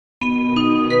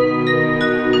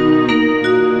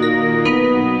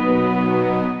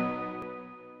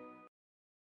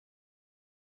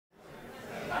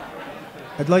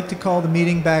I'd like to call the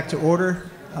meeting back to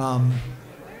order.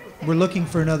 We're looking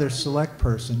for another select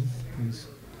person.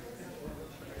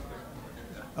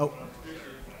 Oh,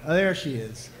 there she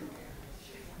is.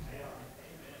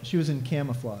 She was in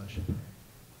camouflage.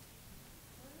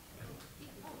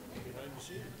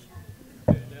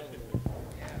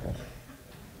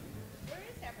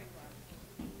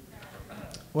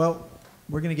 Well,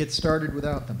 we're going to get started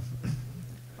without them.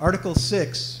 Article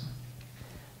 6,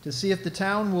 to see if the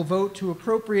town will vote to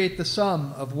appropriate the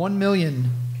sum of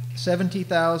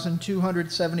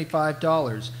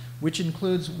 $1,070,275, which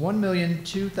includes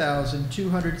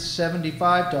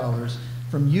 $1,002,275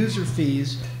 from user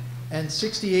fees and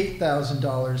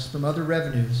 $68,000 from other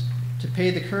revenues to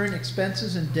pay the current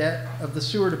expenses and debt of the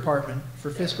sewer department for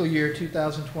fiscal year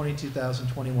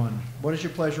 2020-2021. What is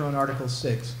your pleasure on Article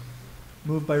 6?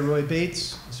 Moved by Roy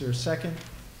Bates. Is there a second?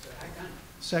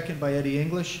 Second by Eddie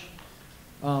English.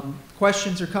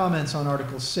 Questions or comments on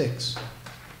Article 6?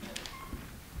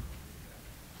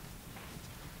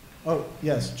 Oh,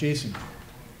 yes, Jason.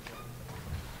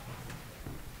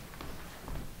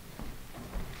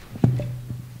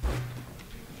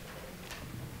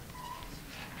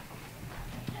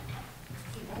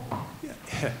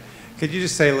 Could you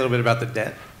just say a little bit about the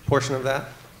debt portion of that?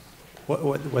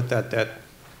 What that debt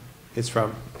is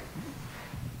from?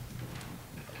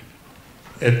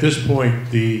 At this point,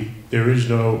 there is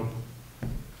no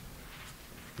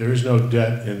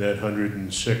debt in that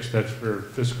 106. That's for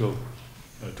fiscal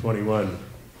 21.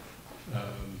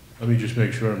 Let me just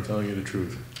make sure I'm telling you the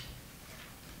truth.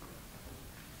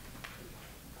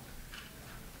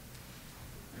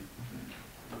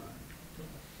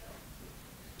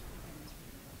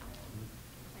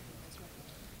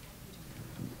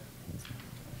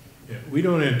 Yeah, we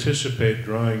don't anticipate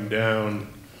drawing down.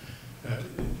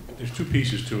 There's two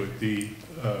pieces to it. The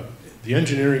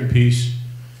engineering piece,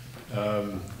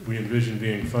 we envision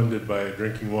being funded by a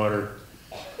drinking water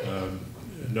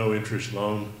no interest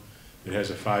loan. It has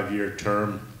a 5-year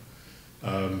term,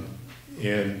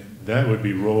 and that would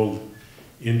be rolled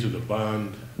into the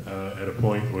bond at a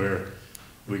point where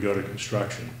we go to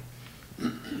construction.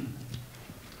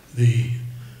 The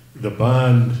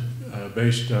bond,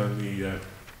 based on the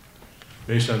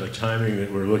timing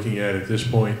that we're looking at this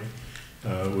point,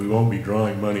 we won't be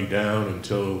drawing money down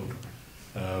until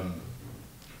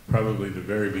probably the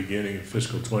very beginning of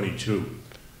fiscal 22.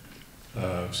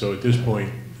 So at this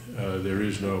point, there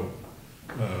is no,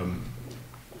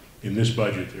 in this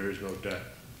budget, there is no debt,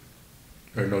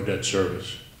 or no debt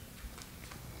service.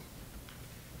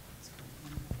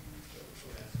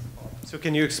 So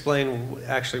can you explain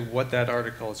actually what that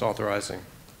article is authorizing?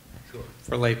 Sure.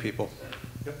 For lay people?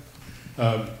 Yep.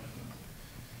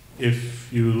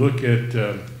 If you look at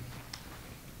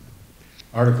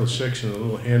Article 6 in the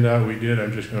little handout we did,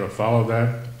 I'm just going to follow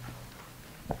that.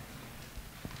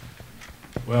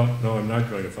 Well, no, I'm not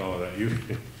going to follow that.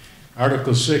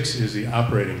 Article 6 is the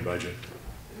operating budget.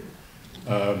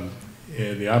 And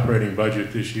the operating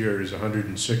budget this year is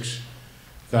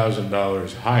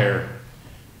 $106,000 higher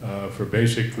for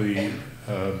basically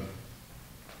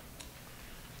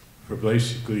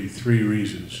three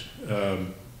reasons.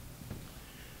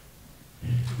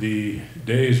 The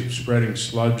days of spreading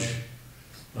sludge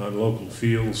on local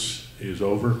fields is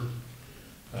over,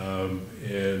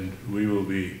 and we will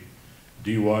be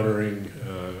dewatering,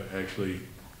 actually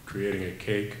creating a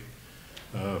cake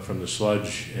from the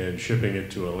sludge and shipping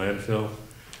it to a landfill.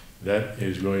 That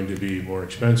is going to be more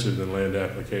expensive than land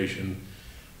application,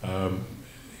 and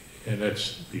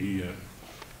that's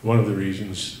one of the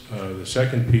reasons. The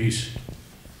second piece,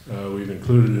 we've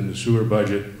included in the sewer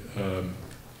budget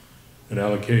an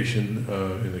allocation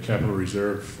in the capital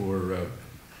reserve for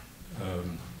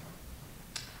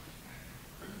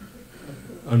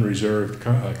unreserved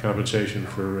compensation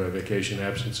for vacation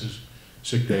absences,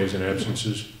 sick days and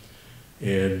absences.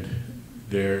 And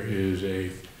there is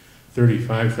a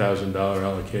 $35,000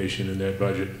 allocation in that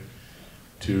budget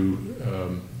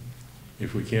to,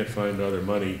 if we can't find other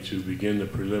money, to begin the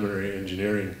preliminary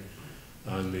engineering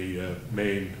on the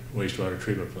main wastewater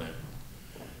treatment plant.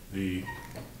 The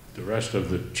rest of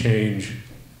the change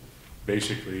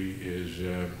basically is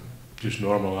just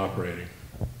normal operating.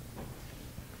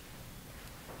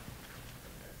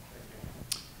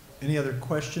 Any other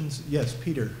questions? Yes,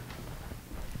 Peter.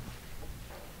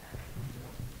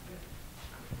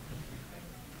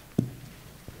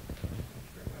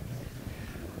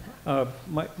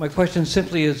 My question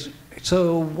simply is,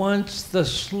 so once the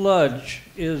sludge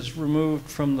is removed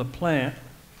from the plant,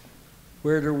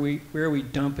 where are we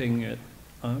dumping it?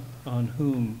 On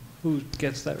whom? Who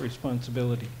gets that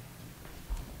responsibility?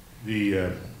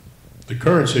 The The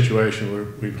current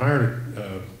situation, we've hired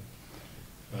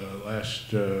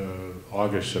last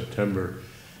August, September,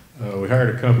 we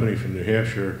hired a company from New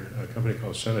Hampshire, a company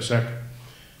called Senesec.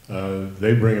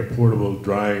 They bring a portable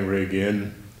drying rig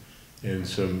in and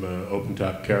some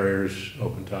open-top carriers,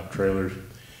 open-top trailers.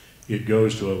 It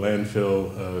goes to a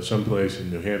landfill someplace in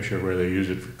New Hampshire where they use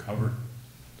it for cover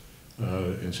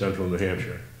in central New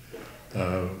Hampshire.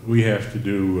 We have to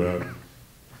do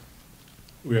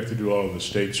all of the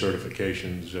state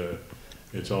certifications.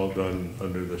 It's all done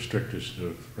under the strictest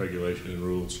of regulation and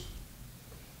rules.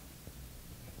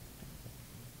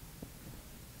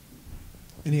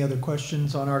 Any other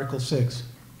questions on Article 6?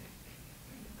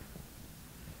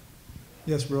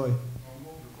 Yes, Roy? I'll move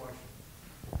the question.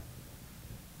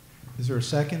 Is there a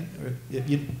second? Or,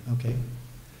 okay.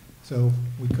 So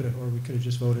we could have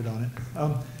just voted on it.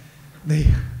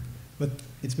 But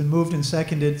it's been moved and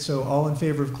seconded, so all in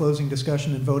favor of closing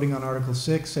discussion and voting on Article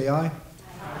 6, say aye.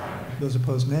 Aye. Those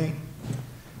opposed, nay.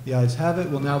 The ayes have it.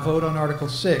 We'll now vote on Article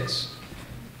 6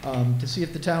 to see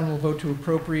if the town will vote to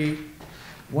appropriate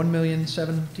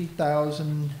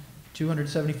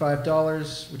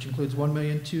 $1,070,275, which includes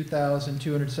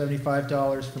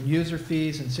 $1,002,275 from user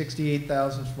fees and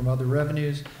 $68,000 from other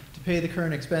revenues to pay the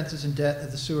current expenses and debt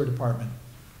of the sewer department.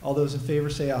 All those in favor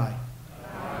say aye.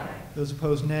 Aye. Those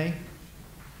opposed, nay.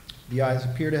 The ayes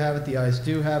appear to have it. The ayes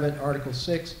do have it. Article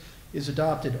 6 is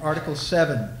adopted. Article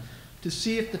 7, to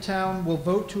see if the town will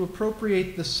vote to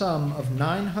appropriate the sum of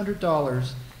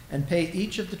 $900 and pay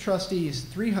each of the trustees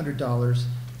 $300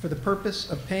 for the purpose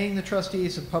of paying the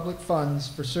trustees of public funds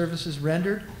for services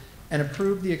rendered and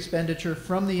approve the expenditure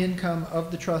from the income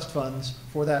of the trust funds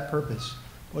for that purpose.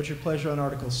 What's your pleasure on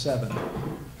Article 7? I'll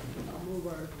move Article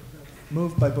 7.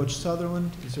 Moved by Butch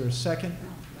Sutherland. Is there a second?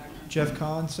 Jeff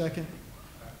Kahn, second.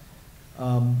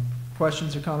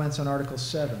 Questions or comments on Article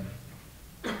 7?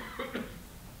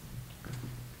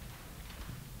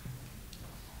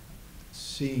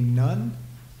 Seeing none,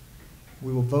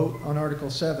 we will vote on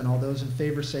Article 7. All those in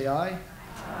favor say aye.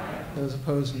 Aye. Those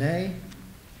opposed, nay.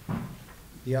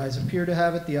 The ayes appear to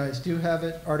have it. The ayes do have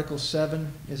it. Article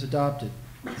 7 is adopted.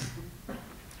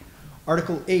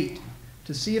 Article 8,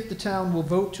 to see if the town will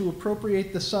vote to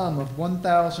appropriate the sum of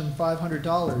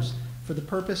 $1,500 for the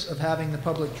purpose of having the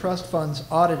public trust funds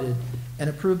audited and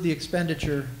approve the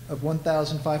expenditure of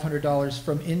 $1,500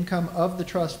 from income of the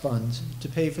trust funds to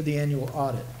pay for the annual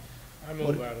audit. I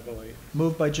move Article 8.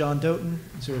 Moved by John Doughton.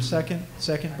 Is there a second?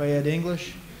 Second by Ed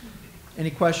English. Any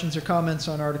questions or comments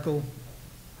on Article?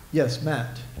 Yes,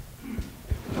 Matt.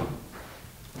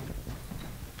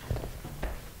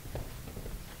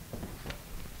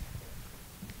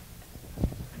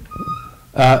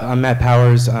 I'm Matt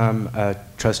Powers. I'm a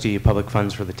trustee of public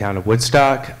funds for the town of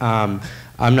Woodstock. I'm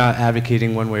not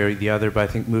advocating one way or the other, but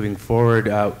I think moving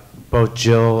forward, both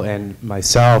Jill and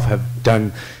myself have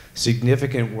done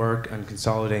significant work on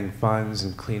consolidating funds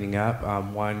and cleaning up,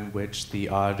 one which the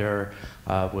auditor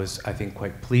was, I think,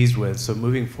 quite pleased with. So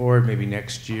moving forward, maybe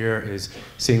next year, is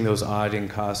seeing those auditing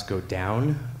costs go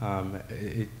down.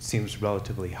 It seems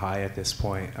relatively high at this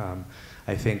point.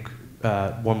 I think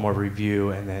one more review,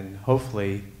 and then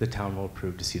hopefully the town will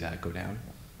approve to see that go down.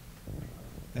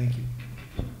 Thank you.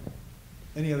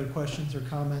 Any other questions or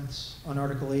comments on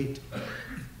Article 8?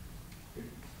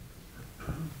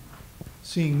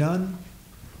 Seeing none,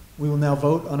 we will now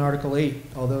vote on Article 8.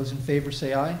 All those in favor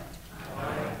say aye.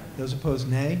 Aye. Those opposed,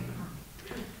 nay.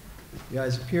 The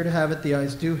ayes appear to have it. The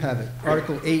ayes do have it.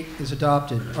 Article 8 is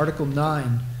adopted. Article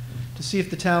 9, to see if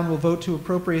the town will vote to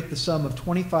appropriate the sum of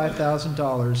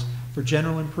 $25,000 for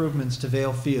general improvements to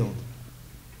Vale Field.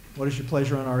 What is your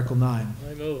pleasure on Article 9?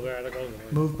 I move Article 9.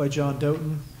 Moved by John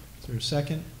Doughton. Is there a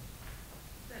second?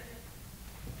 Second.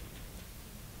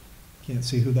 Can't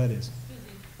see who that is.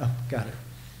 Oh, got it.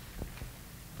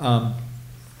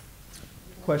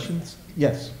 Questions?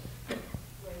 Yes.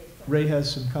 Ray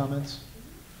has some comments.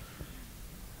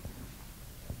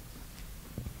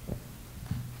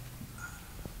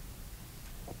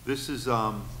 This is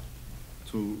to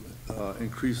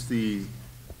increase the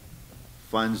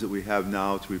funds that we have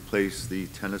now to replace the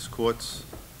tennis courts.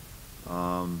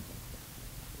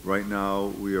 Right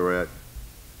now, we are at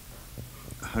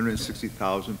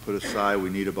 $160,000 put aside.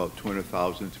 We need about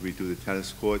 $200,000 to redo the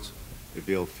tennis courts at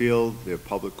Vale Field. They're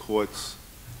public courts,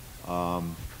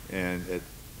 and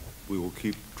we will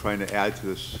keep trying to add to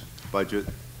this budget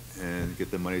and get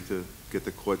the money to get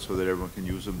the courts so that everyone can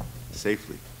use them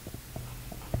safely.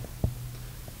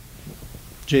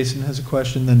 Jason has a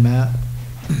question, then Matt.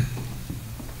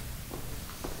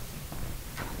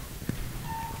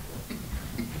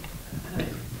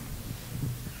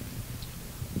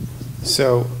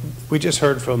 So we just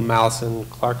heard from Allison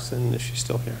Clarkson, is she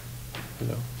still here?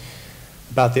 No.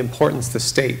 About the importance the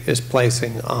state is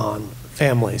placing on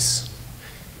families,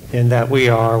 and that we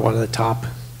are one of the top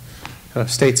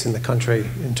states in the country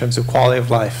in terms of quality of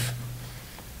life.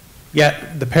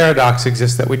 Yet the paradox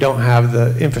exists that we don't have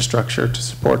the infrastructure to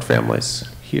support families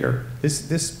here.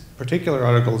 This particular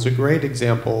article is a great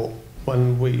example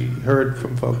when we heard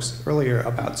from folks earlier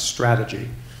about strategy,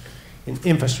 an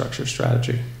infrastructure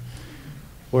strategy.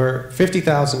 We're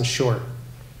 50,000 short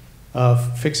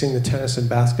of fixing the tennis and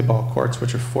basketball courts,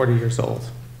 which are 40 years old.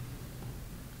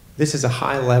 This is a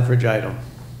high leverage item.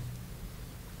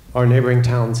 Our neighboring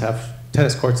towns have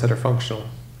tennis courts that are functional.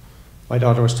 My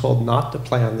daughter was told not to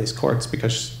play on these courts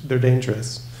because they're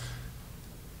dangerous.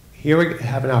 Here we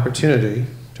have an opportunity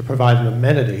to provide an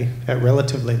amenity at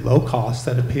relatively low cost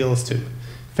that appeals to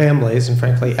families and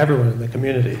frankly everyone in the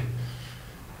community.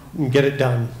 And get it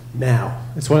done now.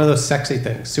 It's one of those sexy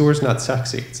things. Sewer's not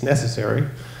sexy, it's necessary,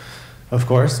 of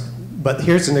course, but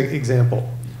here's an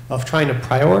example of trying to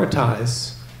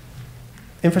prioritize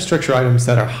infrastructure items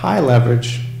that are high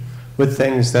leverage with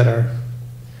things that are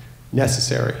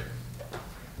necessary.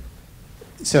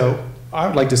 So I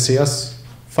would like to see us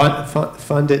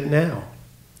fund it now.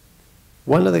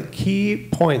 One of the key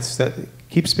points that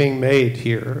keeps being made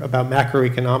here about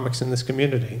macroeconomics in this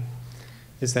community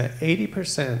is that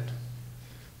 80%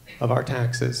 of our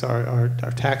taxes, our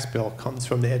tax bill, comes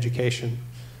from the education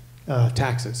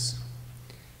taxes.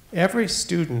 Every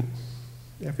student,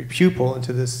 every pupil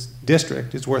into this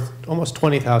district is worth almost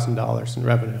 $20,000 in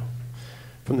revenue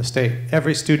from the state.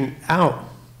 Every student out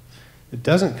that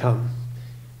doesn't come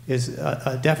is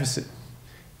a deficit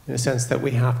in a sense that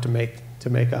we have to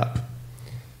make up.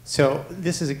 So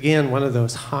this is, again, one of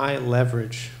those high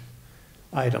leverage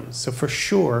items. So for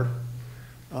sure,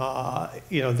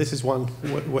 this is one,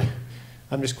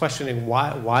 I'm just questioning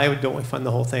why don't we fund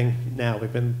the whole thing now?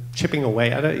 We've been chipping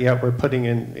away at it, yet we're putting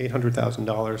in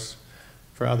 $800,000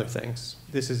 for other things.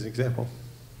 This is an example.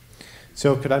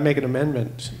 So could I make an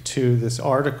amendment to this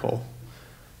article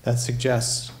that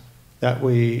suggests that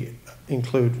we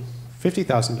include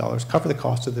 $50,000, cover the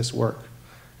cost of this work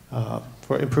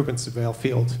for improvements to Vale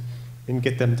Field and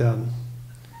get them done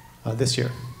this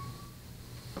year?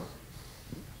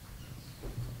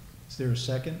 Is there a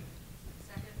second?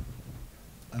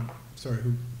 Second. Sorry,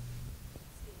 who?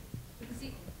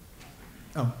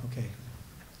 Oh, okay.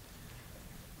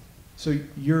 So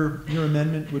your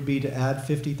amendment would be to add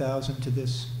 50,000 to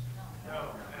this?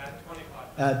 No, add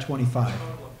 25. Add 25.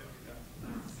 Total of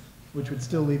 50,000. Which would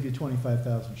still leave you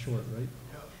 25,000 short, right?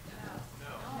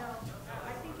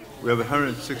 We have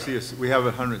 160, we have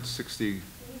 160,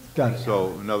 Got it.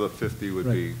 so another 50 would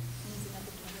Right. be, You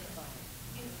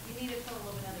need a total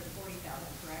of another 40,000,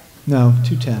 correct? No,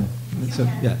 210. It's a,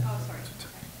 yeah. Oh, sorry.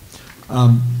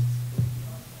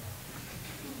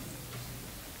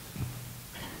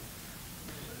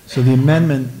 So the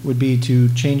amendment would be to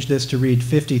change this to read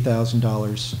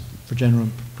 $50,000 for general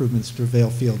improvements for Vale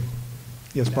Field.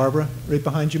 Yes, Barbara, right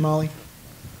behind you, Molly.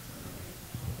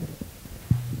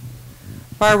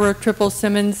 Barbara Triple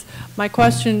Simmons. My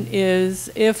question is,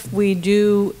 if we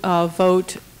do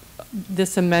vote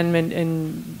this amendment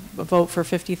and vote for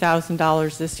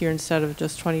 $50,000 this year instead of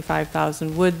just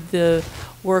 $25,000, would the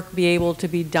work be able to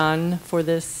be done for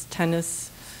this tennis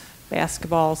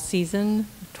basketball season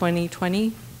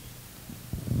 2020?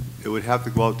 it would have to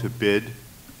go out to bid,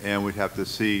 and we'd have to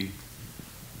see,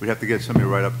 we'd have to get somebody to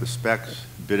write up the specs,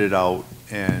 bid it out,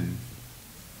 and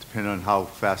depending on how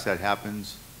fast that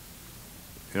happens,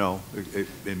 you know,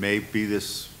 it may be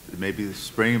this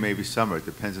spring, it may be summer. It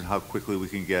depends on how quickly we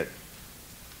can get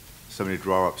somebody to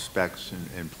draw up specs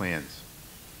and plans.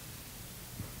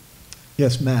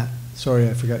 Yes, Matt. Sorry,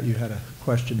 I forgot you had a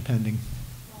question pending.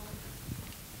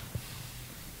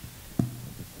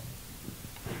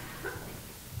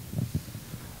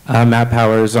 Matt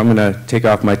Powers. I'm going to take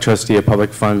off my trustee of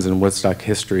public funds and Woodstock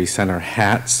History Center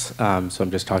hats. So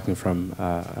I'm just talking from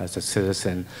as a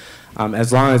citizen.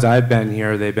 As long as I've been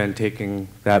here, they've been taking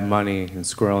that money and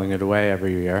squirreling it away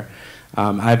every year.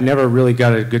 I've never really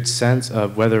got a good sense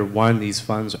of whether, one, these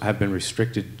funds have been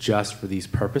restricted just for these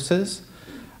purposes,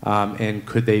 and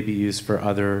could they be used for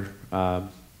other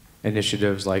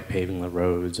initiatives like paving the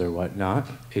roads or whatnot.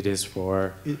 It is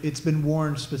for... It's been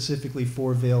warned specifically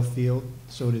for Vale Field,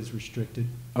 so it is restricted.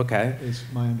 Okay. Is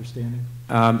my understanding.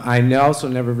 I also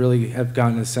never really have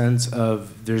gotten a sense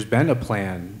of, there's been a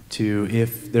plan to,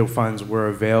 if the funds were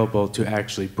available, to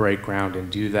actually break ground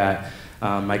and do that.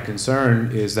 My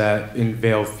concern is that in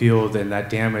Vale Field, and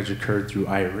that damage occurred through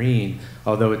Irene,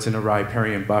 although it's in a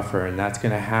riparian buffer, and that's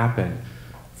going to happen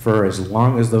for as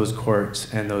long as those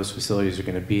courts and those facilities are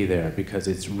going to be there, because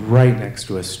it's right next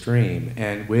to a stream.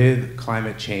 And with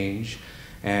climate change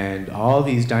and all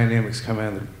these dynamics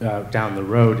coming down the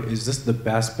road, is this the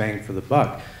best bang for the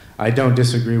buck? I don't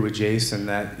disagree with Jason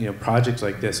that projects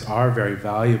like this are very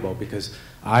valuable, because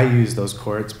I use those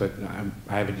courts, but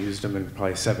I haven't used them in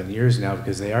probably 7 years now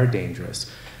because they are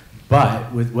dangerous.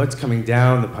 But with what's coming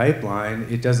down the pipeline,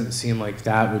 it doesn't seem like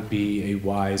that would be a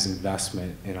wise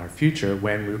investment in our future,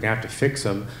 when we're going to have to fix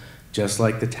them, just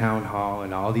like the town hall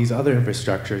and all these other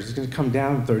infrastructures. It's going to come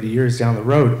down 30 years down the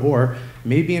road, or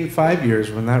maybe in 5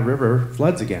 years when that river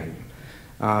floods again.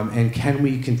 And can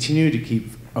we continue to keep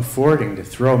affording to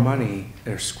throw money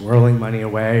or squirreling money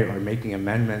away or making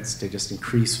amendments to just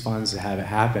increase funds to have it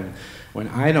happen, when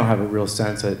I don't have a real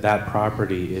sense that that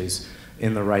property is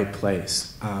in the right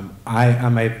place? I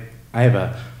have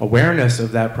a awareness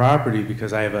of that property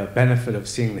because I have a benefit of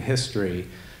seeing the history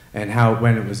and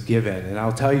when it was given. And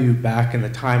I'll tell you, back in the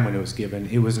time when it was given,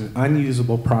 it was an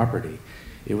unusable property.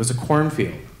 It was a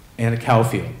cornfield and a cow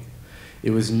field.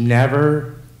 It was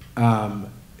never,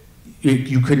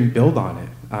 you couldn't build on it.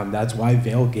 That's why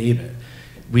Vail gave it.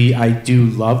 I do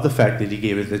love the fact that he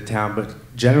gave it to the town, but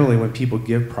generally when people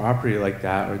give property like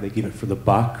that, or they give it for the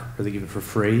buck, or they give it for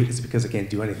free, it's because they can't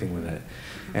do anything with it.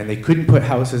 And they couldn't put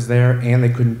houses there, and they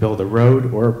couldn't build a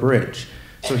road or a bridge.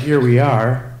 So here we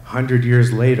are, 100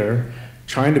 years later,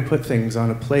 trying to put things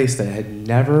on a place that had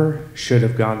never should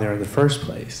have gone there in the first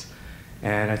place.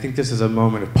 And I think this is a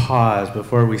moment of pause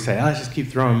before we say, let's just keep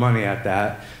throwing money at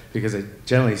that, because it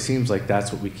generally seems like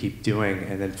that's what we keep doing,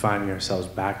 and then finding ourselves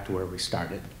back to where we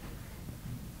started.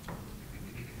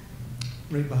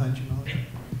 Right behind you,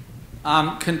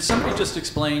 Molly. Can somebody just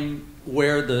explain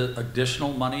where the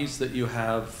additional monies that you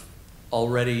have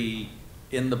already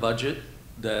in the budget,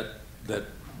 that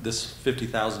this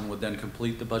 50,000 would then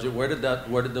complete the budget? Where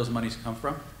did those monies come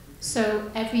from? So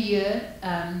every year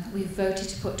we've voted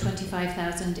to put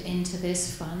 25,000 into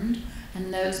this fund,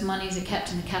 and those monies are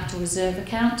kept in the capital reserve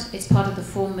account. It's part of the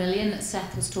 4 million that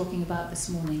Seth was talking about this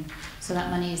morning. So that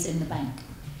money is in the bank.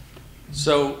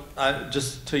 So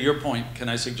just to your point, can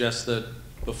I suggest that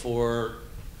before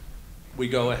we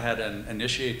go ahead and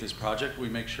initiate this project, we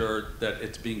make sure that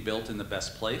it's being built in the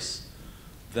best place?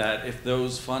 That if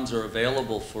those funds are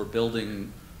available for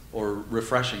building or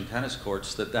refreshing tennis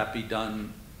courts, that be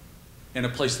done in a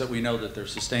place that we know that they're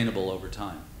sustainable over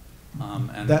time.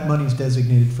 And that money's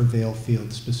designated for Vail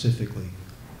Field specifically.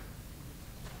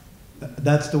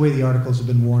 That's the way the articles have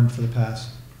been warned for the past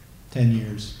 10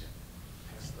 years.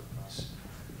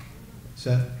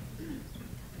 Seth?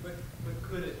 But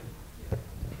could it?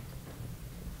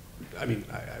 I mean,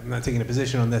 I'm not taking a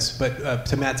position on this, but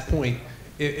to Matt's point,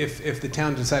 if the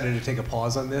town decided to take a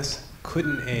pause on this,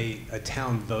 couldn't a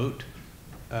town vote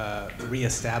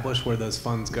reestablish where those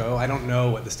funds go? I don't know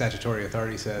what the statutory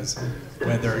authority says,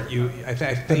 whether I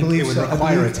think it would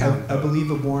require a town vote. I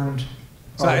believe it warned.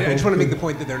 So I just want to make the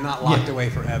point that they're not locked away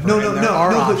forever. No,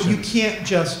 options. but you can't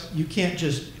just.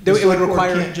 It would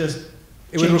require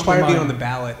It would require being on the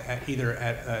ballot either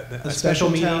at a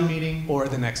special town meeting or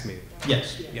the next meeting.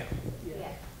 Yes. Yeah.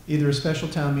 Either a special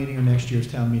town meeting or next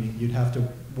year's town meeting. You'd have to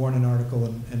warn an article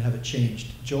and have it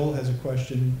changed. Joel has a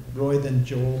question. Roy, then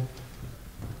Joel.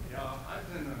 Yeah,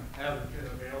 I've been an advocate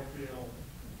of Vail Field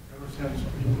ever since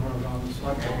you were on the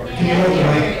select board. Can you hold the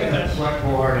mic? That select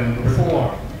board and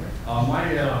before.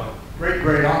 My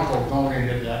great-great-uncle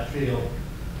donated that field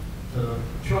to the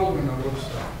children of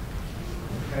Woodstock.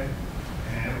 Okay?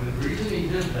 And the reason he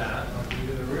did that,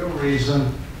 the real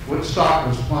reason, Woodstock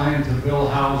was planning to build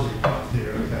housing up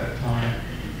there at that time,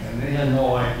 and they had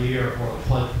no idea what a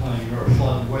floodplain or a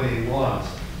floodway was.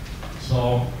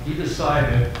 So he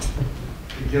decided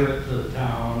to give it to the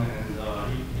town, and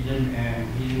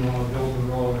he didn't want to build the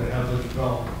road that has a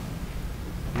development.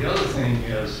 The other thing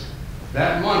is,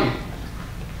 that money,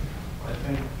 I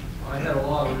think I had a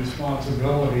lot of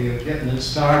responsibility of getting it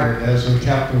started as a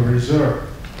capital reserve.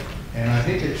 And I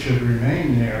think it should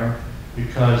remain there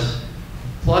because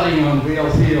flooding on Vail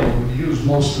Field would use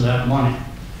most of that money.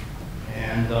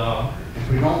 And if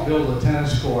we don't build a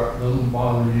tennis court, it doesn't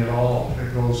bother me at all if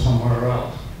it goes somewhere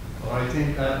else. But I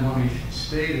think that money should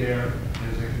stay there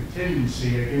as a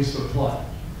contingency against the flood.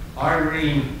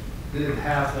 Irene did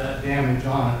half that damage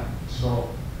on it, so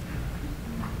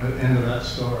at the end of that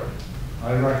story.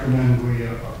 I recommend we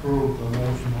approve the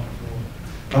motion on the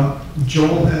floor.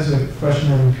 Joel has a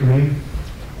question on Kareem.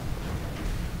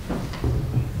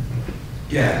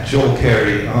 Yeah, Joel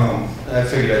Carey. I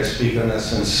figured I'd speak on this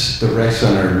since the rec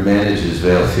center manages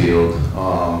Vail Field.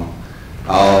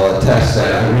 I'll attest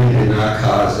that I really did not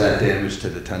cause that damage to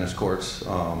the tennis courts.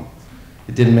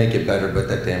 It didn't make it better, but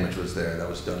that damage was there. That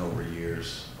was done over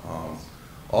years.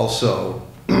 Also,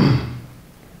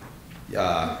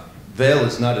 Vale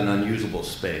is not an unusable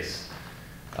space.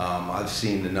 I've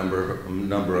seen the number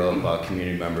of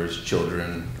community members,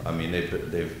 children. I mean,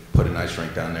 they've put an ice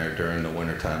rink down there during the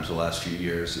winter times the last few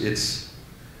years. It's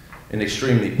an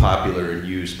extremely popular and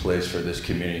used place for this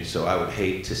community, so I would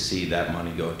hate to see that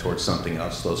money go towards something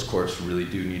else. Those courts really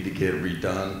do need to get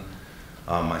redone.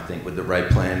 I think with the right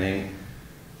planning,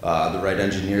 the right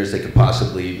engineers, they could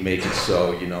possibly make it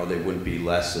so, you know, they wouldn't be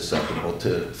less susceptible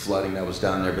to flooding that was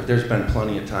down there. But there's been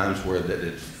plenty of times where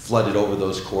it flooded over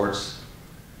those courts,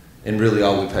 and really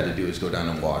all we've had to do is go down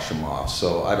and wash them off.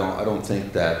 So I don't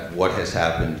think that what has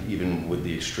happened, even with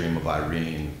the extreme of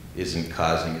Irene, isn't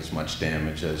causing as much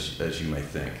damage as you may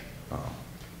think.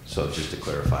 So just to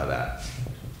clarify that.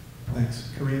 Thanks.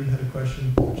 Kareem had a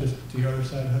question, just to your other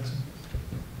side, Hudson.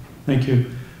 Thank you.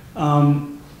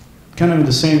 Kind of in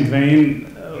the same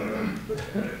vein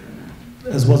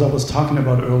as what I was talking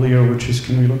about earlier, which is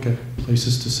can we look at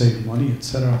places to save money,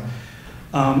 etc.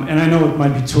 And I know it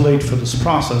might be too late for this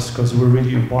process because we're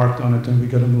really embarked on it and we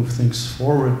got to move things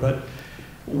forward. But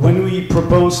when we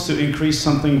propose to increase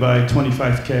something by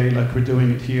 25K, like we're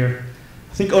doing it here,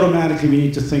 I think automatically we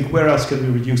need to think where else can we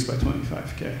reduce by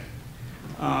 25K?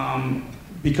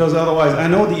 Because otherwise, I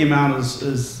know the amount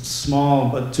is small,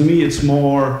 but to me it's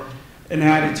more an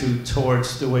attitude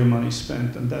towards the way money's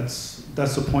spent, and that's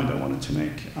the point I wanted to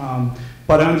make.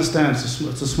 But I understand it's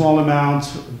a small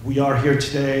amount. We are here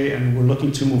today, and we're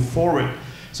looking to move forward.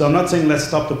 So I'm not saying let's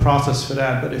stop the process for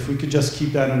that, but if we could just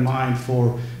keep that in mind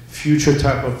for future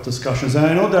type of discussions. And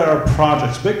I know there are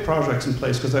projects, big projects in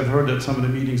place, because I've heard at some of the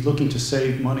meetings looking to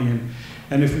save money,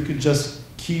 and if we could just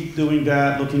keep doing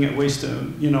that, looking at ways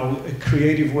to, you know,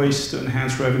 creative ways to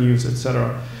enhance revenues, et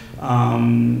cetera,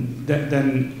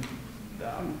 then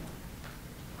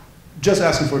just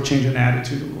asking for a change in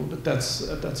attitude a little bit.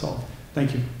 That's all.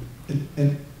 Thank you.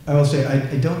 And I will say,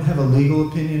 I don't have a legal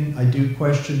opinion. I do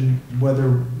question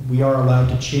whether we are allowed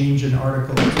to change an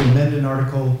article, to amend an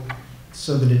article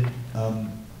so that it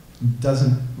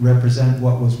doesn't represent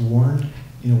what was warned.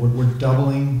 You know, we're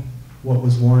doubling what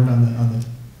was warned on the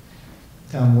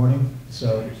town warning.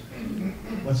 So,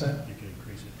 what's that? You can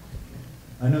increase it.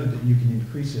 I know that you can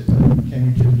increase it, but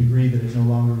can you to a degree that it no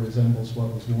longer resembles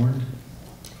what was warned?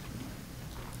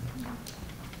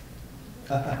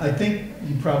 I think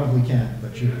you probably can,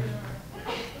 but you.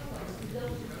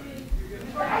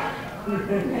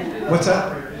 What's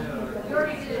that? We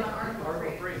already did it on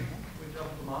Article 3. We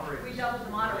doubled the moderator. We doubled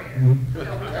the moderator.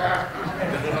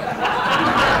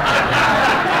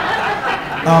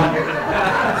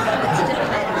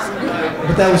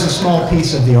 But that was a small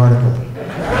piece of the article.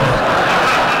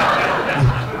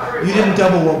 You didn't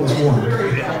double what was warned.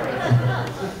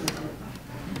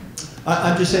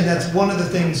 I'm just saying that's one of the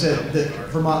things that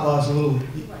Vermont law is a little.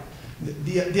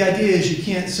 The idea is you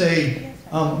can't say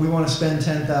we want to spend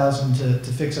 $10,000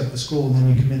 to fix up the school, and then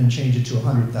you come in and change it to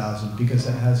 $100,000 because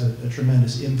that has a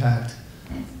tremendous impact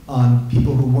on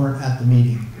people who weren't at the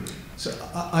meeting. So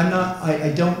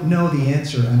I don't know the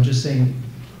answer. I'm just saying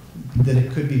that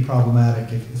it could be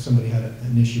problematic if somebody had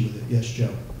an issue with it. Yes, Joe.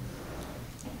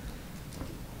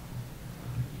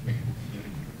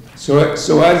 So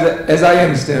as I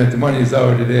understand it, the money is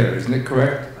already there, isn't it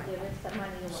correct?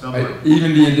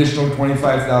 Even the additional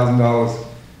 $25,000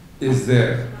 is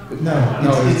there. No,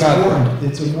 it's warned.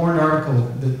 It's a warned article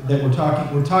that we're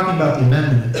talking about the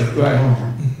amendment.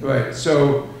 Right.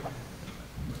 So,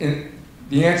 in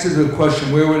the answer to the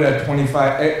question, where would that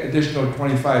additional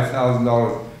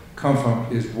 $25,000 come from?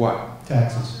 Is what?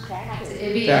 Taxes.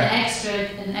 It'd be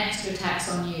an extra tax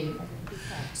on you.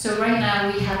 So right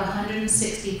now we have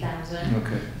 160,000.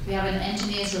 Okay. We have an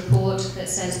engineer's report that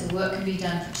says the work can be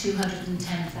done for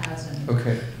 210,000.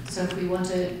 Okay. So if we vote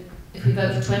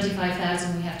for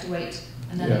 25,000, we have to wait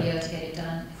another year to get it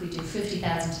done. If we do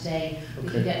 50,000 today, we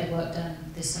can get the work done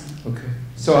this summer. Okay.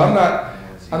 So I'm not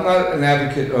an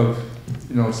advocate of,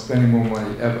 you know, spending more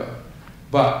money ever,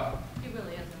 but. He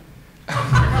really isn't.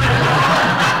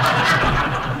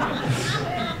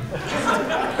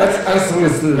 That's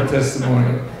unsolicited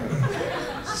testimony.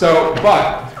 So,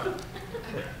 but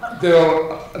there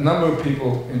are a number of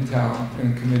people in town,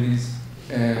 in committees,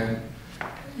 and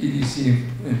EDC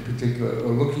in particular,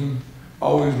 are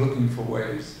always looking for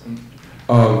ways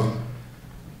of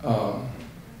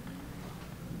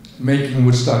making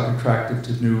Woodstock attractive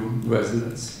to new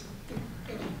residents.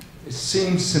 It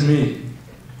seems to me,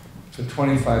 for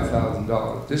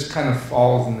 $25,000, this kind of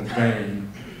falls in the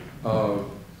vein of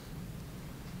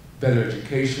better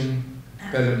education,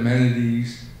 better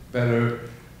amenities,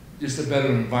 just a better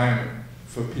environment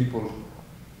for people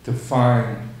to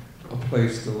find a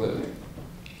place to live.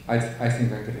 I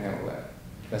think I could handle that.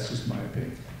 That's just my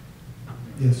opinion.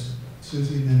 Yes,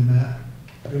 Susie and then Matt.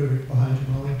 Go to behind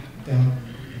you, Molly, down.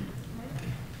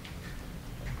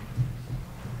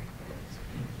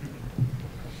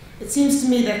 It seems to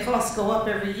me that costs go up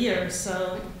every year,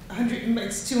 so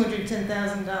it's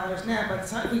 $210,000 now. By the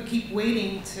time we keep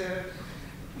waiting to,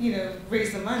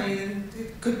 raise the money, then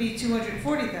it could be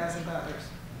 $240,000.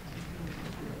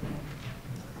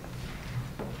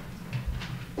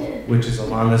 Which is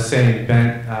along the same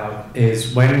bent,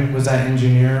 is when was that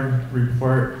engineer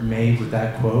report made with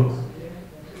that quote?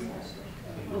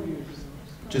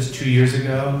 Just 2 years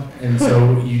ago, and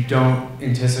so you don't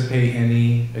anticipate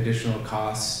any additional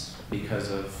costs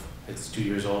because of it's 2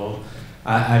 years old.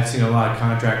 I've seen a lot of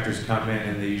contractors come in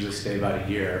and they usually stay about a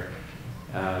year.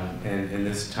 And in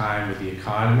this time with the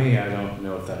economy, I don't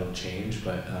know if that'll change,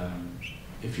 but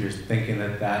if you're thinking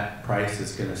that that price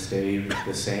is going to stay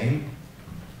the same.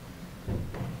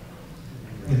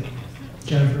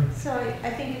 Jennifer? So I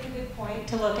think it's a good point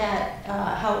to look at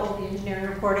how old the engineering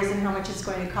report is and how much it's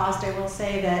going to cost. I will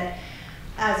say that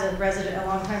as a resident, a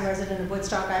longtime resident of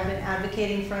Woodstock, I've been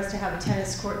advocating for us to have a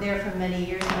tennis court there for many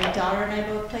years. My daughter and I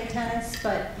both play tennis,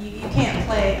 but you can't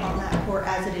play on that court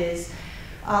as it is.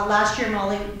 Last year,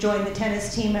 Molly joined the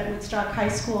tennis team at Woodstock High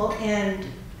School, and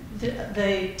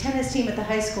the tennis team at the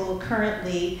high school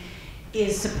currently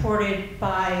is supported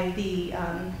by the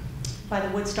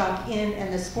Woodstock Inn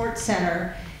and the Sports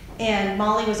Center. And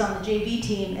Molly was on the JV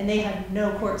team, and they had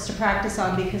no courts to practice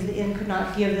on because the inn could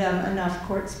not give them enough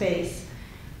court space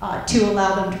to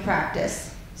allow them to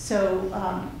practice. So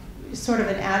sort of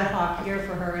an ad hoc year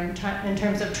for her in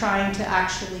terms of trying to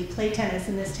actually play tennis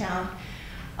in this town.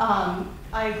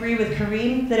 I agree with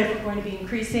Kareem that if we're going to be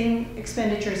increasing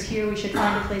expenditures here, we should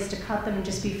find a place to cut them and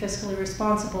just be fiscally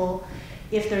responsible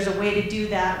if there's a way to do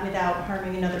that without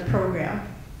harming another program.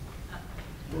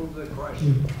 Move the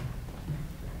question.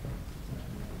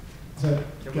 Is that,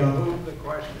 Can we move the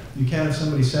question? You can if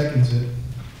somebody seconds it.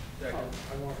 Second.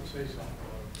 I want to say something.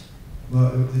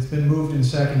 Well, it's been moved and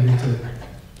seconded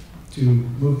to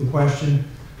move the question.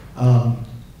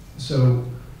 So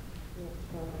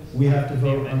we have to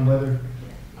vote on whether.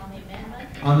 On the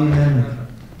amendment? On the amendment.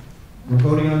 We're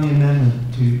voting on the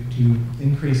amendment to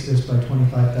increase this by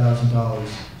 $25,000.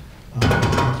 We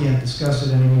can't discuss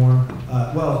it anymore.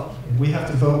 Well, we have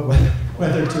to vote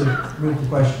whether to move the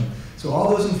question. So all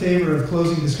those in favor of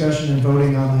closing discussion and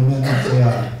voting on the amendment, say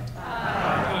aye.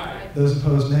 Aye. Those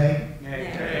opposed, nay?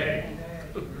 Nay.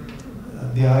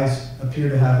 The ayes appear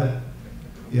to have it.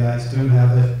 The ayes do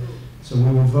have it. So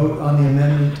we will vote on the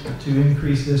amendment to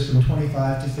increase this from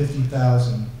 25 to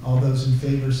 50,000. All those in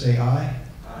favor say aye.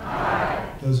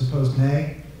 Aye. Those opposed,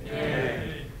 nay?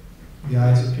 Nay. The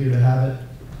ayes appear to have it.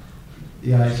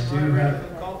 The ayes do have it.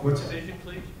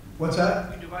 What's that?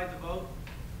 We divide the vote?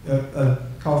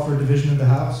 Call for a division of the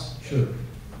House? Sure.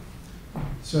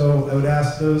 So I would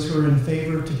ask those who are in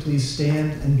favor to please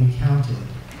stand and be counted.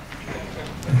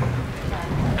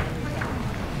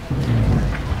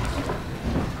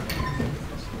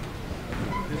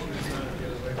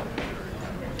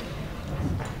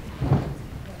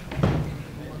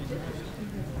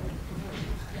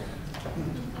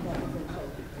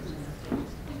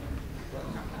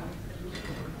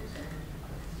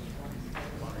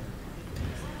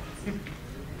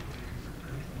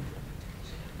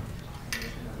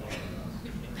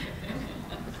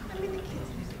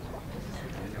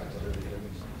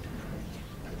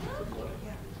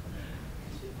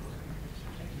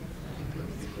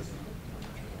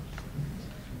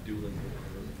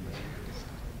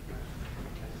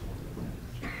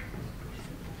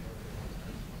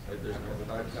 There's no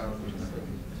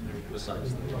 5,000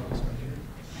 besides the bonus.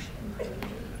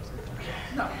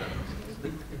 No.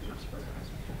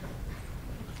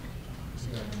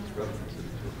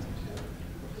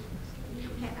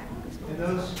 And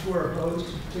those who are opposed,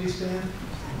 please stand.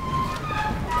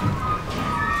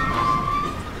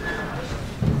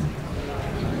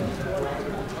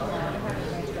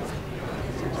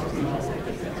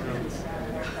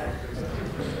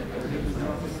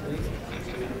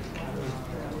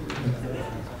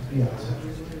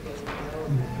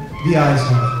 The ayes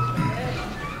have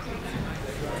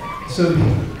it. So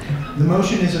the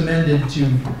motion is amended to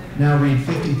now read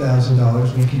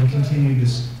 $50,000. We can continue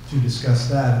to discuss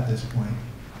that at this point.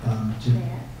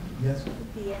 Yes?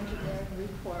 The engineering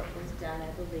report was done, I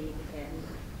believe, in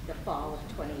the fall of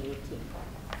 2018.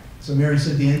 So Mary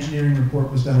said the engineering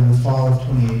report was done in the fall of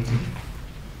 2018.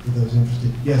 For those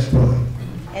interested. Yes, Roy?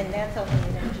 And that's only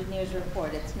an engineer's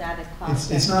report. It's not a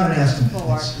cost. It's not an estimate.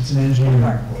 It's an engineering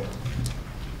report.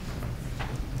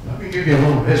 Let me give you a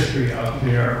little history out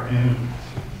there. In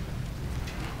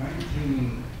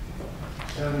 1972,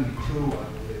 I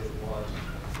believe it was.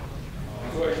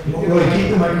 Roy, keep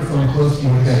the microphone close to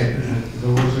you. Okay,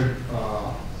 there was a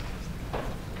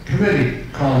committee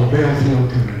called the Bailfield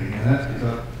Committee, and that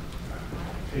got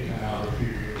taken out a few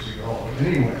years ago. But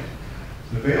anyway,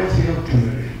 the Bailfield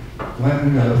Committee went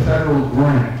and got a federal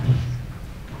grant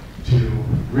to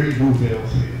redo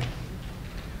Bailfield.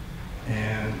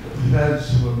 And the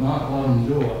feds would not let them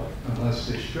do it unless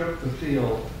they stripped the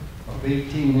field of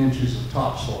 18 inches of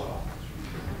topsoil.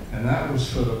 And that was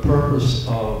for the purpose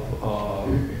of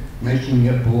making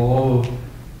it below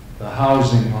the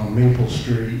housing on Maple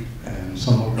Street and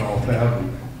some of Gulf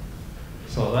Avenue.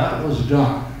 So that was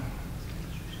done.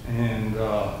 And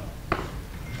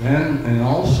and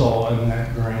also in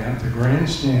that grant, the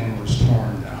grandstand was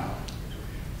torn down.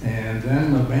 And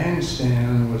then the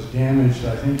bandstand was damaged,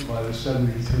 I think, by the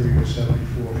 73 or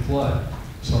 74 flood.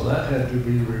 So that had to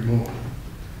be removed.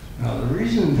 Now, the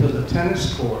reason for the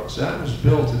tennis courts, that was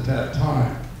built at that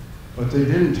time, but they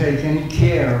didn't take any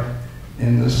care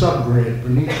in the subgrade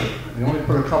beneath it. They only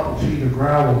put a couple feet of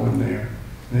gravel in there.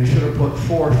 And they should have put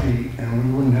 4 feet, and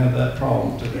we wouldn't have that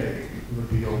problem today. It would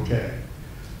be okay.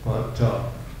 But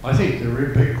I think the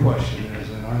real big question is,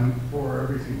 and I'm for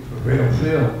everything for Vail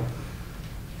Field,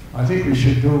 I think we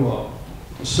should do a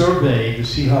survey to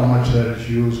see how much that is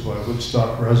used by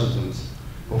Woodstock residents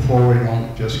before we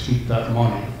don't just keep that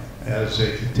money as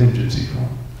a contingency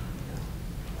fund.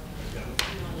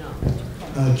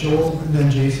 Joel and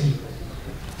then Jason.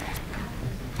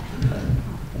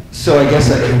 So I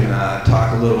guess I can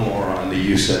talk a little more on the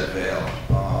use at Vail.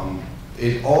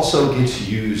 It also gets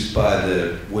used by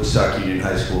the Woodstock Union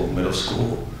High School Middle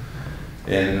School.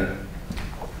 And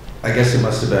I guess it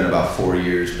must have been about 4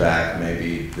 years back,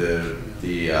 maybe, the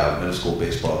middle school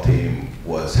baseball team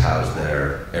was housed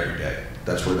there every day.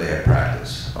 That's where they had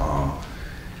practice.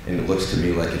 And it looks to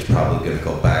me like it's probably going to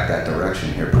go back that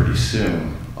direction here pretty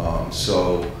soon.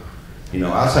 So, you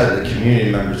know, outside of the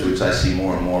community members, which I see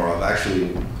more and more of,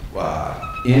 actually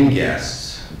in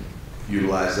guests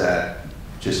utilize that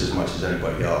just as much as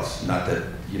anybody else. Not that,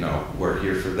 you know, we're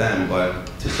here for them, but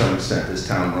to some extent this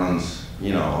town runs,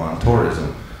 you know, on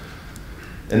tourism.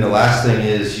 And the last thing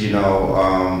is, you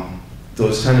know,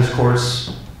 those tennis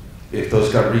courts, if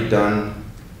those got redone,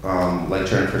 like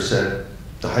Jennifer said,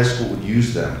 the high school would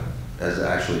use them as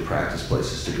actually practice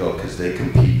places to go because they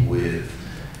compete with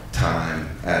time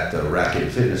at the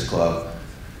Racket Fitness Club,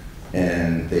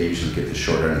 and they usually get the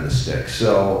short end of the stick.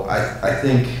 So I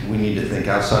think we need to think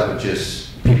outside of just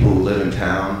people who live in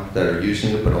town that are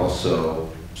using it, but also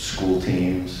school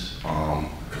teams,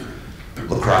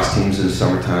 lacrosse teams in the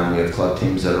summertime. We have club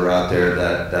teams that are out there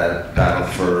that battle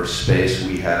for space.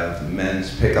 We have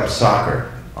men's pickup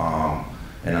soccer.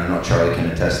 And I know Charlie can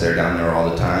attest they're down there all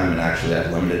the time and actually have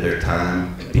limited their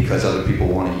time because other people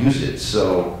want to use it.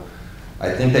 So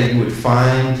I think that you would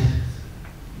find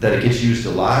that it gets used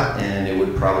a lot, and it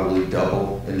would probably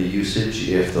double in the usage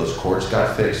if those courts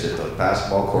got fixed, if the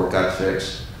basketball court got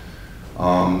fixed.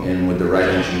 And with the right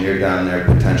engineer down there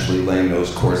potentially laying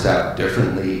those courts out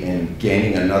differently and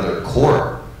gaining another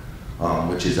court,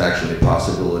 which is actually a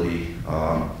possibility.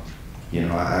 You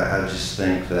know, I just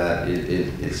think that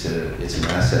it's an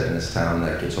asset in this town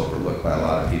that gets overlooked by a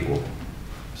lot of people.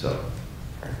 So.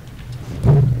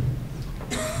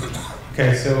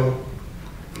 Okay, so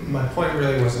my point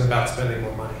really wasn't about spending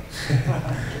more money.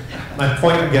 My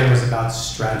point again was about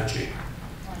strategy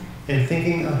and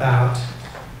thinking about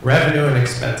revenue and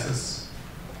expenses.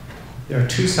 There are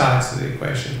two sides to the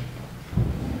equation.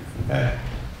 Okay.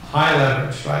 High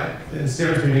leverage, right? It's the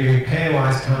difference between being penny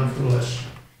wise, pound foolish.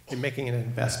 You're making an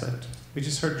investment. We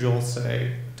just heard Joel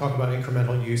talk about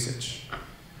incremental usage.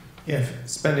 If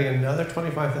spending another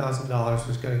 $25,000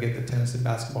 was going to get the tennis and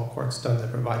basketball courts done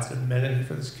that provides an amenity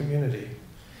for this community,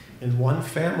 and one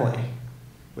family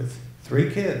with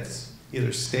 3 kids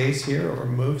either stays here or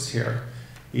moves here,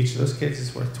 each of those kids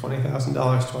is worth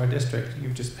 $20,000 to our district.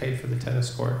 You've just paid for the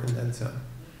tennis court and then some.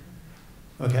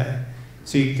 Okay?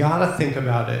 So you gotta think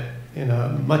about it in a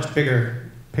much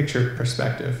bigger picture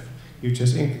perspective. You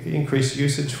just increase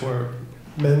usage for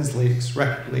men's leagues,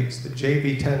 rec leagues, the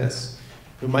JV tennis.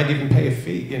 You might even pay a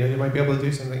fee. You know, you might be able to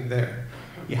do something there.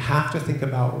 You have to think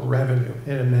about revenue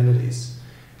and amenities,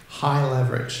 high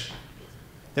leverage.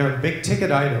 There are big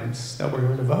ticket items that we're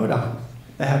going to vote on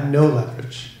that have no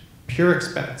leverage, pure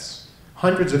expense,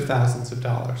 hundreds of thousands of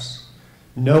dollars,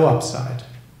 no upside.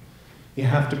 You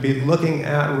have to be looking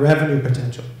at revenue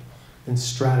potential and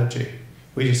strategy.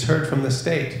 We just heard from the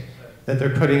state that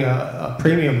they're putting a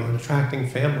premium on attracting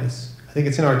families. I think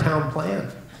it's in our town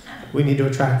plan. we need to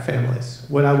attract families.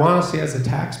 What I want to see as a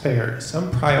taxpayer is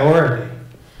some priority.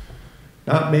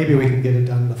 Not maybe we can get it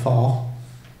done in the fall.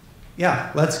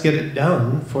 Yeah, let's get it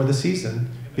done for the season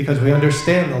because we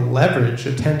understand the leverage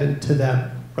attendant to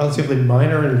that relatively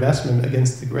minor investment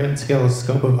against the grand scale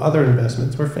scope of other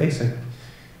investments we're facing.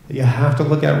 You have to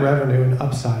look at revenue and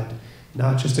upside,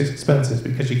 not just expenses,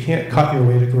 because you can't cut your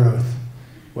way to growth.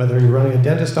 Whether you're running a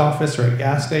dentist office or a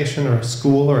gas station or a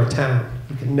school or a town,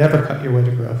 you can never cut your way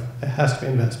to growth. It has to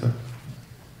be investment.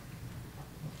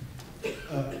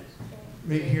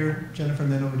 Right here, Jennifer,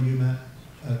 and then over to you, Matt.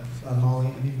 Molly,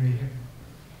 I mean right here.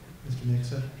 Mr.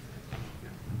 Nixa.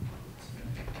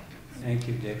 Thank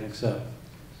you, Dave Nixa.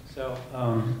 So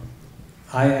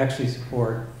I actually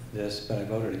support this, but I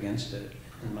voted against it.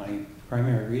 And my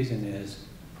primary reason is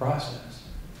process.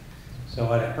 So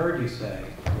what I heard you say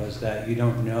was that you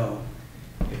don't know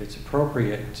if it's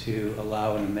appropriate to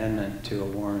allow an amendment to a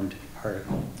warned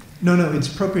article. No, it's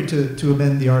appropriate to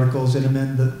amend the articles and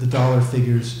amend the dollar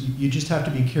figures. You just have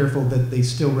to be careful that they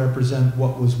still represent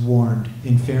what was warned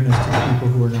in fairness to the people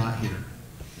who are not here.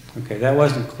 Okay, that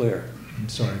wasn't clear. I'm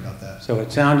sorry about that. So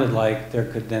it sounded like there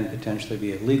could then potentially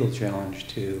be a legal challenge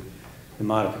to the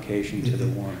modification to the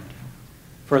warrant.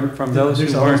 From those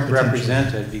who weren't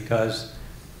represented because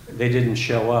they didn't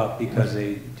show up because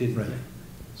they didn't. Right.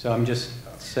 So I'm just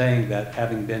saying that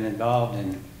having been involved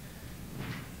in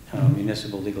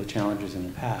municipal legal challenges in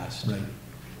the past, right.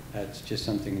 That's just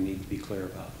something you need to be clear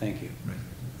about. Thank you.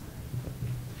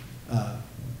 Right.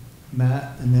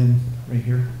 Matt, and then right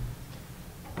here.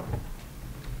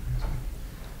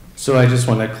 So I just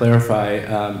want to clarify,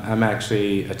 I'm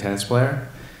actually a tennis player,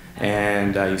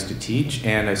 and I used to teach,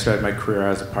 and I started my career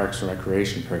as a Parks and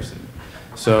Recreation person.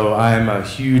 So I'm a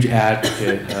huge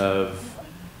advocate of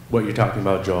what you're talking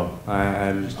about, Joel.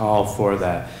 I'm all for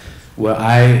that. Well,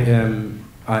 I am,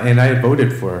 and I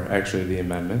voted for, actually, the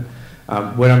amendment.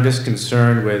 What I'm just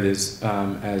concerned with is,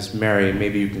 as Mary,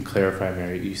 maybe you can clarify,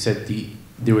 Mary, you said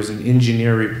there was an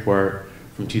engineer report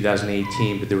from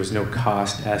 2018, but there was no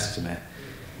cost estimate.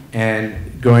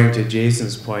 And going to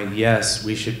Jason's point, yes,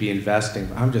 we should be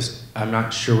investing. I'm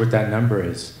not sure what that number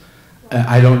is.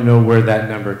 I don't know where that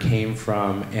number came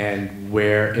from and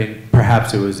where, and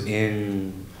perhaps it was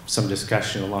in some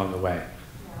discussion along the way.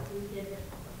 No,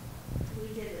 we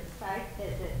did a site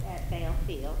visit at Vale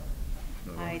Field.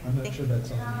 I'm not sure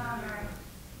that's on.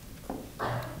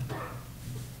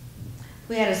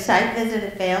 We had a site visit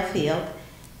at Vale Field,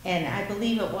 and I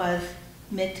believe it was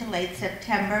mid to late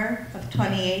September of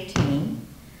 2018.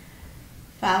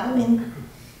 Following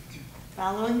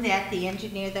that, the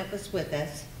engineer that was with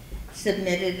us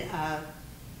submitted a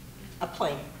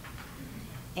plan.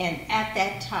 And at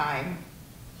that time,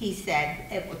 he said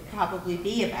it would probably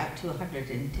be about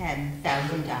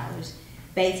 $210,000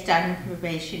 based on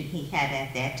information he had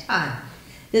at that time.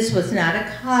 This was not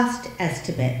a cost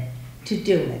estimate to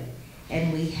do it,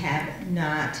 and we have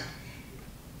not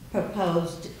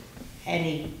proposed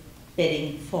any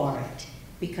bidding for it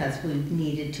because we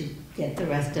needed to get the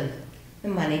rest of the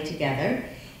money together.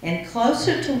 And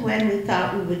closer to when we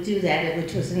thought we would do that,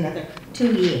 which was another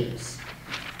 2 years,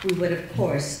 we would of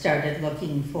course started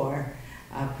looking for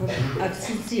a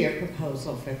sincere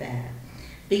proposal for that.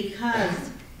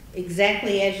 Because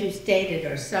exactly as you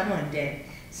stated, or someone did,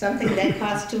 something that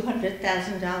cost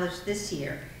 $200,000 this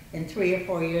year, in 3 or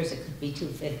 4 years it could be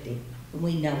 $250,000, and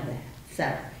we know that.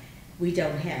 So we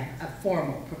don't have a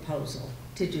formal proposal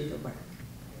to do the work.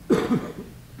 You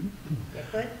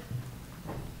good?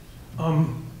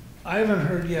 I haven't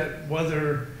heard yet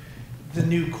whether the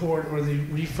new court or the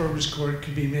refurbished court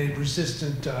could be made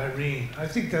resistant to Irene. I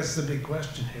think that's the big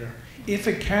question here. If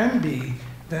it can be,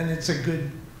 then it's a good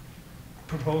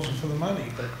proposal for the money.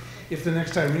 But if the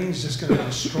next Irene's just going to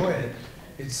destroy it,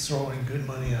 it's throwing good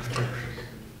money after.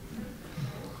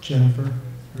 Jennifer?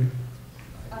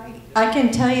 I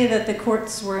can tell you that the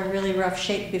courts were in really rough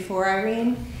shape before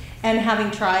Irene, and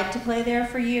having tried to play there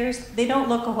for years, they don't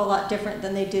look a whole lot different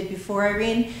than they did before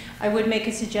Irene. I would make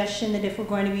a suggestion that if we're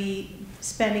going to be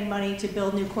spending money to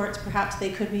build new courts, perhaps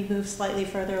they could be moved slightly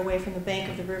further away from the bank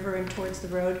of the river and towards the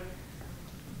road.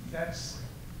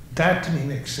 That to me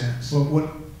makes sense. Well,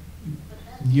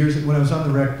 when I was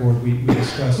on the rec board, we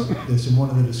discussed this, and one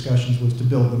of the discussions was to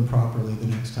build them properly the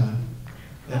next time.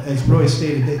 As Roy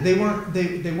stated, they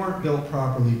weren't built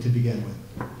properly to begin with.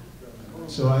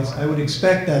 So I would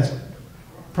expect that's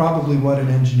probably what an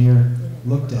engineer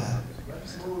looked at.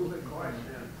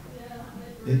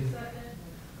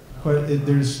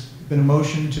 There's been a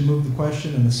motion to move the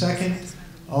question and a second.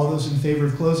 All those in favor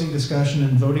of closing discussion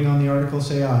and voting on the article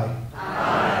say aye.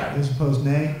 Aye. Those opposed,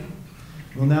 nay.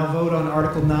 We'll now vote on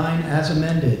Article 9 as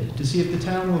amended to see if the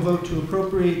town will vote to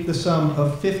appropriate the sum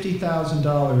of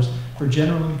 $50,000 for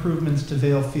general improvements to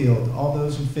Vale Field. All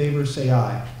those in favor say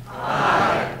aye.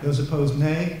 Aye. Those opposed,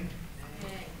 nay.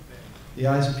 The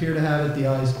ayes appear to have it. The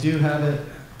ayes do have it.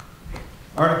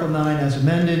 Article 9 as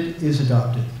amended is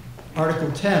adopted.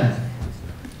 Article 10.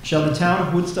 Shall the town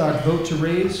of Woodstock vote to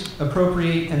raise,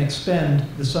 appropriate, and expend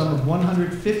the sum of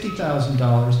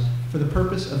 $150,000 for the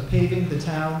purpose of paving the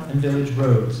town and village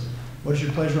roads? What is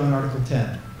your pleasure on Article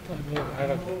 10?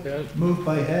 Moved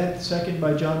by Ed, second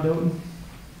by John Doughton.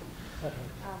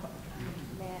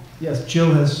 Yes,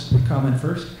 Jill has a comment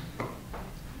first.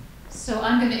 So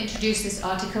I'm going to introduce this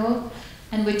article,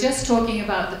 and we're just talking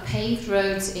about the paved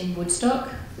roads in Woodstock.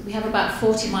 We have about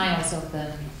 40 miles of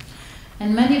them,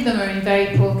 and many of them are in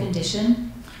very poor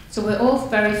condition. So we're all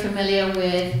very familiar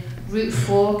with Route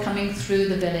 4 coming through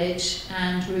the village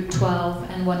and Route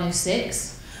 12 and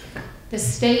 106. The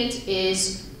state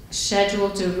is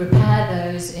scheduled to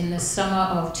repair those in the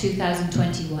summer of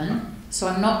 2021, so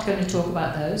I'm not going to talk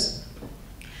about those.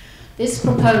 This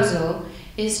proposal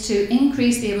is to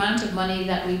increase the amount of money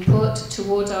that we put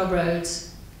towards our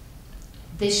roads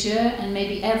this year and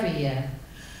maybe every year.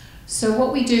 So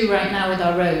what we do right now with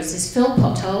our roads is fill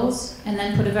potholes and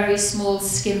then put a very small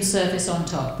skim surface on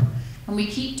top. And we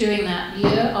keep doing that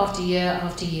year after year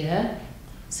after year,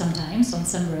 sometimes on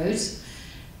some roads.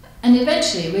 And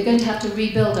eventually we're going to have to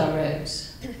rebuild our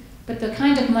roads. But the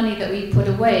kind of money that we put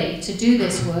away to do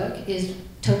this work is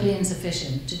totally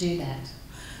insufficient to do that.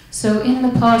 So in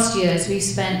the past years, we've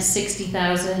spent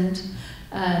 $60,000,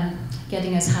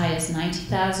 getting as high as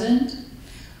 $90,000.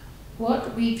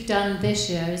 What we've done this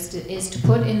year is to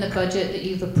put in the budget that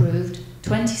you've approved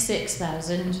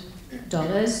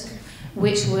 $26,000,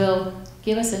 which will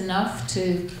give us enough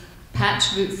to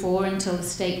patch Route 4 until the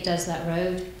state does that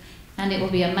road, and it will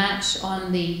be a match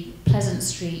on the Pleasant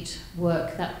Street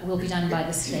work that will be done by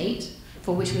the state,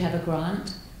 for which we have a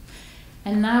grant.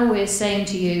 And now we're saying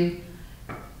to you,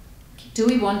 do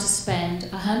we want to spend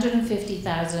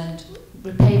 $150,000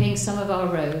 repaving some of our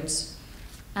roads?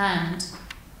 And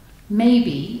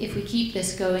maybe, if we keep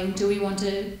this going, do we want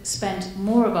to spend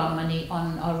more of our money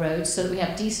on our roads so that we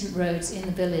have decent roads in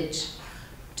the village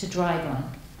to drive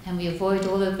on? And we avoid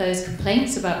all of those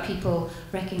complaints about people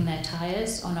wrecking their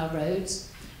tires on our roads.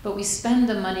 But we spend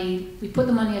the money, we put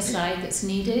the money aside that's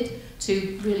needed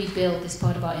to really build this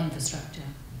part of our infrastructure.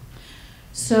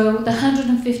 So the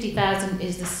 $150,000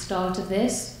 is the start of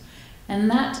this,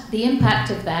 and the impact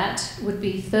of that would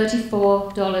be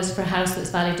 $34 for a house that's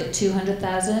valued at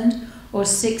 $200,000, or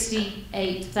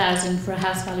 $68,000 for a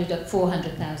house valued at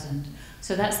 $400,000.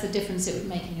 So that's the difference it would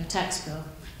make in your tax bill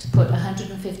to put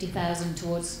 $150,000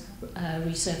 towards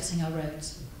resurfacing our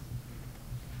roads.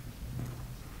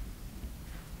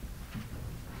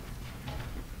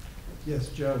 Yes,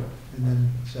 Joe, and then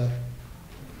Seth.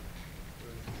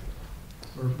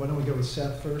 Or why don't we go with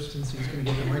Seth first, since he's going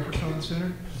to get the microphone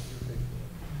sooner?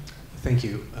 Thank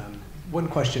you. One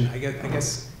question. I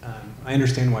guess I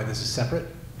understand why this is separate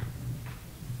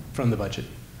from the budget.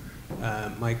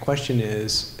 My question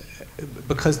is,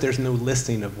 because there's no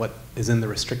listing of what is in the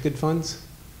restricted funds,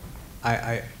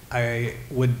 I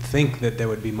would think that there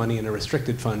would be money in a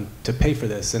restricted fund to pay for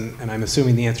this, and I'm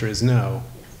assuming the answer is no.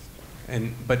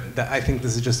 But I think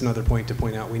this is just another point to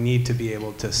point out. We need to be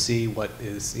able to see what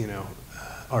is,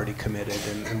 already committed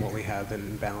and what we have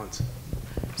in balance.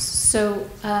 So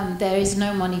there is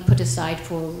no money put aside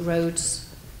for roads.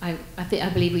 I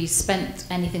believe we spent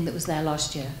anything that was there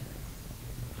last year.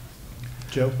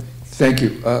 Joe? Thank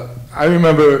you. I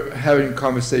remember having a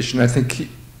conversation, I think,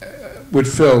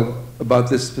 with Phil about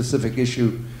this specific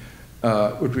issue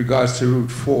with regards to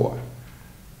Route 4.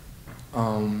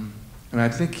 And I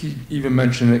think he even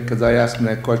mentioned it because I asked him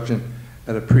that question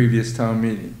at a previous town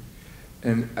meeting.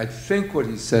 And I think what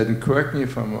he said, and correct me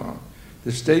if I'm wrong,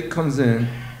 the state comes in,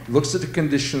 looks at the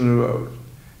condition of the road,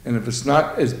 and if it's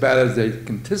not as bad as they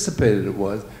anticipated it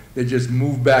was, they just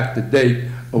move back the date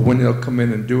of when they'll come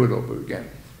in and do it over again.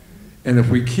 And if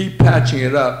we keep patching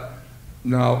it up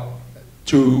now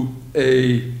to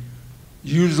a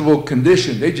usable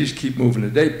condition, they just keep moving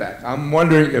the date back. I'm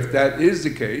wondering if that is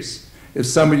the case, if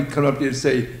somebody come up there and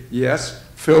say, yes,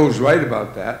 Phil's right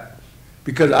about that.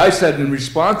 Because I said in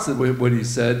response to what he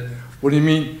said, what do you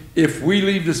mean, if we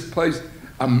leave this place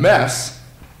a mess,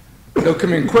 they'll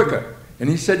come in quicker? And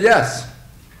he said yes.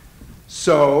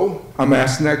 So I'm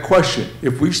asking that question.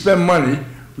 If we spend money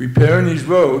repairing these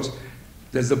roads,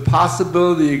 does the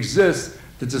possibility exist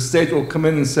that the state will come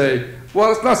in and say,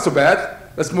 well, it's not so bad,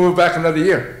 let's move it back another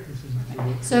year?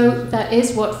 So that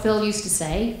is what Phil used to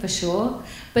say, for sure.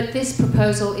 But this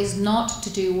proposal is not to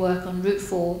do work on Route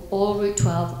 4 or Route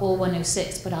 12 or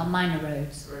 106, but our minor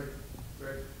roads. Great,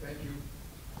 great, thank you.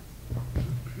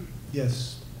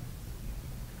 Yes.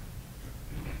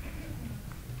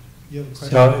 You have a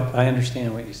question? So if I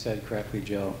understand what you said correctly,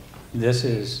 Joe, this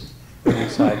is putting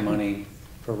aside money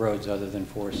for roads other than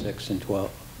 4, 6, and 12,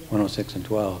 106 and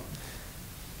 12.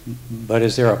 But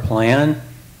is there a plan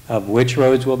of which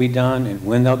roads will be done and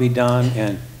when they'll be done?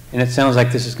 And it sounds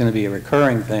like this is going to be a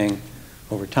recurring thing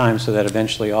over time, so that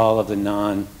eventually all of the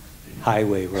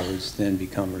non-highway roads then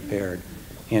become repaired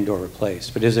and or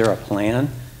replaced. But is there a plan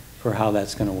for how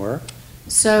that's going to work?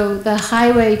 So the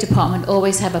highway department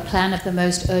always have a plan of the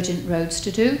most urgent roads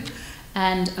to do,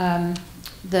 and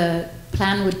the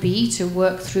plan would be to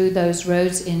work through those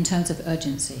roads in terms of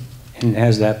urgency. And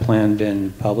has that plan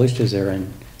been published? Is there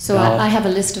an... So I have a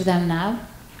list of them now.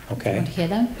 Okay. You want to hear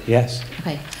them? Yes.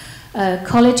 Okay.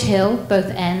 College Hill, both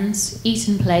ends,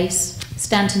 Eaton Place,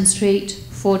 Stanton Street,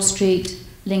 Ford Street,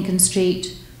 Lincoln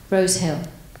Street, Rose Hill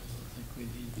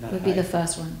would be the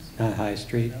first ones. Not High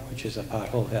Street, which is a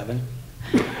pothole heaven.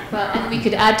 Well, and we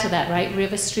could add to that, right?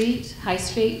 River Street, High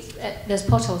Street, there's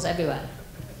potholes everywhere.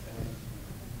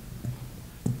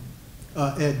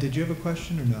 Ed, did you have a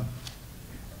question or no?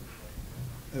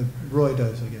 Roy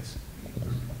does, I guess.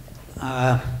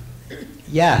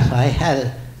 Yes, I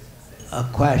had a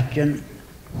question.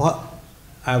 What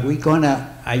are we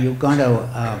gonna? Are you going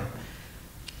to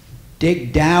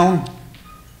dig down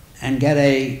and get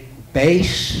a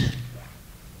base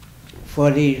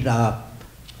for these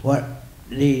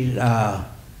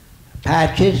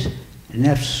patches? And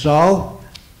if so,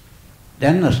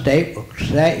 then the state will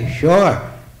say, sure,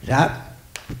 that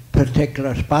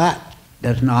particular spot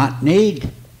does not need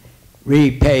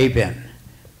repaving.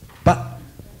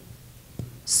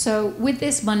 So with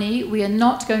this money, we are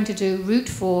not going to do Route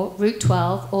 4, Route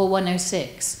 12, or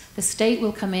 106. The state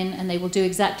will come in and they will do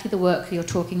exactly the work you're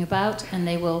talking about, and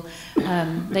they will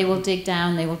dig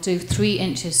down, they will do 3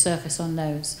 inches surface on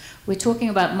those. We're talking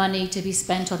about money to be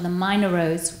spent on the minor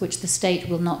roads, which the state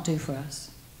will not do for us.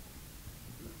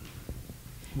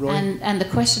 Roy? And the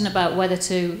question about whether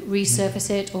to resurface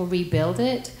it or rebuild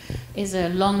it is a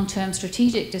long-term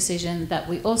strategic decision that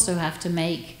we also have to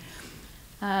make.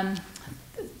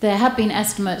 There have been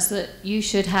estimates that you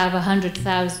should have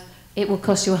it will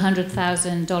cost you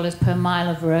 $100,000 per mile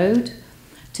of road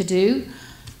to do.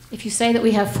 If you say that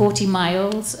we have 40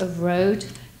 miles of road,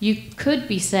 you could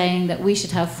be saying that we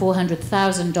should have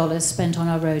 $400,000 spent on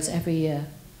our roads every year.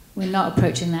 We're not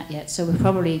approaching that yet, so we're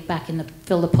probably back in the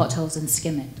fill the potholes and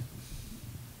skim it.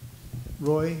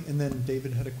 Roy, and then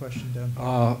David had a question down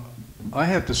here. I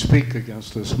have to speak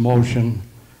against this motion.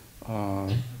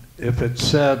 If it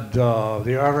said,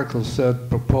 the article said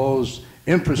proposed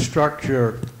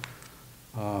infrastructure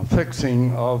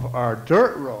fixing of our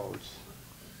dirt roads,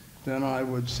 then I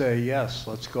would say yes,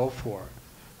 let's go for it.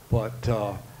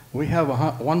 But we have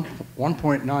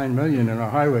 1.9 million in our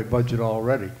highway budget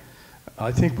already.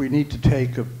 I think we need to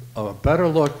take a better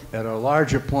look at a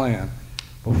larger plan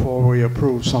before we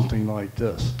approve something like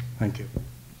this. Thank you.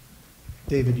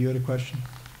 David, you had a question?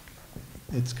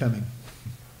 It's coming.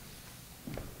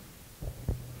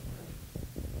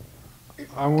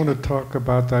 I want to talk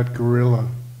about that gorilla,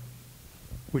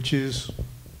 which is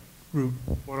Route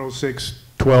 106,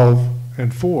 12,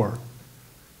 and 4.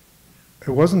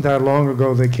 It wasn't that long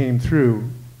ago they came through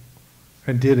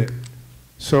and did it.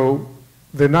 So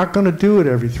they're not going to do it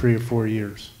every 3 or 4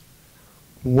 years.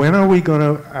 When are we going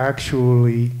to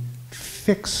actually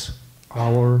fix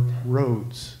our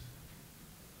roads?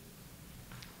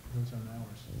 Those aren't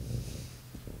ours.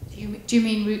 Do you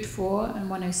mean Route 4 and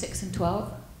 106 and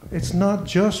 12? It's not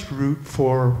just Route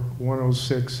 4,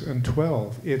 106, and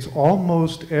 12. It's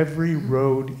almost every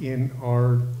road in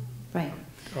our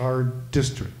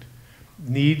district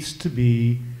needs to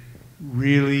be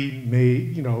really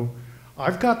made, you know.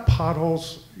 I've got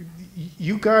potholes.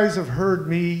 You guys have heard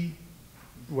me,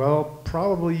 well,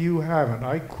 probably you haven't.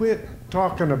 I quit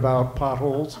talking about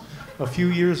potholes a few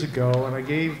years ago, and I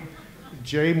gave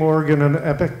Jay Morgan an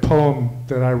epic poem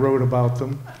that I wrote about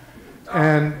them.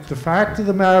 And the fact of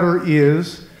the matter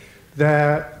is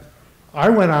that I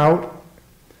went out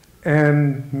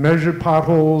and measured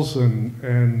potholes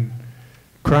and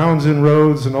crowns in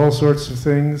roads and all sorts of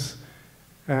things.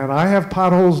 And I have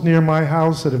potholes near my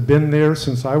house that have been there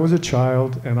since I was a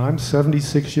child, and I'm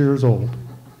 76 years old.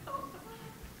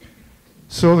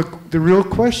 So the real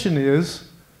question is,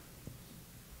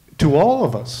 to all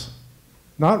of us,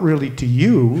 not really to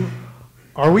you,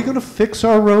 are we going to fix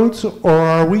our roads, or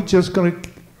are we just going to,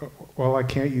 well, I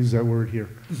can't use that word here.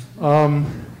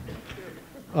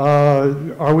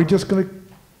 Are we just going to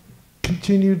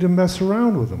continue to mess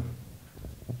around with them?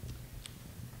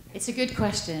 It's a good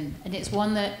question, and it's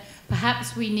one that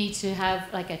perhaps we need to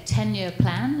have like a 10-year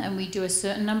plan, and we do a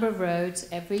certain number of roads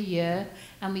every year,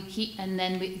 and we keep, and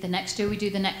then the next year we do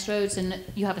the next roads, and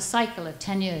you have a cycle of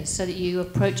 10 years, so that you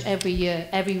approach every year,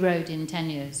 every road in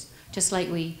 10 years, just like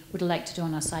we would like to do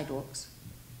on our sidewalks.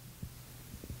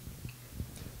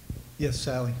 Yes,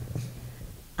 Sally.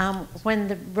 When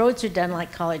the roads are done,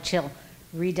 like College Hill,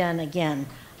 redone again,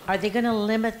 are they going to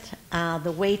limit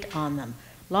the weight on them?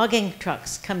 Logging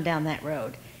trucks come down that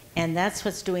road, and that's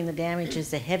what's doing the damage,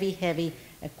 is the heavy, heavy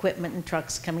equipment and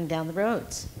trucks coming down the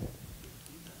roads.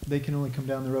 They can only come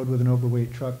down the road with an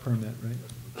overweight truck permit, right?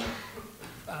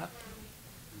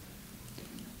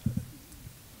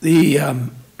 The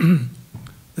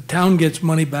town gets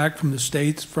money back from the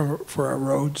states for our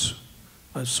roads,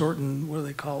 a certain, what do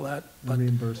they call that?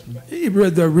 Reimbursement.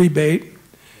 The rebate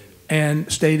and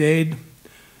state aid,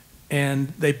 and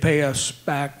they pay us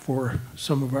back for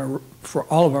for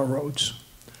all of our roads.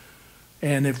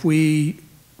 And if we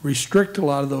restrict a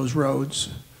lot of those roads,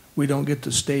 we don't get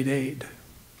the state aid.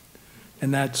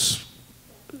 And that's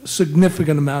a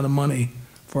significant amount of money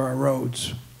for our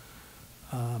roads.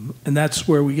 And that's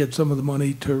where we get some of the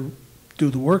money to do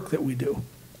the work that we do.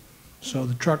 So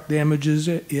the truck damages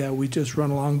it, yeah, we just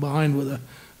run along behind with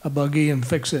a buggy and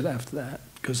fix it after that,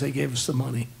 because they gave us the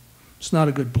money. It's not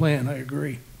a good plan, I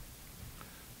agree.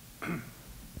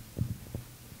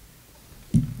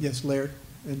 Yes, Laird.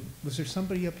 And was there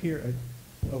somebody up here?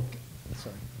 Okay,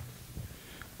 sorry.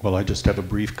 Well, I just have a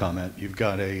brief comment. You've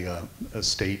got a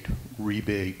state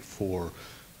rebate for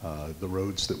the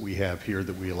roads that we have here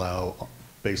that we allow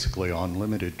basically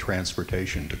unlimited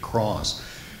transportation to cross.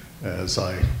 As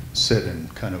I sit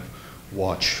and kind of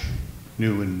watch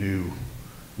new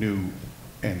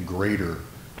and greater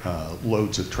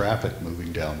loads of traffic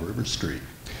moving down River Street.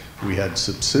 We had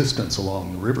subsistence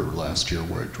along the river last year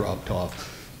where it dropped off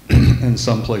in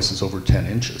some places over 10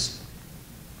 inches.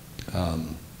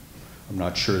 I'm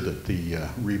not sure that the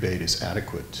rebate is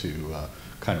adequate to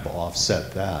kind of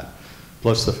offset that.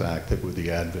 Plus the fact that with the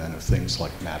advent of things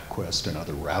like MapQuest and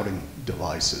other routing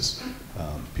devices,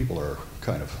 people are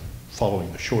kind of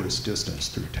following the shortest distance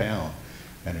through town,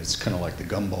 and it's kind of like the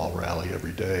gumball rally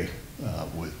every day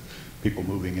with people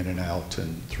moving in and out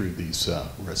and through these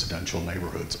residential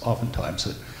neighborhoods, oftentimes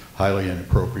at highly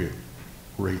inappropriate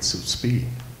rates of speed.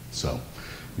 So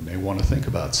we may want to think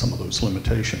about some of those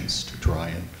limitations to try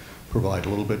and provide a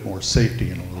little bit more safety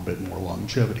and a little bit more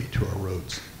longevity to our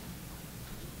roads.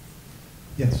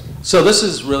 Yes. So this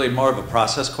is really more of a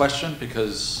process question,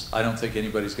 because I don't think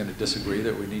anybody's going to disagree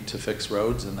that we need to fix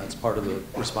roads, and that's part of the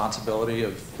responsibility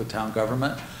of the town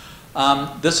government.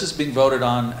 This is being voted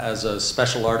on as a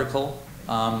special article.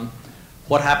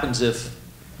 What happens if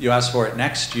you ask for it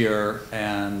next year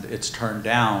and it's turned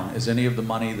down? Is any of the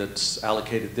money that's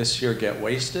allocated this year get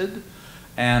wasted?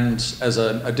 And as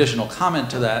an additional comment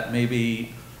to that,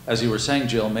 maybe, as you were saying,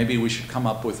 Jill, maybe we should come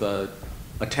up with a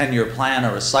 10-year plan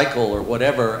or a cycle or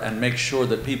whatever, and make sure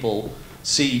that people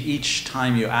see each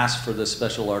time you ask for this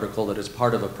special article that it's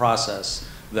part of a process,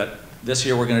 that this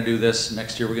year we're going to do this,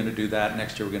 next year we're going to do that,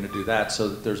 next year we're going to do that, so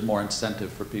that there's more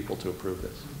incentive for people to approve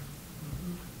this.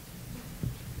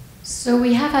 So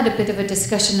we have had a bit of a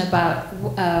discussion about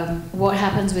what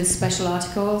happens with special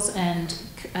articles and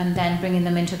then bringing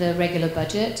them into the regular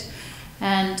budget.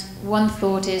 And one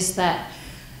thought is that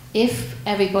if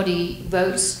everybody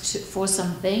votes for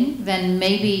something, then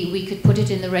maybe we could put it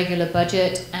in the regular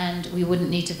budget and we wouldn't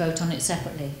need to vote on it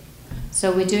separately.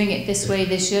 So we're doing it this way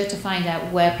this year to find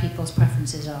out where people's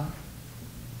preferences are.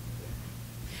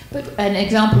 But an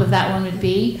example of that one would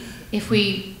be if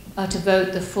we are to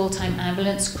vote the full-time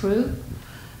ambulance crew,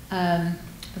 then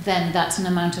that's an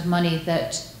amount of money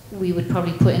that we would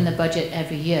probably put in the budget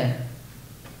every year,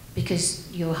 because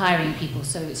you're hiring people,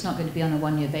 so it's not going to be on a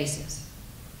one-year basis.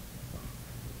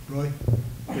 Roy?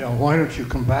 Yeah, why don't you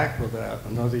come back with that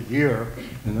another year?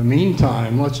 In the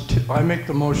meantime, I make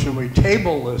the motion, we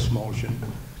table this motion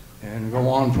and go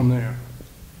on from there.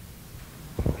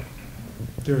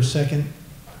 Is there a second?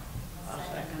 I'll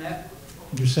second that.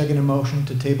 Your second motion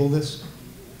to table this?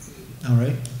 All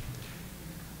right.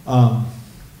 I don't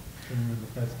remember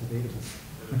if that's debatable.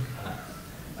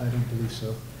 I don't believe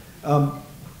so.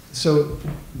 So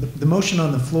the motion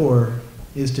on the floor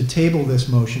is to table this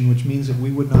motion, which means that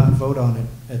we would not vote on it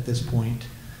at this point.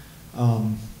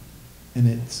 And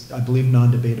it's, I believe,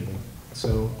 non-debatable.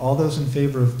 So all those in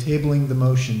favor of tabling the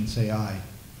motion, say aye.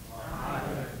 Aye.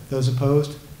 Those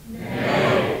opposed?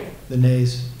 Nay. The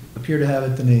nays? appear to have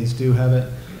it, the nays do have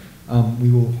it.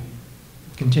 We will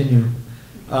continue.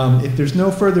 If there's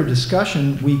no further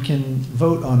discussion, we can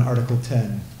vote on Article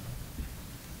 10.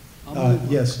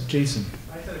 Yes, Jason.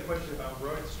 I just had a question about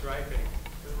road striping.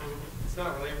 It's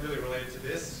not really related to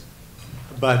this.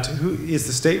 But who is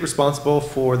the state responsible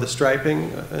for the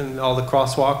striping and all the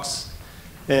crosswalks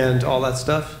and all that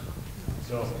stuff?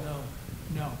 No.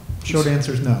 Short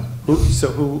answer is no. So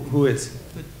who is?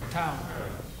 The town.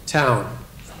 Town.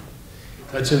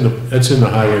 That's in the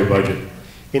highway budget.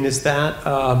 And is that,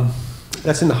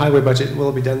 that's in the highway budget, will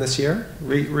it be done this year?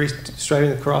 Striping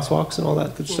the crosswalks and all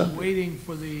that good stuff? We're waiting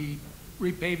for the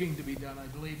repaving to be done, I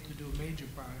believe, to do a major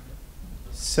part of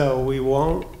it. So we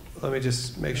won't, let me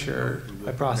just make sure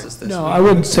I process this. No, I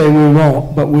wouldn't say we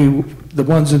won't, but the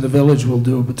ones in the village will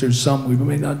do, but there's some we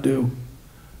may not do.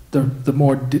 The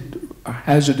more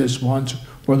hazardous ones,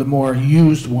 or the more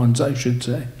used ones, I should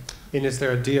say. And is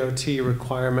there a DOT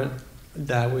requirement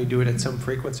that we do it at some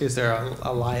frequency? Is there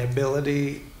a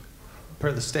liability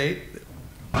per the state?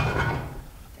 I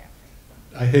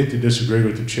hate to disagree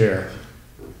with the chair,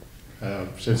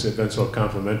 since they've been so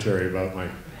complimentary about my...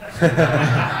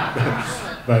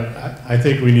 But I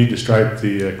think we need to stripe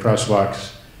the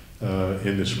crosswalks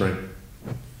in the spring,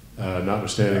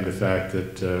 notwithstanding the fact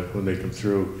that when they come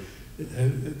through,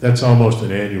 that's almost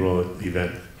an annual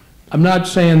event. I'm not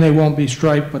saying they won't be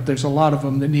striped, but there's a lot of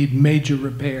them that need major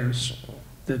repairs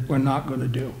that we're not going to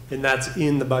do. And that's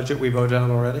in the budget we voted on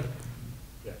already?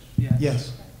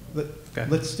 Yes.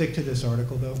 Let's stick to this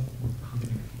article, though.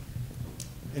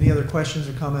 Any other questions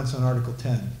or comments on Article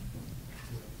 10?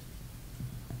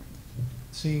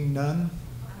 Seeing none?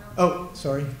 Oh,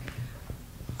 sorry.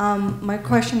 My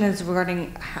question is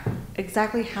regarding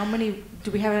exactly how many,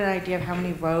 do we have an idea of how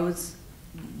many roads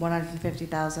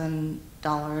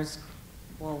 $150,000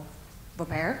 will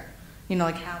repair? You know,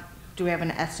 like how, do we have an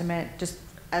estimate, just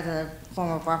as a form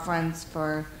of reference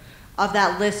for, of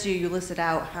that list you listed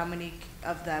out, how many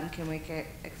of them can we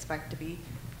expect to be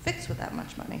fixed with that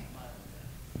much money?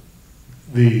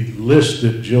 The list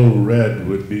that Jill read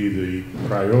would be the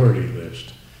priority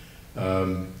list.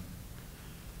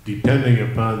 Depending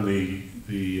upon the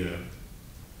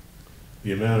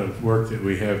amount of work that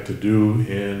we have to do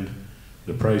and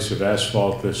the price of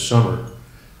asphalt this summer,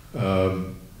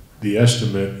 the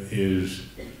estimate is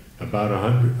about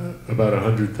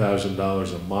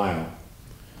 $100,000 a mile.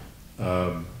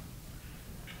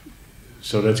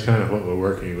 So that's kind of what we're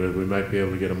working with. We might be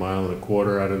able to get 1.25 miles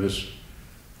out of this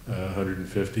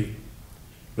 150,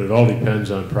 but it all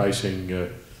depends on pricing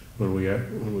when we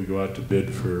go out to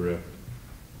bid for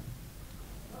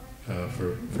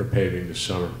paving this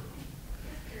summer.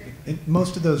 And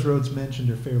most of those roads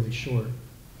mentioned are fairly short.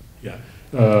 Yeah,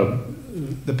 the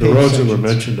roads that were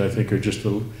mentioned, I think, are just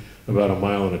about 1.25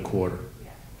 miles.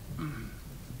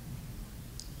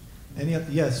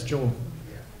 Yes, Joel.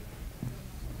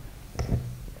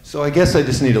 So I guess I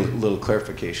just need a little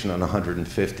clarification on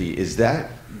 150. Is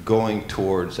that going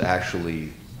towards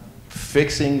actually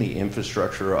fixing the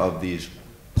infrastructure of these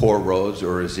poor roads,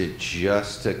 or is it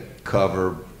just to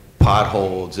cover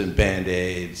potholes and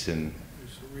Band-Aids, and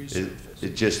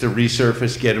it just to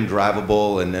resurface, get them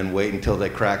drivable, and then wait until they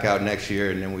crack out next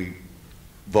year, and then we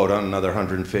vote on another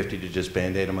 150 to just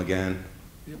Band-Aid them again?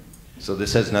 Yep. So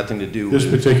this has nothing to do with...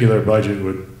 This particular budget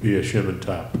would be a shim and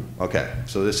top. Okay,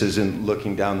 so this isn't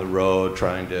looking down the road,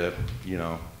 trying to, you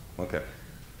know, okay.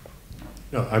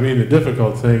 No, I mean, the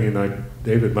difficult thing, and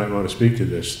David might want to speak to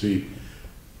this,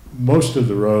 most of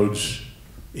the roads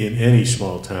in any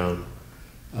small town,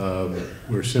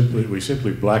 we simply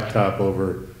blacktop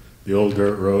over the old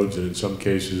dirt roads, and in some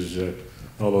cases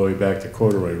all the way back to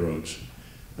corduroy roads.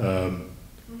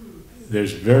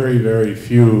 There's very, very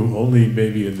few, only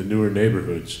maybe in the newer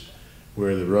neighborhoods,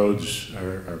 where the roads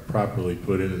are properly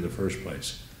put in the first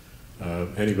place.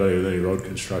 Anybody with any road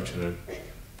construction, I'm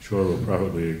sure will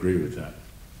probably agree with that.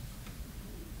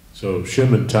 So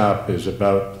shim and top is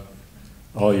about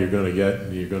all you're going to get,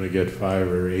 and you're going to get 5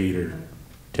 or 8 or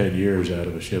 10 years out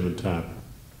of a shim and top.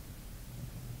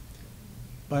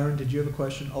 Byron, did you have a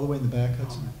question? All the way in the back,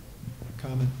 Hudson?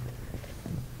 Comment?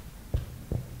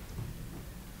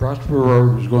 Prosper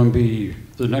Road was going to be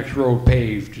the next road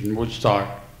paved in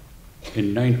Woodstock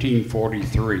in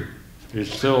 1943.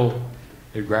 It's still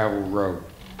a gravel road.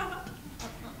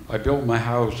 I built my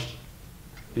house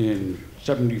in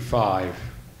 '75,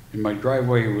 and my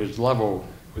driveway was level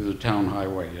with the town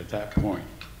highway at that point.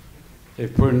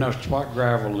 They've put enough spot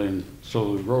gravel in,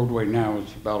 so the roadway now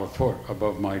is about 1 foot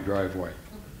above my driveway.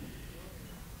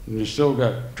 And it's still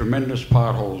got tremendous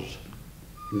potholes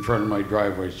in front of my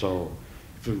driveway, so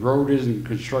if the road isn't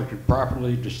constructed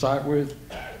properly to start with,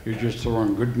 You're just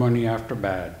throwing good money after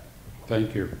bad.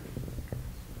 Thank you.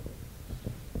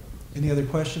 Any other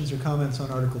questions or comments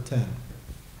on Article 10?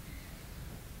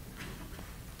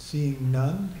 Seeing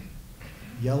none,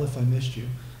 yell if I missed you.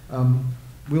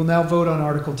 We'll now vote on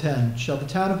Article 10. Shall the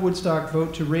town of Woodstock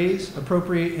vote to raise,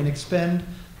 appropriate, and expend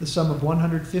the sum of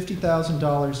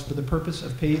 $150,000 for the purpose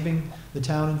of paving the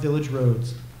town and village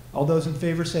roads? All those in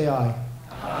favor say aye.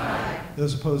 Aye.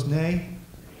 Those opposed, nay.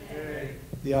 Nay.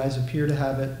 The ayes appear to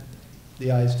have it.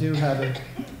 The ayes do have it.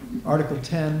 Article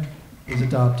 10 is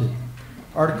adopted.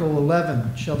 Article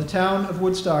 11, shall the town of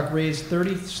Woodstock raise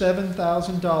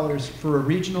 $37,000 for a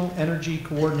regional energy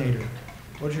coordinator?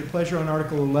 What is your pleasure on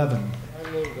Article 11? I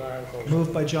move Article.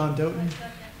 Moved by John Doughton,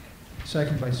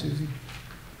 second by Susie.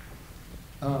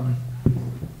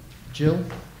 Jill?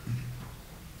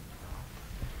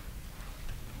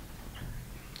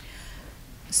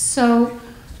 So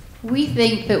we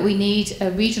think that we need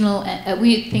a regional,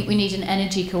 we think we need an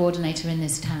energy coordinator in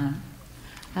this town.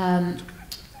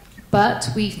 But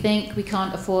we think we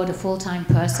can't afford a full-time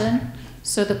person.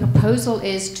 So the proposal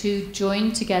is to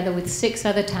join together with 6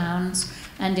 other towns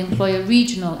and employ a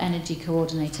regional energy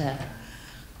coordinator.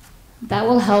 That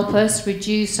will help us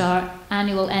reduce our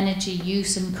annual energy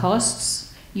use and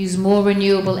costs, use more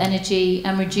renewable energy,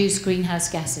 and reduce greenhouse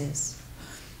gases.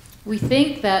 We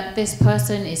think that this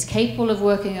person is capable of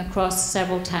working across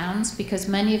several towns because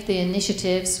many of the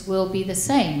initiatives will be the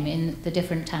same in the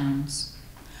different towns.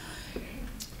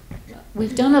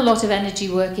 We've done a lot of energy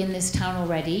work in this town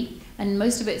already, and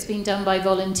most of it's been done by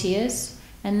volunteers,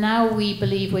 and now we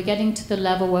believe we're getting to the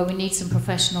level where we need some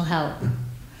professional help.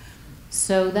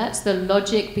 So that's the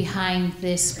logic behind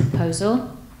this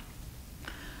proposal.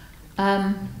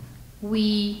 The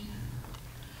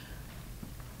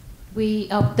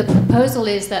proposal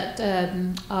is that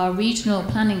our regional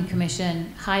planning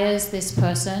commission hires this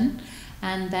person,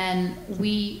 and then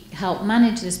we help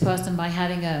manage this person by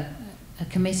having a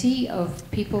committee of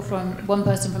people from one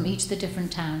person from each of the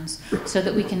different towns, so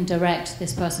that we can direct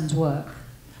this person's work.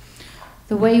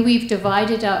 The way we've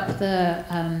divided up the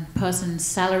person's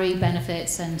salary,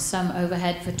 benefits, and some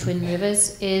overhead for Twin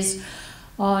Rivers is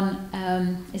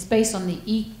based on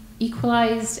the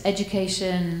equalized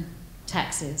education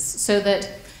taxes, so that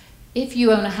if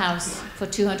you own a house for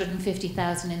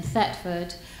 $250,000 in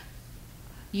Thetford,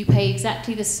 you pay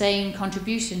exactly the same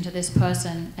contribution to this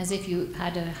person as if you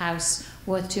had a house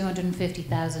worth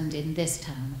 $250,000 in this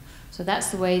town. So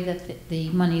that's the way that the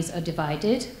monies are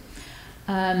divided.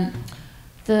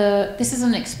 This is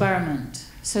an experiment.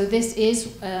 So this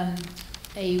is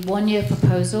a one-year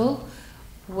proposal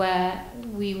where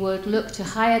we would look to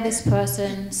hire this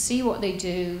person, see what they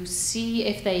do, see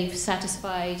if they've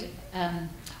satisfied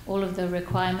all of the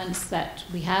requirements that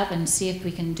we have, and see if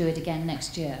we can do it again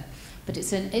next year. But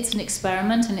it's an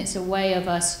experiment, and it's a way of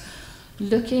us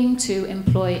looking to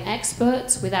employ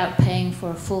experts without paying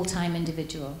for a full-time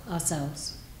individual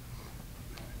ourselves.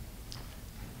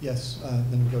 Yes,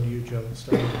 then we'll go to you, Joe. We'll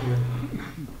start over here.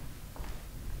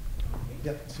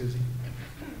 Yep, Susie.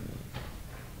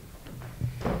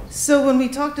 So when we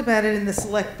talked about it in the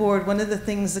select board, one of the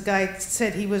things the guy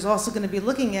said he was also going to be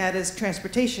looking at is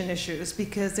transportation issues,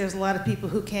 because there's a lot of people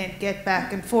who can't get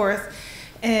back and forth.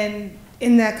 And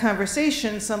in that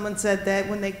conversation, someone said that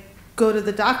when they go to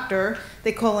the doctor,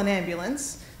 they call an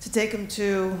ambulance to take them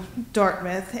to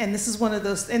Dartmouth. And this is one of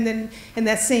those, and then in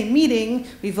that same meeting,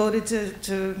 we voted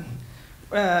to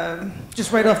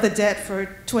just write off the debt for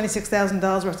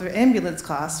 $26,000 worth of ambulance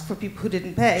costs for people who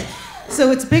didn't pay. So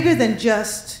it's bigger than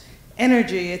just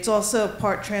energy. It's also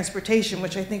part transportation,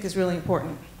 which I think is really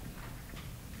important.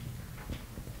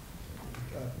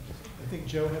 I think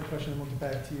Joe had a question, and we'll get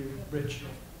back to you. Rich?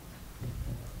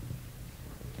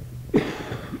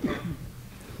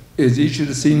 Is each of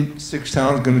the 6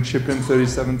 towns going to chip in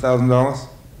 $37,000?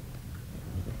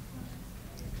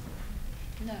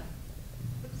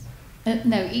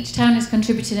 No, each town is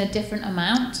contributing a different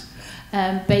amount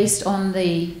based on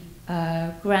the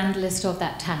grand list of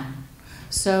that town.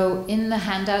 So in the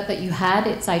handout that you had,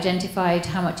 it's identified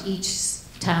how much each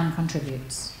town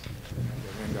contributes.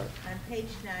 On page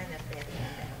 9 of that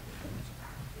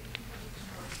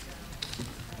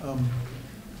handout.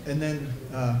 And then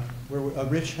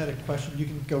Rich had a question. You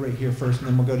can go right here first, and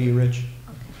then we'll go to you, Rich.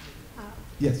 Okay.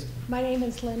 Yes. My name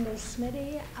is Linda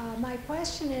Smitty. My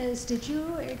question is, did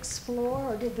you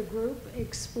explore, or did the group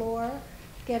explore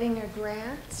getting a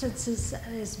grant, since this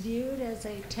is viewed as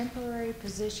a temporary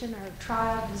position or a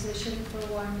trial position for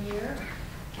 1 year?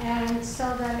 And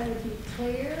so that it would be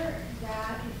clear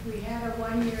that if we had a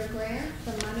 1-year grant,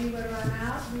 the money would run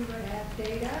out, we would have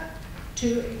data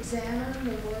to examine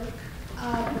the work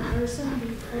of the person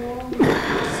before we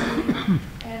proceed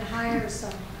and hire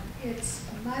someone. It's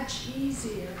much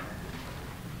easier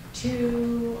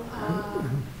to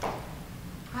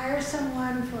hire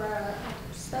someone for a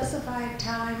specified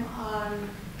time on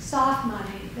soft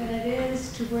money than it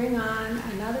is to bring on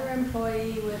another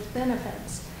employee with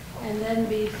benefits and then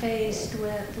be faced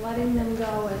with letting them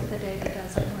go if the data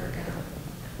doesn't work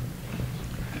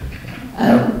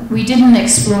out. We didn't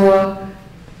explore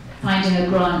finding a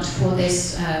grant for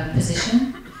this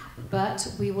position, but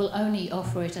we will only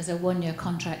offer it as a one-year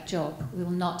contract job. We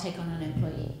will not take on an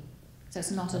employee. So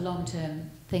it's not a long-term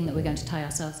thing that we're going to tie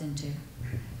ourselves into.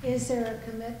 Is there a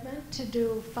commitment to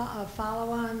do a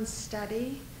follow-on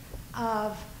study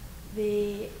of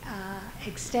the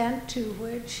extent to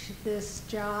which this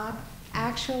job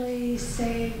actually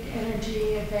saved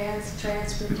energy, advanced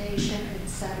transportation,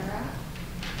 etc.?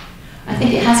 I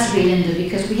think it has to be, Linda,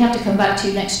 because we have to come back to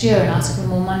you next year and ask for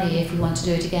more money if we want to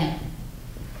do it again.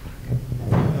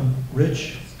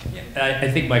 Rich? Yeah,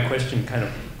 I think my question kind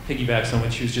of piggybacks on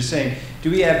what she was just saying. Do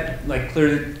we have like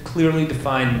clearly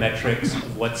defined metrics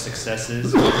of what success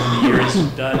is when the year is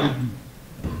done?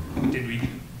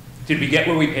 Did we get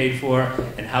what we paid for,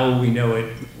 and how will we know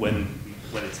it when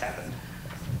it's happened?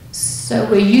 So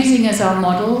we're using as our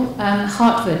model,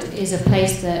 Hartford is a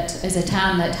place that is a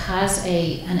town that has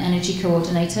an energy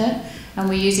coordinator, and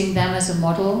we're using them as a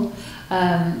model.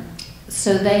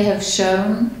 So they have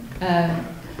shown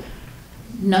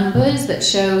numbers that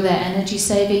show their energy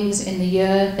savings in the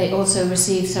year. They also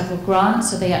received several grants,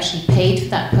 so they actually paid for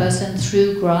that person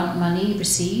through grant money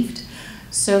received.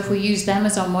 So if we use them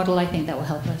as our model, I think that will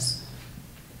help us.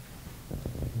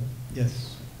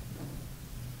 Yes.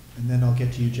 And then I'll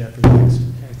get to you, Jeffrey, next.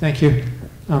 Okay, thank you.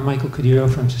 Michael Cudillo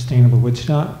from Sustainable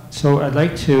Woodstock. So I'd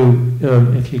like to,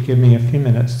 if you give me a few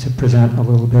minutes, to present a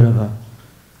little bit of a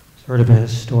sort of a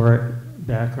historic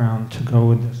background to go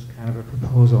with this kind of a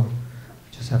proposal.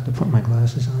 Just have to put my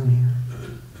glasses on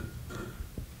here.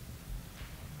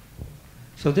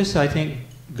 So this, I think,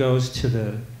 goes to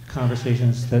the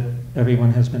conversations that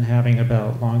everyone has been having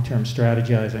about long-term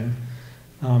strategizing.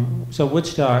 So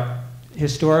Woodstock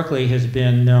historically has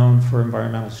been known for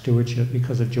environmental stewardship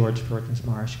because of George Perkins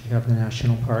Marsh. We have the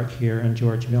national park here and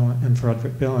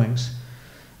Frederick Billings.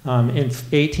 In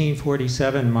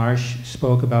 1847, Marsh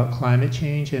spoke about climate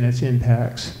change and its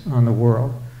impacts on the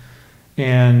world.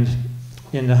 And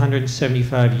in the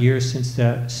 175 years since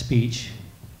that speech,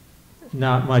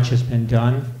 not much has been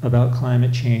done about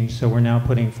climate change, so we're now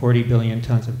putting 40 billion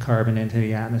tons of carbon into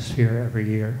the atmosphere every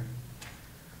year.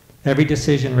 Every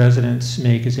decision residents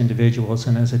make as individuals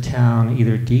and as a town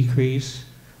either decrease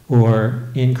or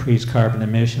increase carbon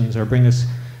emissions, or bring us,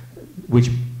 which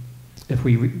if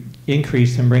we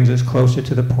increase them, brings us closer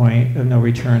to the point of no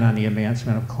return on the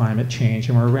advancement of climate change,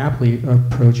 and we're rapidly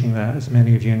approaching that, as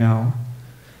many of you know.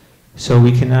 So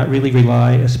we cannot really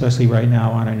rely, especially right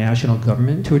now, on our national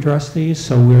government to address these,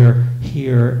 so we're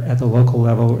here at the local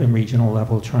level and regional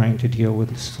level trying to deal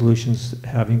with solutions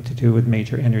having to do with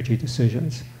major energy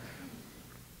decisions.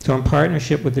 So in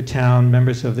partnership with the town,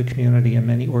 members of the community, and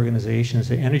many organizations,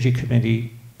 the Energy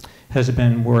Committee has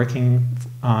been working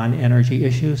on energy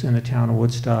issues in the town of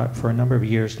Woodstock for a number of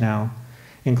years now,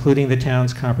 including the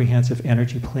town's comprehensive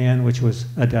energy plan, which was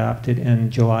adopted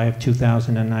in July of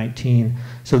 2019.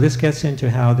 So this gets into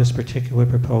how this particular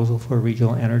proposal for a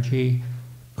regional energy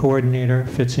coordinator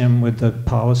fits in with the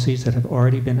policies that have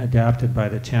already been adopted by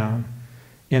the town.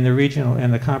 In the regional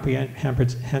and the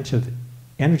comprehensive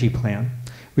energy plan,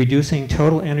 reducing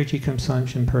total energy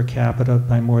consumption per capita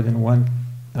by more than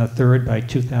 1/3 by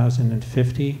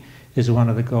 2050 is one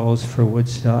of the goals for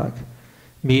Woodstock.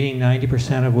 Meeting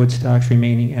 90% of Woodstock's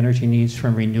remaining energy needs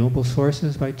from renewable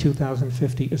sources by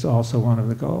 2050 is also one of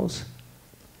the goals.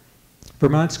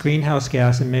 Vermont's greenhouse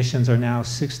gas emissions are now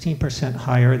 16%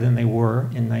 higher than they were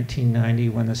in 1990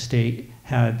 when the state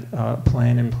had a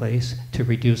plan in place to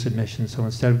reduce emissions. So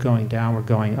instead of going down, we're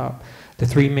going up. The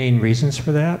three main reasons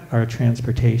for that are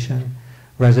transportation,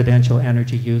 residential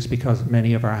energy use, because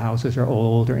many of our houses are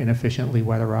old or inefficiently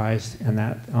weatherized,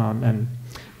 and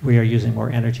we are using more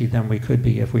energy than we could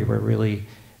be if we were really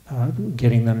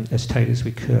getting them as tight as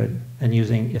we could, and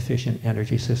using efficient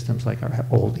energy systems like our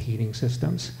old heating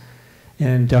systems. And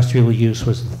industrial use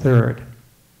was the third.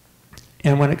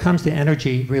 And when it comes to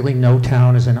energy, really no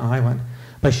town is an island.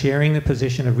 By sharing the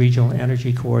position of regional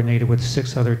energy coordinator with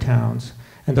 6 other towns,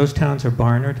 and those towns are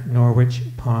Barnard, Norwich,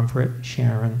 Pomfret,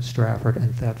 Sharon, Stratford,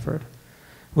 and Thetford.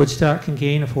 Woodstock can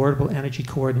gain affordable energy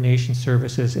coordination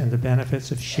services and the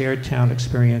benefits of shared town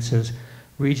experiences,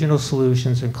 regional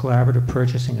solutions, and collaborative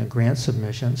purchasing and grant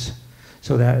submissions.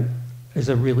 So that is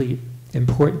a really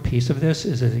important piece of this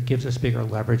is that it gives us bigger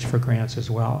leverage for grants as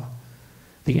well.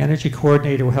 The energy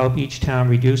coordinator will help each town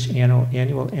reduce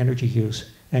annual energy use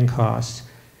and costs,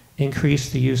 increase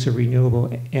the use of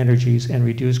renewable energies, and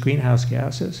reduce greenhouse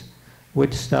gases.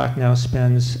 Woodstock now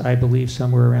spends, I believe,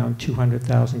 somewhere around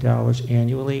 $200,000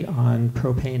 annually on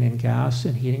propane and gas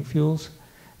and heating fuels.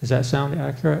 Does that sound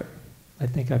accurate? I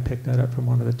think I picked that up from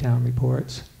one of the town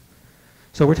reports.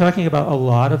 So we're talking about a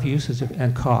lot of uses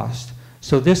and cost.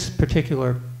 So this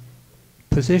particular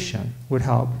position would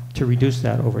help to reduce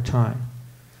that over time.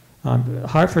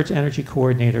 Hartford's energy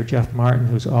coordinator, Jeff Martin,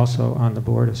 who's also on the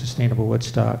board of Sustainable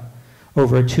Woodstock,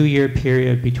 over a 2-year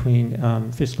period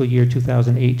between fiscal year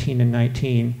 2018 and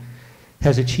 19,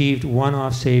 has achieved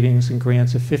one-off savings and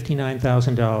grants of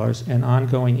 $59,000 and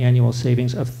ongoing annual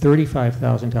savings of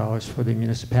 $35,000 for the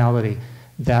municipality.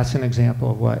 That's an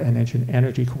example of what an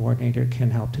energy coordinator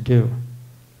can help to do.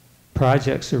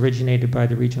 Projects originated by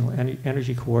the regional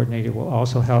energy coordinator will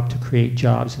also help to create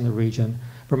jobs in the region.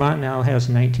 Vermont now has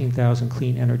 19,000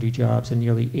 clean energy jobs, and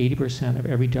nearly 80% of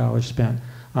every dollar spent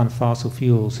on fossil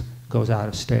fuels goes out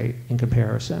of state in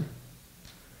comparison.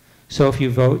 So if you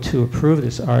vote to approve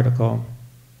this article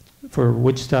for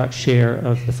Woodstock's share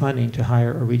of the funding to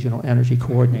hire a regional energy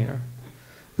coordinator,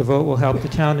 the vote will help the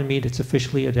town to meet its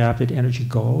officially adopted energy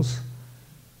goals,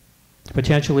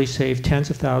 potentially save tens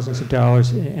of thousands of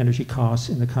dollars in energy costs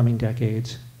in the coming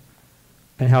decades,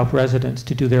 and help residents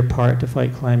to do their part to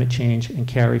fight climate change and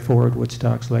carry forward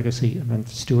Woodstock's legacy of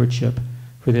stewardship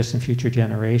for this and future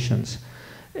generations.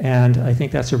 And I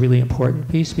think that's a really important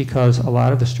piece, because a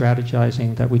lot of the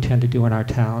strategizing that we tend to do in our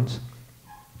towns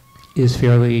is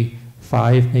fairly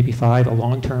maybe five, a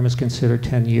long term is considered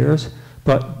 10 years.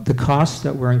 But the costs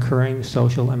that we're incurring,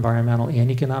 social, environmental,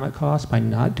 and economic costs, by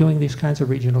not doing these kinds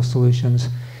of regional solutions,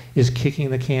 is kicking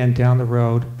the can down the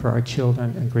road for our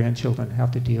children and grandchildren to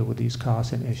have to deal with these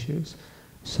costs and issues.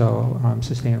 So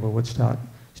Sustainable Woodstock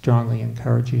strongly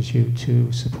encourages you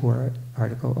to support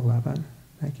Article 11.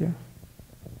 Thank you.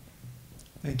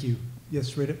 Thank you.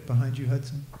 Yes, right up behind you,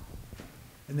 Hudson.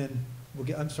 And then we'll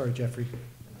get, I'm sorry, Jeffrey.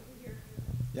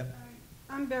 Yep.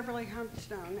 I'm Beverly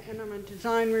Humpstone, and I'm a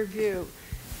design review.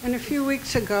 And a few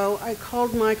weeks ago, I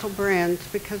called Michael Brands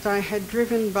because I had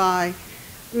driven by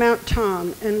Mount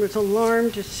Tom and was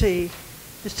alarmed to see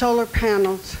the solar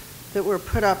panels that were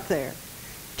put up there.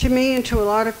 To me and to a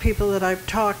lot of people that I've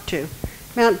talked to,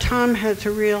 Mount Tom has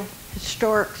a real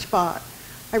historic spot.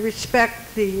 I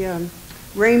respect the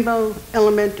rainbow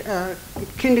element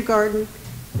kindergarten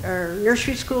or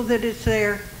nursery school that is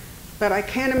there, but I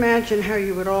can't imagine how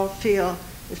you would all feel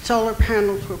if solar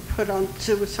panels were put on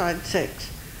Suicide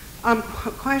 6. I'm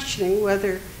questioning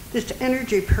whether this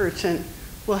energy person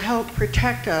will help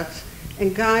protect us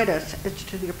and guide us as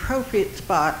to the appropriate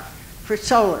spot for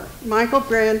solar. Michael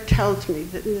Brand tells me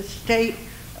that in the state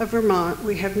of Vermont,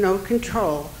 we have no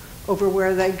control over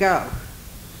where they go.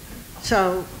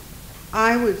 So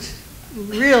I was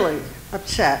really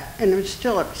upset, and I'm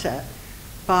still upset,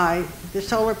 by the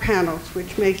solar panels,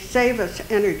 which may save us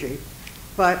energy,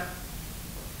 but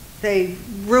they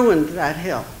ruined that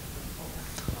hill.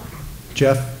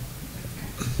 Jeff?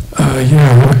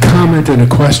 Yeah, a comment and a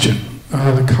question.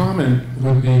 The comment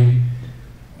would be,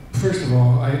 first of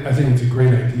all, I think it's a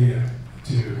great idea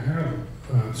to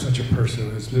have such a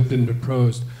person as been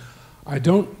proposed. I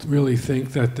don't really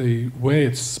think that the way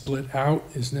it's split out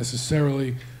is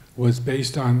necessarily was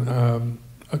based on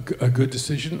a good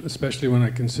decision, especially when I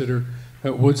consider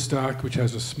that Woodstock, which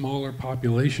has a smaller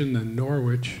population than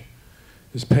Norwich,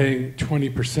 is paying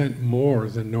 20% more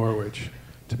than Norwich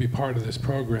to be part of this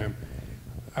program.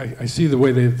 I see the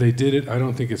way they did it. I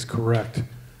don't think it's correct.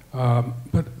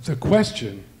 But the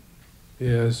question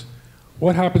is,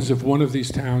 what happens if one of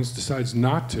these towns decides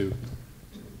not to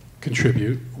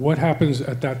contribute? What happens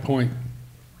at that point?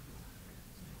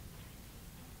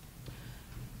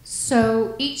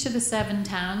 So each of the 7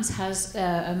 towns has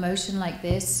a motion like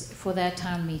this for their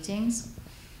town meetings.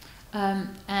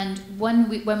 And when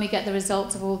we get the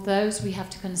results of all those, we have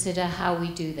to consider how we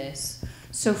do this.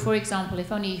 So for example, if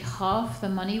only half the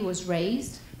money was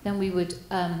raised, then we would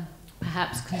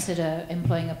perhaps consider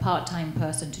employing a part-time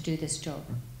person to do this job.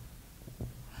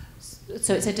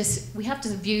 So we have to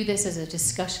view this as a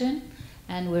discussion,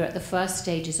 and we're at the first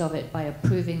stages of it by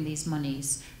approving these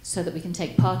monies so that we can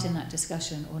take part in that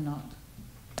discussion or not.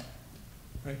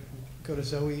 Right, go to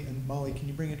Zoe and Molly. Can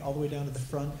you bring it all the way down to the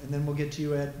front, and then we'll get to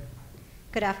you, Ed.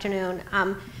 Good afternoon.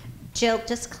 Jill,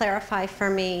 just clarify for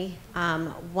me,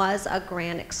 was a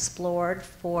grant explored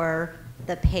for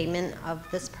the payment of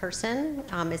this person?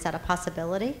 Is that a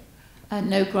possibility?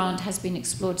 No grant has been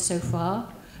explored so far.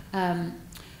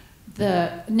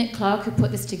 Nick Clark, who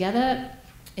put this together,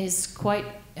 is quite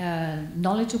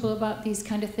knowledgeable about these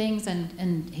kind of things,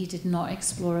 and he did not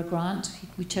explore a grant.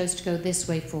 We chose to go this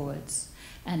way forwards,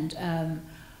 and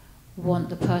want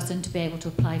the person to be able to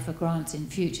apply for grants in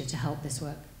future to help this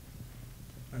work.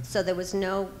 So there was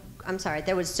no, I'm sorry,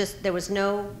 there was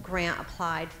no grant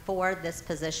applied for this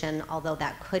position, although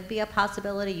that could be a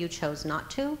possibility. You chose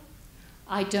not to?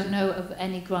 I don't know of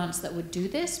any grants that would do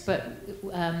this, but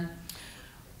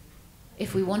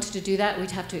if we wanted to do that,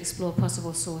 we'd have to explore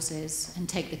possible sources and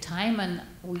take the time, and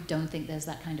we don't think there's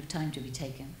that kind of time to be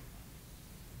taken.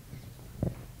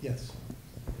 Yes.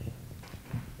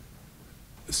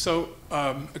 So,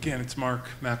 again, it's Mark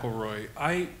McElroy.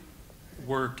 I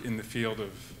work in the field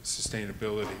of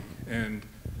sustainability and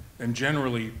am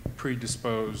generally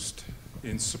predisposed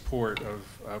in support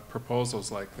of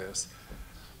proposals like this.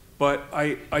 But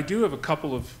I do have a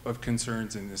couple of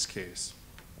concerns in this case.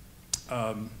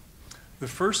 The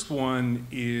first one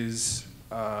is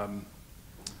on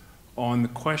the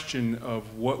question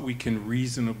of what we can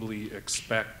reasonably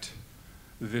expect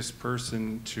this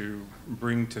person to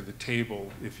bring to the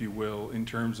table, if you will, in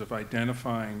terms of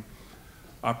identifying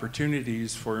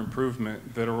opportunities for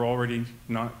improvement that are already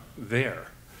not there.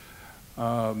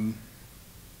 You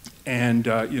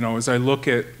know, as I look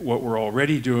at what we're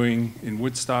already doing in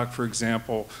Woodstock, for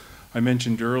example, I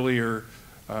mentioned earlier,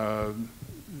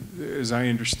 as I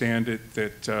understand it,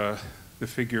 that the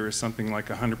figure is something like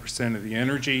 100% of the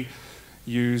energy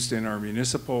used in our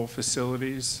municipal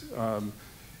facilities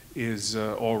is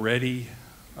already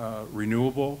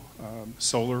renewable,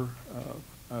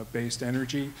 solar-based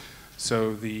energy.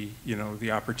 So the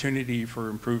opportunity for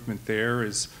improvement there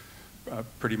is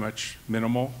pretty much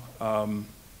minimal. You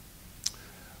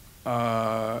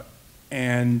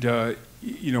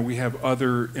know, we have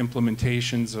other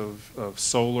implementations of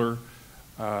solar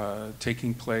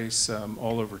taking place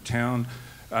all over town.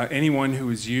 Anyone who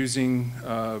is using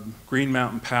Green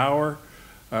Mountain Power,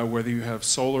 whether you have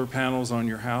solar panels on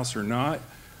your house or not,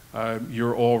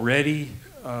 you're already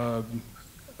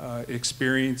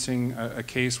experiencing a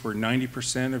case where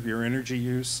 90% of your energy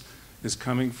use is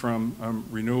coming from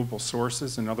renewable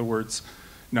sources. In other words,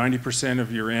 90%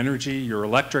 of your energy, your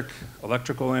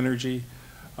electrical energy,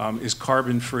 is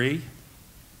carbon-free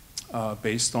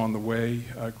based on the way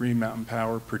Green Mountain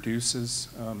Power produces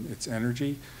its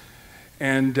energy.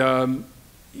 And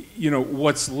you know,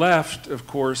 what's left, of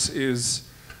course, is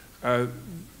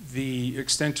the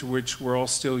extent to which we're all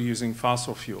still using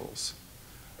fossil fuels.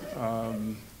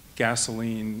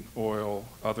 Gasoline, oil,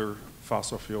 other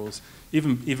fossil fuels,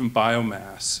 even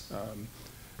biomass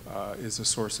is a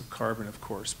source of carbon, of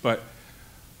course. But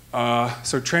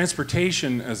so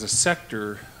transportation as a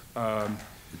sector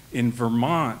in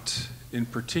Vermont, in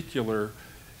particular,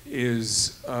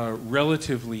 is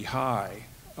relatively high,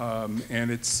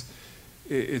 and it's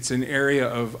an area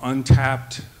of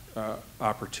untapped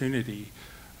opportunity,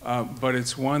 but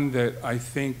it's one that I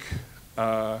think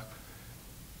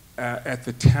at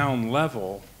the town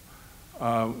level,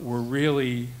 we're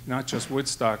really, not just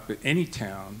Woodstock, but any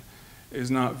town, is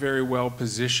not very well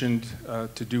positioned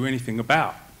to do anything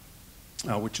about,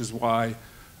 which is why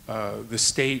the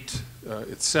state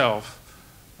itself,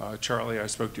 Charlie, I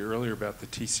spoke to you earlier about the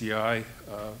TCI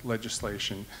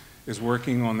legislation, is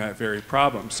working on that very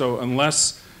problem. So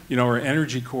unless, you know, our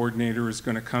energy coordinator is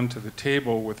going to come to the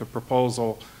table with a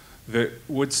proposal that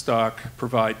Woodstock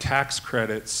provide tax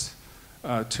credits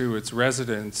to its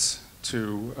residents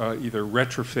to either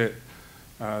retrofit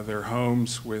their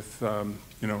homes with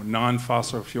you know,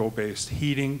 non-fossil fuel-based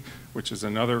heating, which is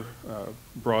another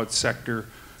broad sector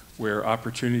where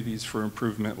opportunities for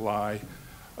improvement lie,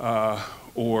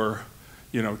 or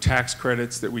you know, tax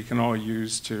credits that we can all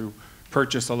use to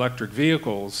purchase electric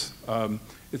vehicles.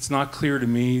 It's not clear to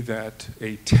me that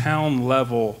a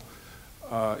town-level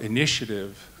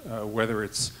initiative, whether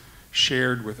it's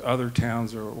shared with other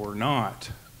towns or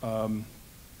not,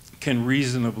 can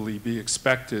reasonably be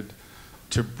expected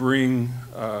to bring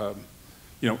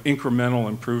you know, incremental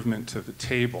improvement to the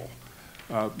table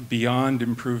beyond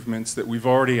improvements that we've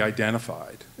already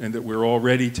identified and that we're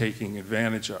already taking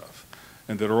advantage of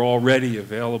and that are already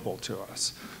available to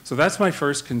us. So that's my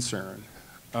first concern.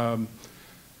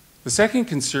 The second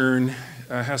concern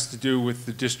has to do with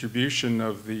the distribution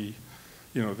of the,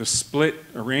 you know, the split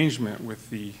arrangement with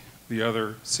the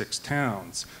other 6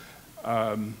 towns.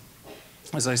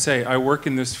 As I say, I work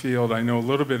in this field. I know a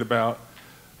little bit about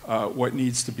what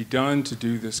needs to be done to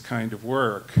do this kind of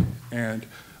work, and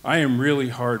I am really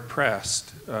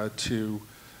hard-pressed to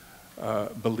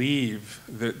believe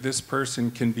that this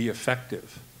person can be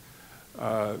effective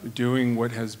doing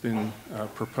what has been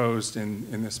proposed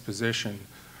in this position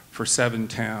for 7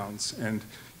 towns. And,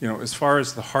 you know, as far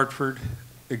as the Hartford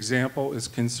example is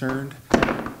concerned,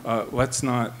 let's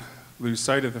not lose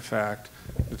sight of the fact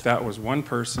that that was one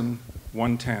person,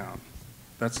 one town.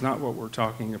 That's not what we're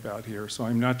talking about here. So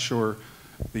I'm not sure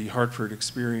the Hartford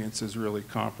experience is really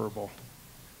comparable.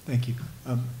 Thank you.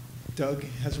 Doug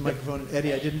has a microphone.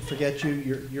 Eddie, I didn't forget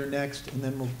you. You're next, and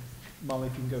then Molly,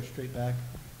 if you can go straight back.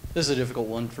 This is a difficult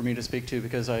one for me to speak to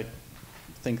because I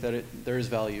think that there is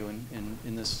value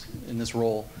in this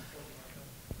role.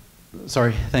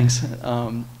 Sorry, thanks.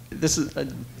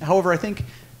 However, I think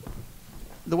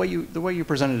the way you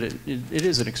presented it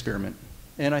is an experiment,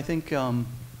 and I think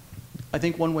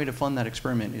one way to fund that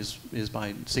experiment is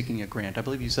by seeking a grant. I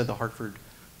believe you said the Hartford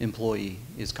employee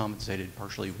is compensated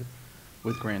partially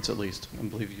with grants, at least. I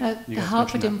believe you guys the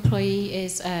Hartford employee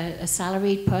is a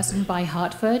salaried person by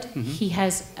Hartford. Mm-hmm. He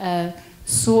has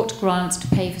sought grants to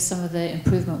pay for some of the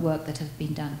improvement work that has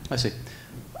been done. I see.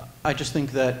 I just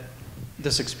think that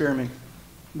this experiment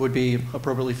would be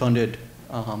appropriately funded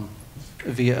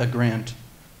via a grant.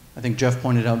 I think Jeff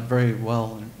pointed out very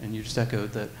well, and you just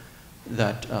echoed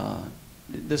that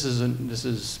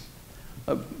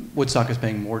Woodstock is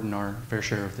paying more than our fair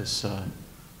share of this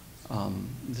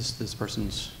this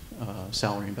person's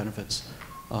salary and benefits.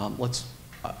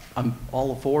 I'm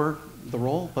all for the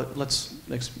role, but let's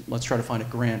try to find a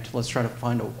grant. Let's try to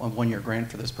find a one-year grant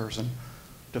for this person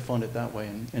to fund it that way,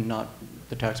 and not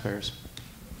the taxpayers.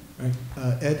 Right.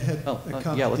 Ed had a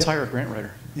comment. Yeah, let's hire a grant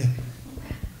writer. Yeah.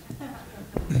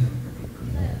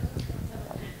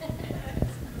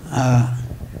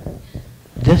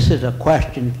 This is a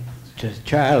question to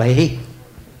Charlie.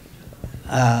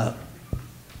 How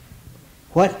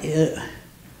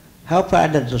far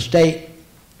does the state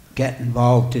get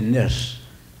involved in this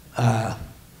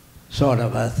sort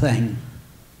of a thing?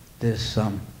 This,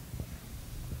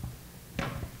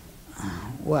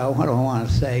 well, what I want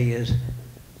to say is,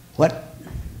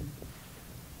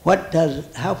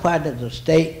 how far does the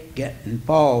state get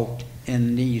involved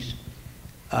in these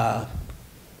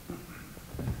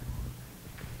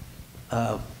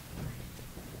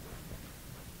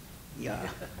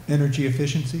energy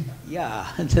efficiency? Yeah,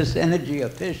 this energy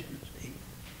efficiency.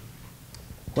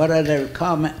 What are the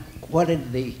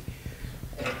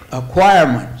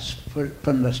requirements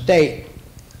from the state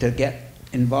to get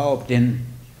involved in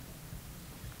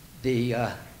the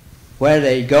where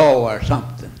they go or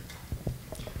something?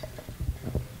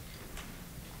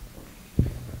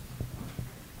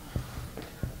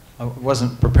 I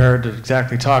wasn't prepared to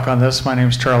exactly talk on this. My name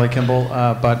is Charlie Kimball,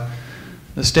 but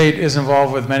the state is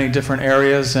involved with many different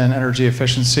areas in energy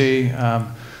efficiency.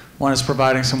 One is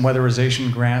providing some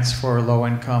weatherization grants for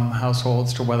low-income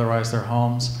households to weatherize their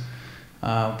homes.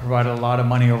 Provided a lot of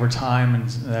money over time, and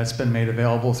that's been made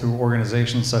available through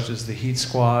organizations such as the Heat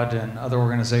Squad and other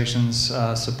organizations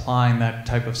supplying that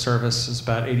type of service. It's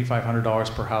about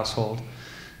 $8,500 per household.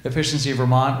 Efficiency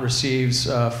Vermont receives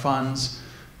funds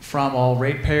from all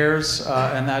ratepayers,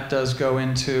 and that does go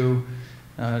into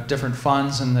different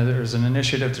funds, and there's an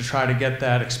initiative to try to get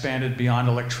that expanded beyond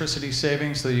electricity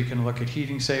savings, so you can look at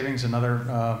heating savings and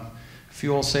other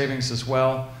fuel savings as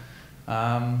well.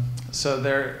 So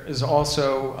there is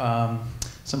also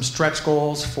some stretch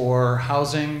goals for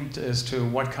housing as to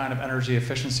what kind of energy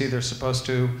efficiency they're supposed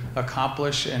to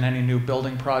accomplish in any new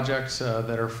building projects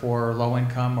that are for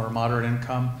low-income or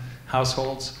moderate-income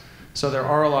households. So there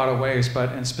are a lot of ways,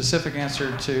 but in specific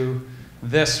answer to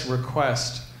this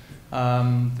request,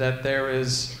 that there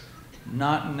is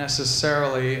not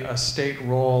necessarily a state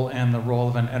role and the role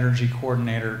of an energy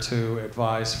coordinator to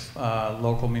advise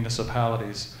local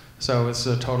municipalities. So it's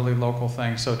a totally local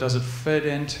thing. So does it fit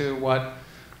into what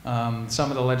some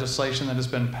of the legislation that has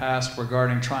been passed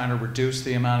regarding trying to reduce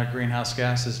the amount of greenhouse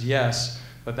gases? Yes,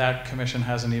 but that commission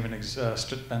hasn't even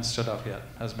been stood up yet,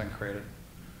 hasn't been created.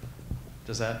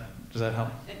 Does that help?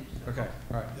 Okay,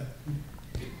 all right.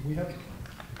 Yeah. We have.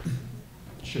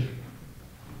 Sure.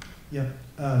 Yeah.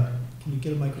 Can you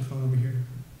get a microphone over here?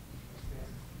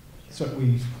 So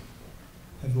we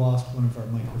have lost one of our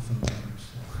microphone runners.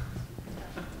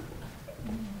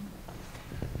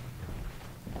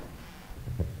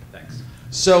 Thanks.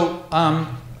 So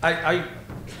I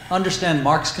understand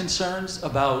Mark's concerns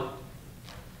about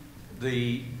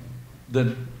the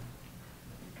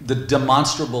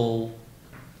demonstrable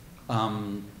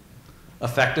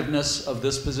effectiveness of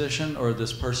this position or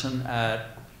this person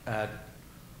at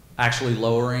actually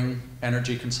lowering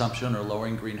energy consumption or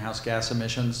lowering greenhouse gas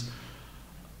emissions.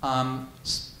 I'm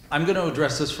going to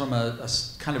address this from a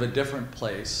kind of a different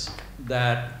place,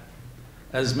 that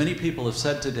as many people have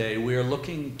said today, we are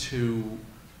looking to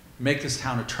make this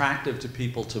town attractive to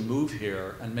people to move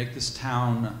here and make this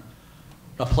town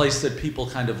a place that people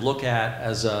kind of look at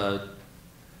as a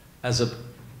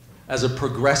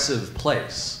progressive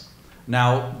place.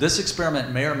 Now, this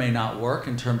experiment may or may not work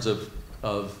in terms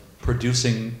of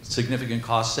producing significant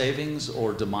cost savings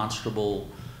or demonstrable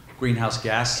greenhouse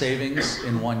gas savings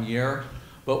in 1 year.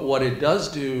 But what it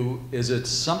does do is it's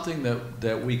something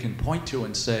that we can point to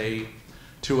and say,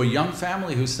 to a young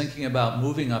family who's thinking about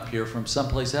moving up here from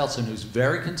someplace else and who's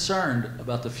very concerned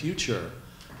about the future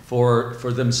for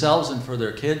themselves and for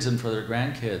their kids and for their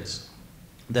grandkids,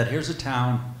 that here's a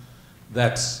town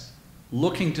that's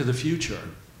looking to the future.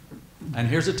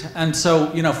 And and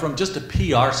so, you know, from just a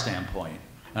PR standpoint,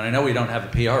 and I know we don't have a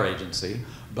PR agency,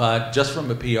 but just from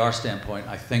a PR standpoint,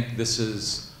 I think this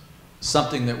is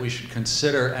something that we should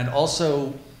consider. And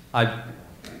also,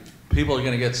 people are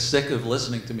going to get sick of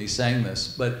listening to me saying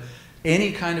this, but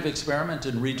any kind of experiment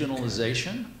in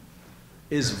regionalization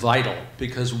is vital,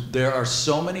 because there are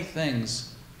so many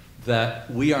things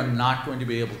that we are not going to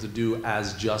be able to do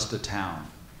as just a town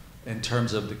in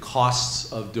terms of the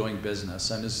costs of doing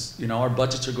business. And as you know, our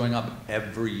budgets are going up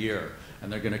every year, and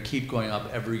they're going to keep going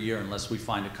up every year unless we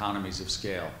find economies of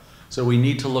scale. So we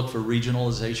need to look for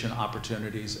regionalization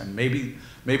opportunities, and maybe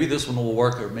this one will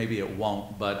work or maybe it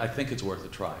won't, but I think it's worth a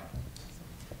try.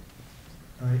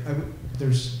 All right,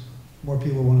 there's more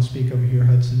people who want to speak over here,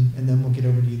 Hudson, and then we'll get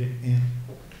over to you,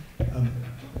 Ann.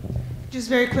 Just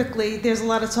very quickly, there's a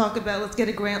lot of talk about let's get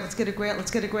a grant, let's get a grant,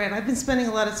 let's get a grant. I've been spending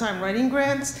a lot of time writing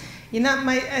grants.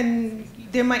 And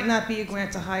there might not be a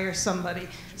grant to hire somebody.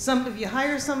 If you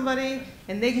hire somebody,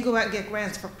 and they can go out and get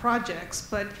grants for projects,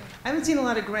 but I haven't seen a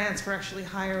lot of grants for actually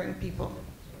hiring people.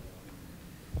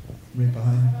 Right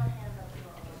behind.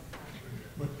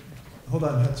 Hold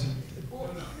on, Hudson.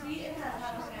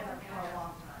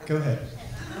 Go ahead.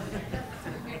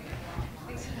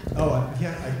 Oh,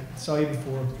 yeah, I saw you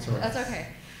before. Sorry. That's okay.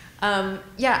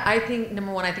 Yeah, I think,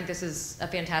 number one, I think this is a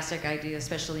fantastic idea,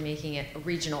 especially making it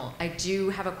regional. I do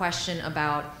have a question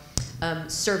about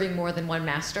serving more than one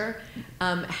master.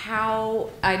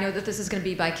 I know that this is going to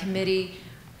be by committee.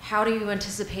 How do you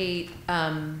anticipate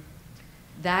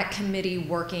that committee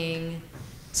working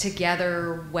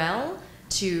together well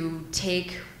to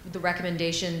take the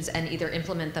recommendations and either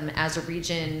implement them as a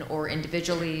region or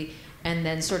individually, and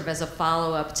then sort of as a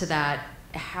follow-up to that,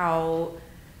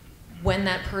 when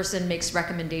that person makes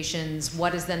recommendations,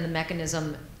 what is then the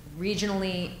mechanism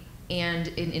regionally and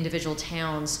in individual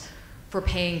towns for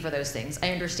paying for those things?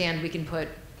 I understand we can put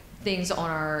things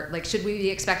on should we be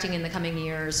expecting in the coming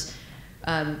years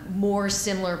more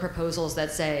similar proposals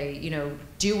that say, you know,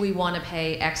 do we want to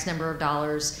pay X number of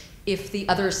dollars if the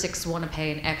other 6 want to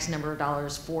pay an X number of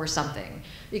dollars for something?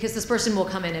 Because this person will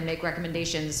come in and make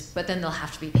recommendations, but then they'll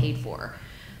have to be paid for.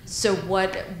 So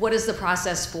what is the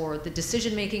process for the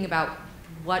decision making about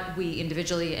what we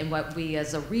individually and what we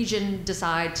as a region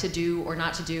decide to do or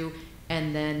not to do,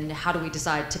 and then how do we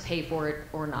decide to pay for it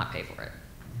or not pay for it?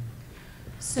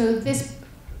 So this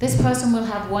person will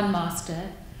have one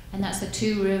master, and that's the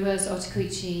Two Rivers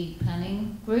Otakuichi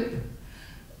Planning Group.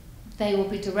 They will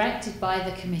be directed by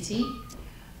the committee,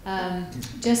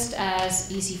 just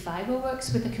as Easy Fiber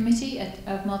works with the committee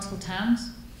of multiple towns.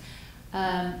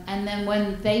 And then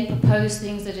when they propose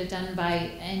things that are done by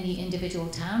any individual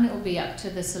town, it will be up to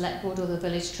the select board or the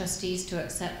village trustees to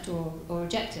accept or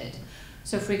reject it.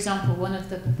 So for example, one of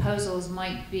the proposals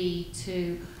might be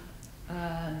to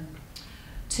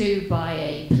buy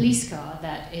a police car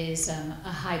that is a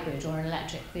hybrid or an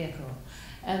electric vehicle.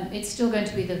 It's still going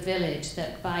to be the village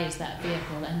that buys that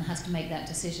vehicle and has to make that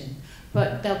decision.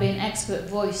 But there'll be an expert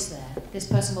voice there. This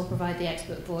person will provide the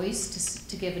expert voice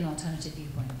to give an alternative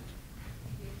viewpoint.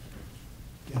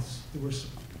 Yes, there was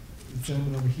a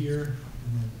gentleman over here,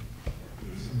 and then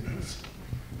somebody else.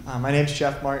 My name's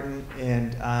Jeff Martin,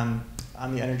 and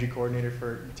I'm the energy coordinator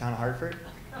for the town of Hartford.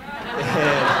 And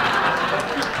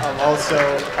I'm also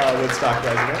a Woodstock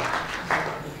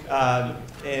resident.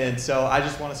 And so I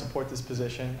just want to support this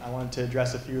position. I wanted to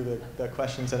address a few of the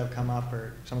questions that have come up,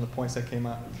 or some of the points that came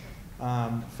up.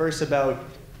 First, about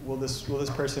will this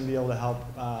person be able to help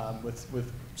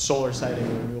with solar siting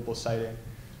or renewable siting?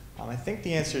 I think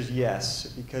the answer is yes,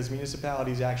 because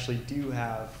municipalities actually do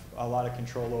have a lot of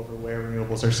control over where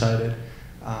renewables are sited.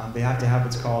 They have to have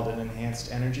what's called an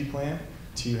enhanced energy plan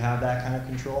to have that kind of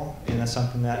control, and that's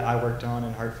something that I worked on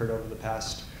in Hartford over the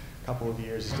past couple of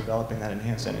years, is developing that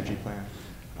enhanced energy plan.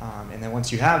 And then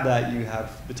once you have that,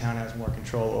 the town has more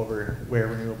control over where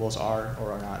renewables are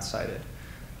or are not sited.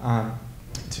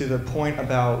 To the point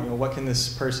about what can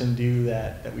this person do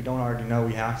that we don't already know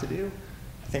we have to do,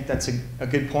 think that's a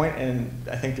good point, and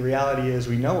I think the reality is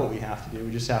we know what we have to do,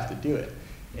 we just have to do it.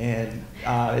 And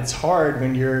it's hard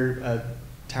when you're a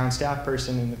town staff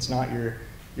person and it's not your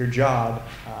job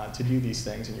to do these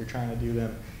things, and you're trying to do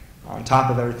them on top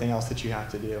of everything else that you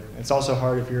have to do. It's also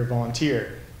hard if you're a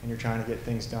volunteer and you're trying to get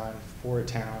things done for a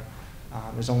town.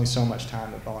 There's only so much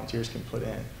time that volunteers can put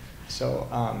in. So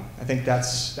I think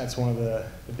that's one of the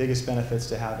biggest benefits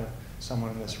to having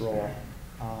someone in this role.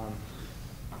 I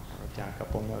wrote down a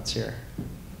couple of notes here.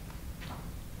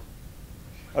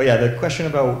 Oh yeah, the question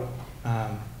about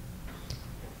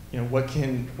what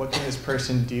can this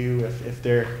person do if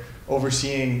they're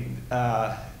overseeing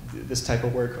this type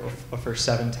of work for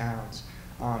 7 towns?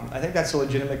 I think that's a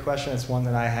legitimate question. It's one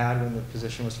that I had when the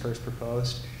position was first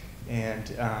proposed,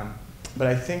 and but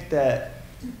I think that,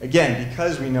 again,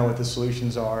 because we know what the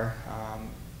solutions are,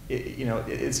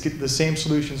 it's the same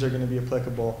solutions are going to be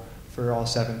applicable for all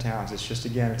 7 towns. It's just,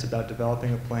 again, it's about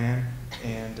developing a plan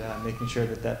and making sure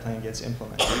that that plan gets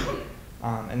implemented.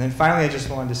 And then finally, I just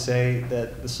wanted to say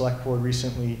that the Select Board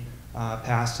recently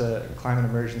passed a climate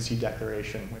emergency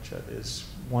declaration, which is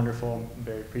wonderful. I'm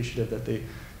very appreciative that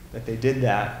they did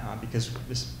that because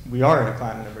we are in a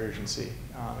climate emergency,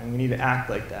 and we need to act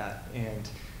like that. And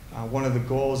one of the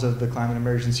goals of the climate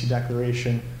emergency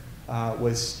declaration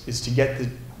is to get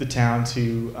the town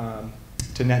to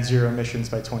net zero emissions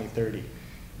by 2030.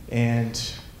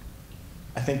 And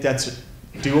I think that's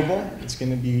doable. It's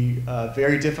going to be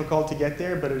very difficult to get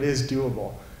there, but it is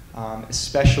doable,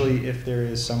 especially if there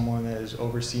is someone that is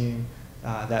overseeing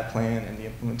that plan and the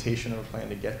implementation of a plan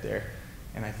to get there.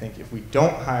 And I think if we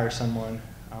don't hire someone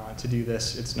to do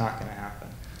this, it's not going to happen.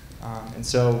 And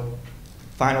so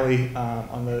finally,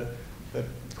 on the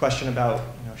question about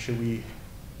should we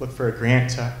look for a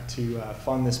grant to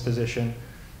fund this position,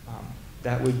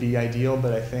 that would be ideal,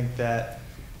 but I think that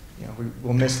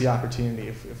we'll miss the opportunity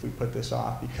if we put this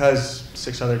off, because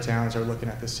 6 other towns are looking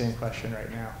at the same question right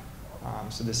now.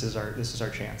 So this is our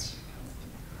chance.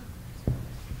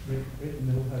 Right in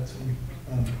the middle, that's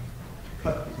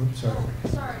oops,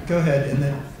 sorry. Go ahead, and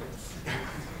then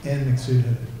Ann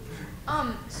McSuda.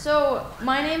 So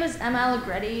my name is Emma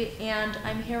Allegretti, and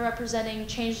I'm here representing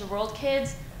Change the World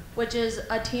Kids, which is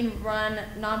a teen-run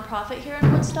nonprofit here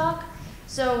in Woodstock.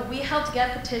 So we helped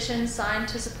get petitions signed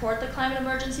to support the climate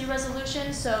emergency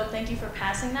resolution, so thank you for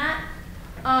passing that.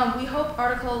 We hope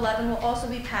Article 11 will also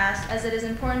be passed, as it is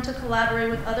important to collaborate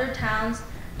with other towns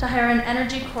to hire an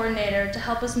energy coordinator to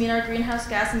help us meet our greenhouse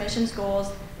gas emissions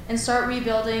goals and start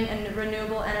rebuilding a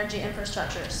renewable energy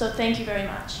infrastructure. So thank you very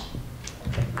much.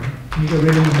 Can you go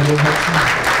right in the middle,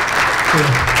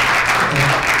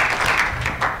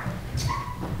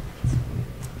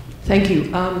 Thank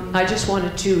you. I just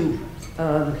wanted to,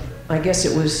 I guess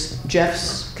it was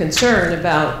Jeff's concern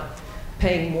about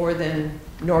paying more than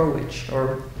Norwich,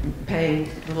 or paying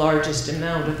the largest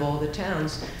amount of all the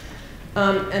towns.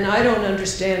 And I don't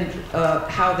understand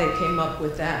how they came up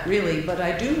with that, really, but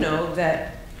I do know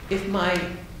that if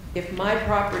my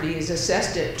property is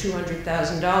assessed at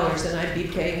 $200,000, then I'd be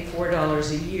paying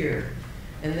 $4 a year,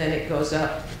 and then it goes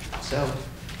up. So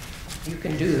you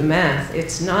can do the math.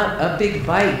 It's not a big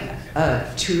bite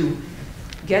to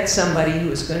get somebody who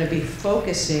is going to be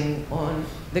focusing on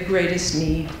the greatest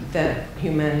need that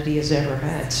humanity has ever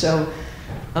had. So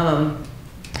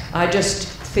I just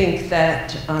think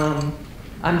that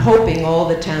I'm hoping all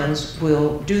the towns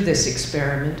will do this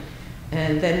experiment,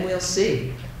 and then we'll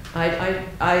see. I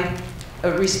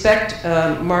respect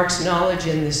Mark's knowledge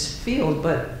in this field,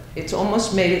 but it's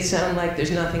almost made it sound like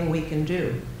there's nothing we can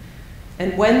do.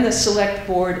 And when the Select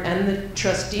Board and the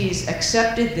trustees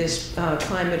accepted this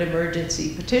climate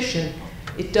emergency petition,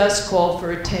 it does call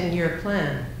for a 10-year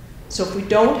plan. So if we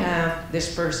don't have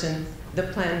this person, the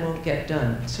plan won't get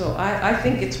done. So I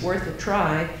think it's worth a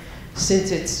try,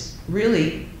 since it's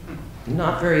really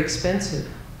not very expensive.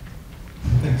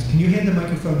 Thanks. Can you hand the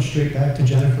microphone straight back to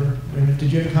Jennifer?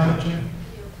 Did you have a comment, Jen?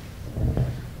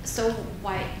 So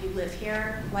why you live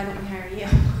here? Why don't we hire you?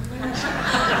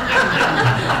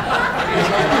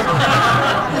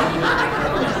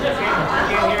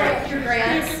 Your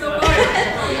grants.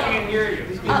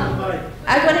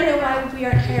 I want to know why we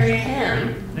aren't hiring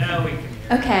him. Now we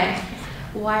can. Okay.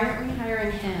 Why aren't we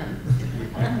hiring him?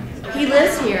 He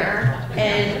lives here,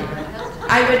 and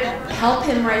I would help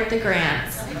him write the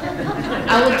grants.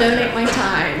 I will donate my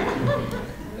time.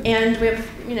 And we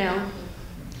have,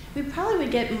 we probably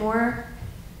would get more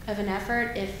of an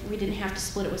effort if we didn't have to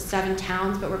split it with 7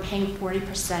 towns, but we're paying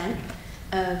 40%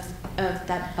 of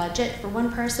that budget for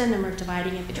one person, and we're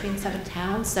dividing it between 7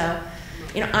 towns. So,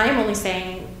 I'm only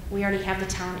saying we already have the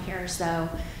talent here, so,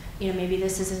 maybe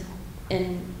this isn't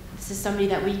in this is somebody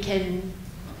that we can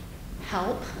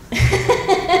help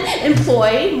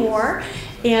employ more,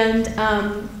 and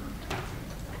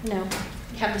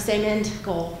have the same end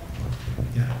goal.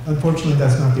 Yeah, unfortunately,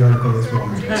 that's not the article that's wrong.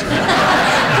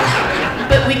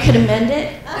 But we could amend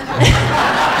it.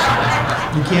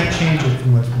 You can't change it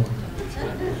from what's wrong.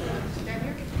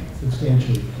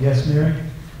 Substantially. Yes, Mary?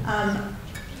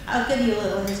 I'll give you a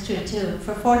little history too.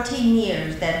 For 14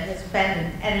 years, there has been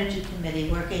an energy committee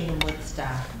working in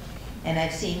Woodstock, and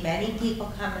I've seen many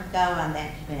people come and go on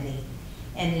that committee.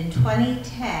 And in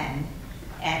 2010,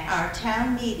 at our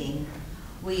town meeting,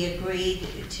 we agreed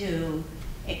to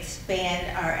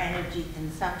expand our energy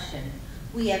consumption.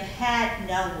 We have had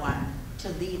no one to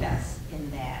lead us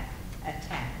in that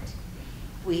attempt.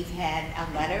 We've had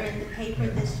a letter in the paper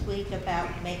this week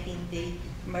about making the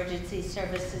emergency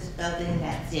services building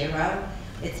net zero.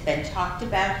 It's been talked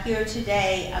about here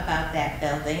today about that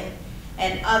building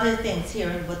and other things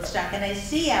here in Woodstock. And I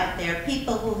see out there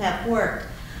people who have worked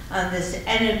on this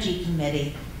energy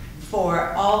committee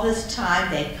for all this time.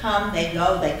 They come, they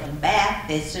go, they come back,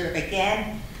 they serve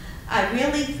again. I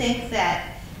really think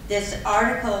that this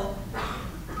article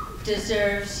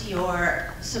deserves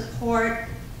your support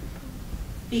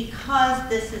because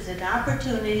this is an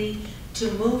opportunity to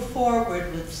move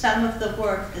forward with some of the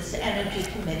work this Energy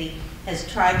Committee has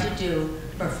tried to do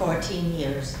for 14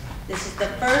 years. This is the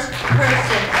first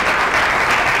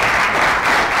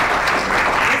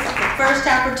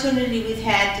opportunity we've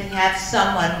had to have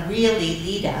someone really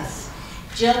lead us.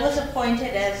 Jill was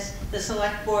appointed as the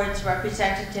Select Board's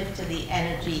representative to the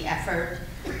energy effort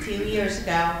a few years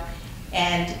ago,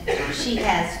 and she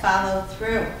has followed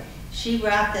through. She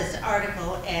wrote this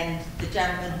article, and the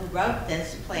gentleman who wrote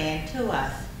this plan to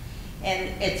us. And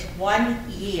it's 1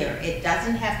 year. It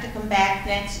doesn't have to come back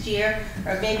next year,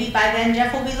 or maybe by then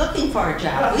Jeff will be looking for a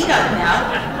job. We don't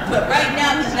know. But right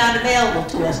now he's not available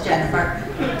to us, Jennifer.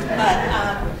 But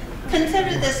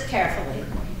consider this carefully.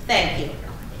 Thank you.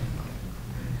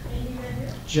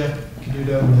 Jeff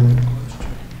Caduto, and then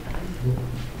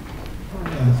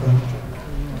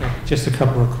Just a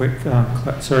couple of quick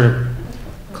sort of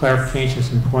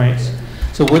clarifications and points.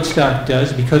 So Woodstock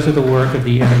does, because of the work of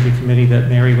the Energy Committee that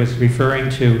Mary was referring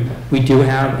to, we do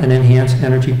have an enhanced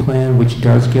energy plan which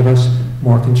does give us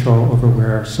more control over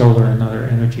where solar and other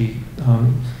energy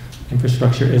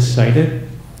infrastructure is sited.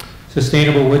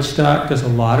 Sustainable Woodstock does a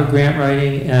lot of grant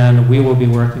writing, and we will be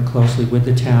working closely with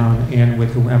the town and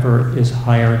with whoever is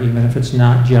hired, even if it's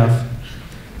not Jeff,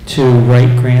 to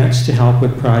write grants to help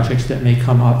with projects that may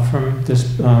come up from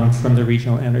this from the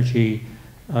regional energy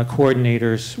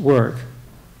coordinators' work.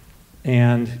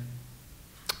 And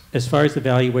as far as the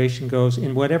valuation goes,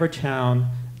 in whatever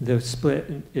town, the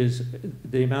split is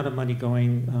the amount of money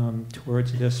going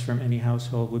towards this from any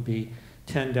household would be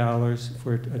 $10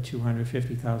 for a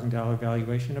 $250,000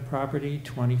 valuation of property,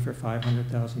 $20 for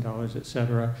 $500,000, et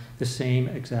cetera. The same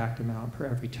exact amount per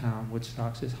every town.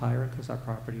 Woodstock's is higher because our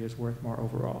property is worth more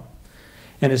overall.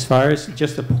 And as far as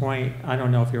just a point, I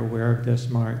don't know if you're aware of this,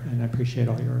 Mark, and I appreciate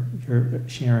all your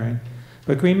sharing,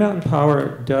 but Green Mountain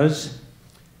Power does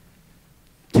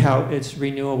tout its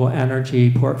renewable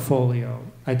energy portfolio.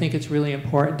 I think it's really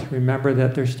important to remember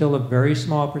that there's still a very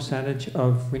small percentage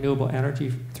of renewable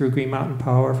energy through Green Mountain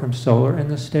Power from solar in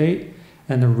the state.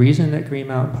 And the reason that Green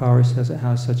Mountain Power says it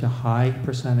has such a high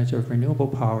percentage of renewable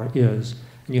power is,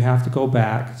 and you have to go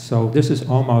back, so this is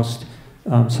almost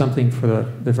something for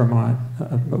the Vermont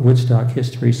Woodstock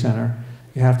History Center.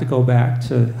 You have to go back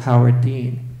to Howard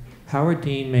Dean. Howard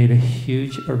Dean made a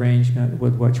huge arrangement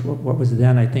with what was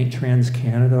then, I think,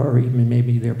 TransCanada, or even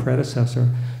maybe their predecessor,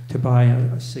 to buy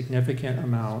a significant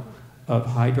amount of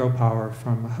hydropower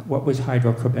from what was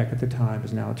Hydro-Quebec at the time,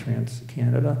 is now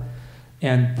TransCanada.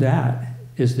 And that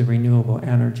is the renewable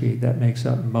energy that makes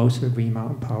up most of Green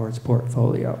Mountain Power's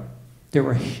portfolio. There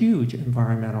were huge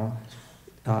environmental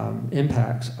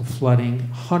impacts of flooding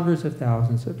hundreds of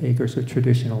thousands of acres of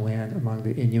traditional land among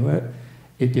the Inuit.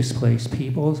 It displaced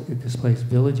peoples, it displaced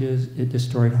villages, it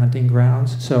destroyed hunting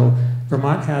grounds. So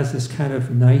Vermont has this kind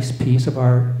of nice piece of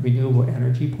our renewable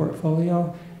energy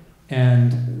portfolio,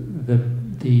 and the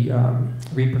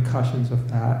repercussions of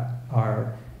that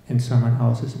are in someone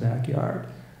else's backyard.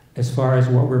 As far as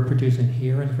what we're producing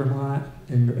here in Vermont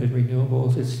in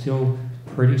renewables, it's still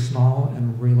pretty small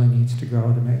and really needs to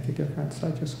grow to make a difference.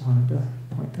 I just wanted to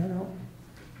point that out.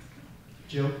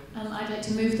 Jill? I'd like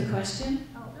to move the question.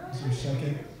 Is there a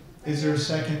second? Is there a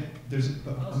second? There's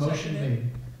a motion made.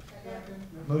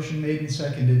 Motion made and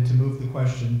seconded to move the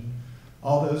question.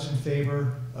 All those in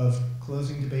favor of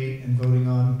closing debate and voting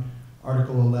on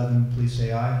Article 11, please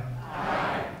say aye.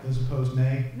 Aye. Those opposed,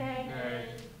 nay. Nay.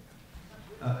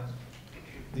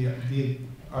 the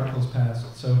articles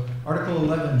passed. So Article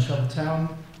 11, shall the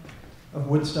town of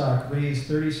Woodstock raise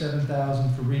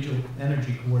 $37,000 for regional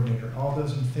energy coordinator? All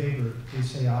those in favor, please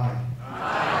say aye.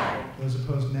 Aye. Those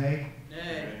opposed, nay?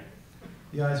 Nay.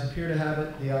 The ayes appear to have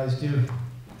it. The ayes do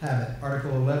have it.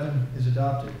 Article 11 is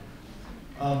adopted.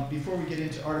 Before we get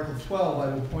into Article 12,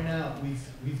 I will point out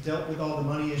we've dealt with all the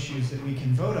money issues that we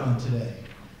can vote on today.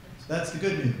 So that's the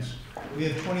good news. We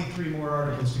have 23 more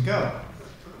articles to go.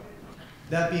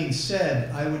 That being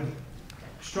said, I would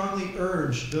strongly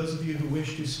urge those of you who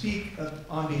wish to speak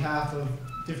on behalf of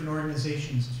different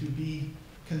organizations to be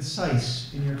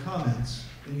concise in your comments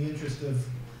in the interest of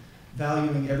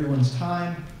valuing everyone's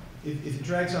time. If it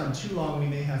drags on too long, we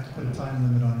may have to put a time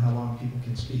limit on how long people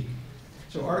can speak.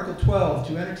 So Article 12,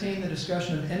 to entertain the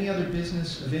discussion of any other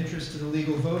business of interest to the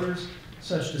legal voters,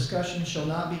 such discussion shall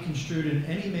not be construed in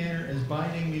any manner as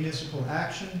binding municipal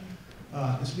action.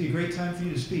 This would be a great time for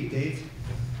you to speak, Dave.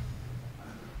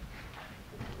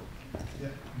 Yeah.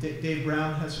 Dave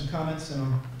Brown has some comments, and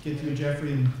I'll get to you,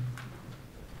 Jeffrey, and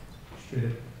straight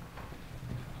it.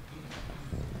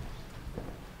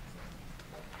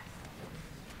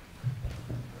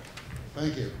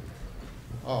 Thank you.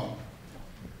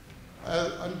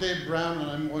 I'm Dave Brown, and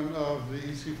I'm one of the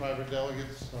EC Fiber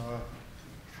delegates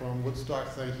from Woodstock.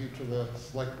 Thank you to the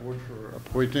Select Board for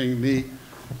appointing me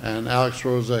and Alex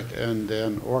Rozek and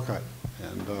Dan Orcutt.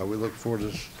 And we look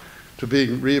forward to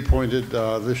being reappointed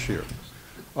this year.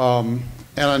 And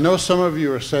I know some of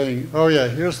you are saying, oh yeah,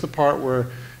 here's the part where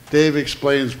Dave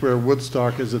explains where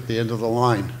Woodstock is at the end of the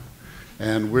line,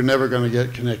 and we're never going to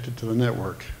get connected to the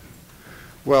network.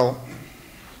 Well,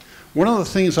 one of the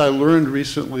things I learned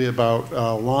recently about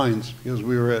lines, because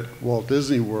we were at Walt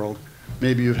Disney World,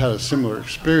 maybe you've had a similar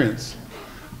experience,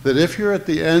 that if you're at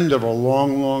the end of a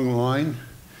long, long line,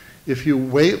 if you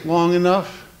wait long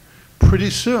enough, pretty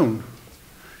soon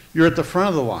you're at the front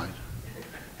of the line.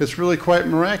 It's really quite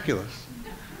miraculous.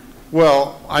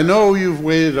 Well, I know you've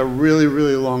waited a really,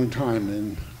 really long time,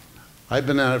 and I've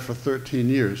been at it for 13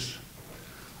 years.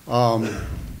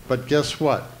 But guess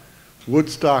what?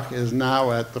 Woodstock is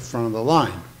now at the front of the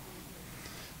line.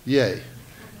 Yay.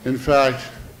 In fact,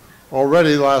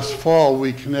 already last fall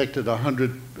we connected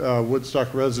 100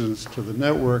 Woodstock residents to the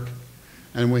network,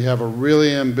 and we have a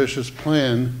really ambitious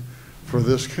plan for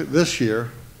this year.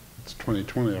 It's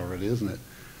 2020 already, isn't it?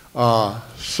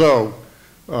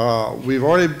 We've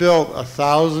already built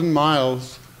 1,000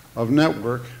 miles of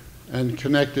network and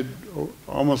connected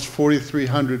almost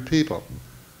 4,300 people.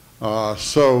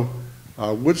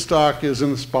 Woodstock is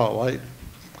in the spotlight.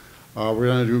 We're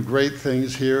going to do great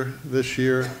things here this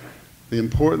year. The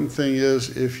important thing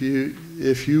is if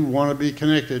you want to be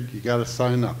connected, you got to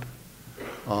sign up.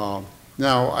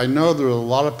 Now, I know there are a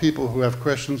lot of people who have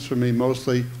questions for me,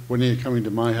 mostly when you're coming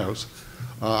to my house.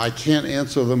 I can't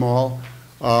answer them all.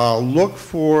 Look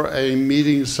for a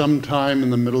meeting sometime in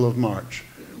the middle of March,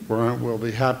 where we'll be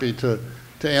happy to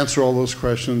answer all those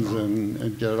questions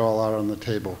and get it all out on the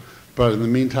table. But in the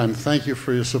meantime, thank you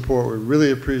for your support. We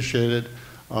really appreciate it.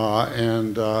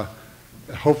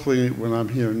 Hopefully when I'm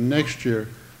here next year,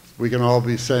 we can all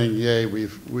be saying, yay,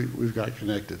 we've got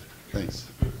connected. Thanks.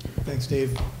 Thanks,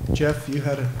 Dave. Jeff, you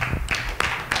had a...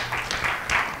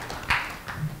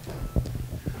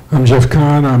 I'm Jeff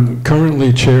Kahn. I'm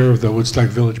currently chair of the Woodstock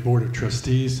Village Board of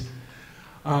Trustees.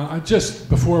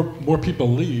 Before more people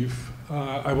leave,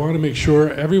 I want to make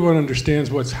sure everyone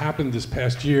understands what's happened this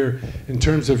past year in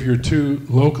terms of your two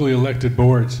locally elected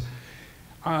boards.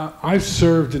 I've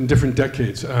served in different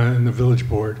decades in the village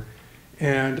board,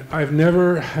 and I've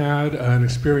never had an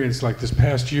experience like this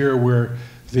past year where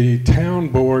the town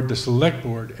board, the select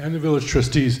board, and the village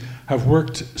trustees have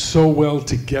worked so well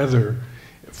together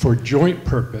for joint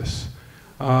purpose.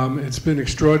 It's been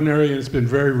extraordinary, and it's been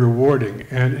very rewarding,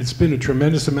 and it's been a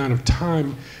tremendous amount of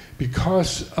time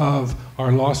because of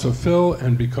our loss of Phil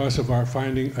and because of our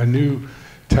finding a new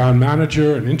town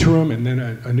manager, an interim, and then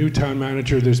a new town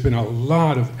manager. There's been a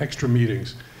lot of extra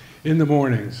meetings in the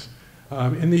mornings,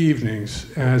 in the evenings,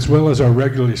 as well as our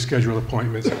regularly scheduled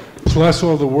appointments, plus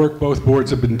all the work both boards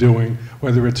have been doing,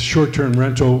 whether it's short-term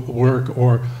rental work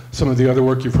or some of the other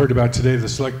work you've heard about today the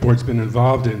select board's been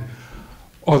involved in.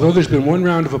 Although there's been one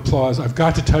round of applause, I've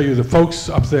got to tell you the folks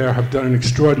up there have done an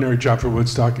extraordinary job for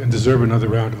Woodstock and deserve another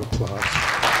round of applause.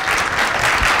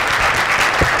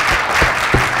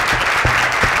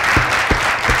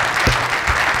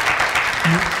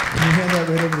 Can you hand that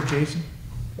right over to Jason?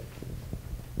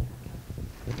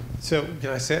 So, can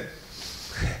I sit?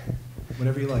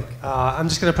 Whatever you like. I'm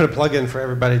just going to put a plug in for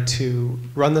everybody to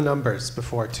run the numbers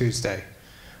before Tuesday.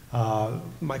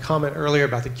 My comment earlier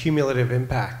about the cumulative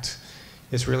impact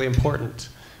is really important.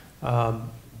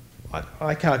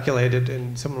 I calculated,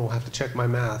 and someone will have to check my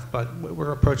math, but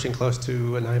we're approaching close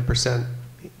to a 9%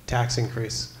 tax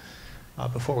increase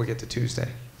before we get to Tuesday.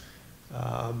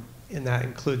 And that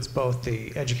includes both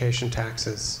the education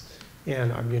taxes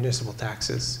and our municipal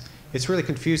taxes. It's really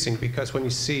confusing because when you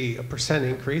see a %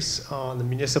 increase on the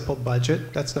municipal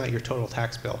budget, that's not your total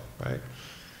tax bill, right?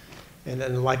 And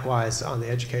then likewise on the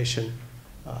education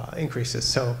increases.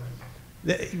 So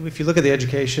if you look at the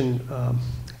education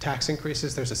tax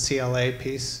increases, there's a CLA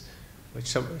piece, which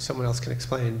someone else can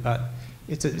explain, but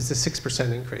it's a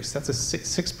 6% increase. That's a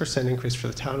 6% increase for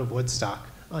the town of Woodstock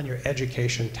on your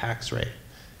education tax rate.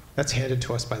 That's handed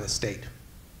to us by the state.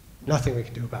 Nothing we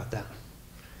can do about that.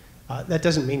 That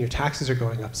doesn't mean your taxes are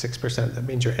going up 6%. That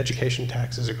means your education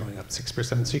taxes are going up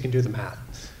 6%, so you can do the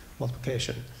math,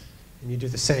 multiplication. And you do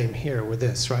the same here with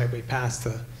this, right? We passed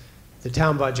the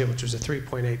town budget, which was a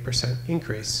 3.8%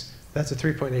 increase. That's a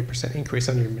 3.8% increase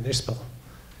on your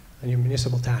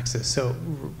municipal taxes. So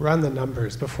run the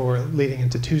numbers before leading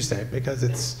into Tuesday,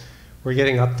 because we're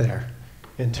getting up there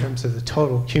in terms of the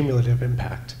total cumulative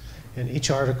impact. And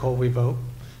each article we vote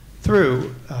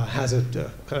through has a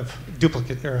kind of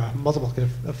duplicate or a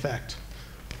multiplicative effect.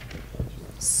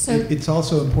 So It's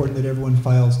also important that everyone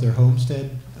files their homestead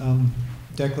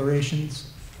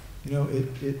declarations. You know,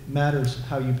 it matters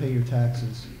how you pay your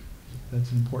taxes.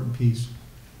 That's an important piece.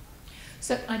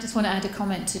 So I just want to add a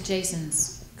comment to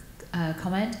Jason's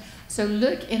comment. So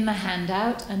look in the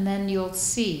handout, and then you'll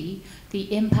see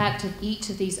the impact of each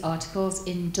of these articles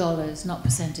in dollars, not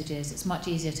percentages. It's much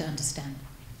easier to understand.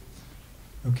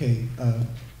 Okay,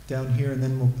 down here, and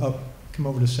then we'll come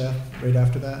over to Seth right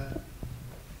after that.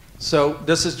 So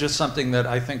this is just something that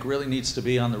I think really needs to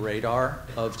be on the radar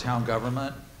of town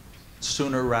government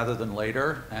sooner rather than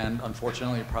later, and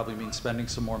unfortunately it probably means spending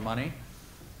some more money.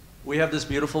 We have this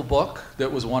beautiful book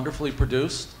that was wonderfully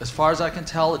produced. As far as I can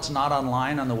tell, it's not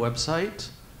online on the website.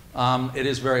 It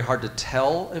is very hard to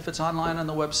tell if it's online on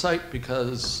the website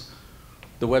because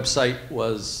the website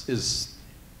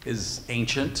is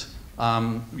ancient.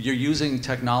 You're using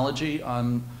technology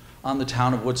on the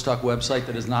Town of Woodstock website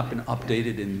that has not been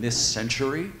updated in this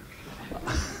century.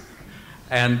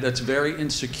 And that's very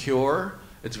insecure.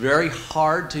 It's very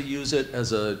hard to use it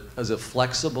as a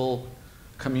flexible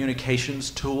communications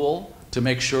tool to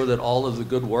make sure that all of the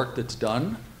good work that's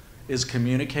done is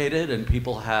communicated and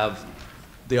people have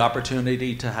the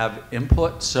opportunity to have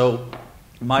input. So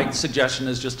my suggestion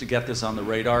is just to get this on the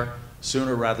radar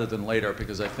sooner rather than later,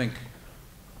 because I think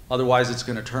otherwise it's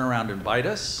going to turn around and bite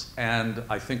us. And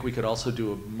I think we could also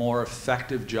do a more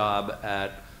effective job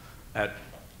at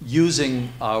using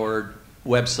our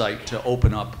website to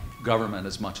open up government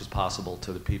as much as possible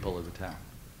to the people of the town.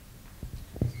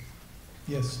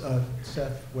 Yes,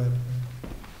 Seth Webb.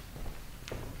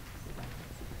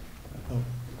 Oh,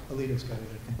 Alita's got it,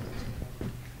 I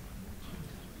think.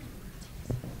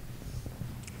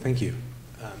 Thank you.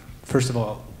 First of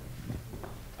all,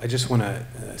 I just want to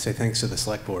say thanks to the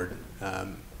Select Board.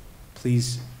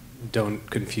 Please don't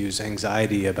confuse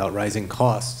anxiety about rising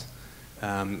costs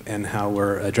and how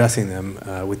we're addressing them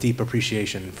with deep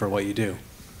appreciation for what you do.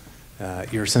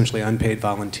 You're essentially unpaid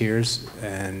volunteers,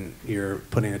 and you're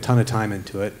putting a ton of time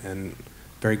into it, and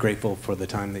very grateful for the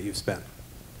time that you've spent.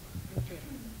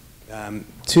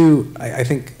 Two, I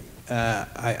think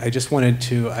I just wanted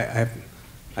to,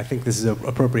 I think this is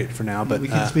appropriate for now, but we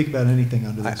can speak about anything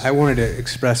under this. I wanted to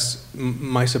express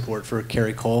my support for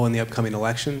Carrie Cole in the upcoming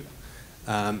election,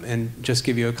 and just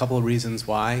give you a couple of reasons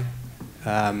why.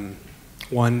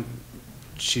 One,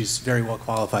 she's very well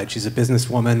qualified. She's a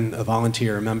businesswoman, a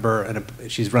volunteer, a member, and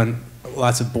she's run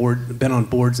lots of been on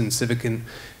boards and civic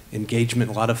engagement,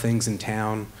 a lot of things in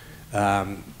town,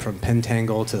 from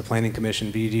Pentangle to the Planning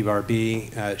Commission,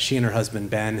 BDRB. She and her husband,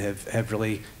 Ben, have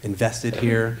really invested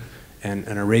here and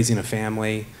are raising a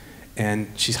family. And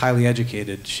she's highly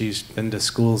educated. She's been to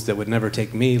schools that would never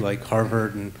take me, like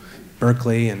Harvard and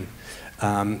Berkeley, and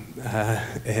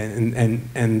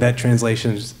that translates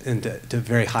into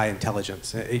very high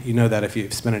intelligence. You know that if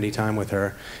you've spent any time with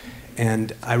her.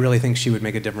 And I really think she would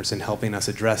make a difference in helping us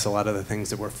address a lot of the things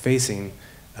that we're facing.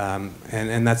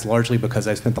 And that's largely because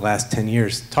I spent the last 10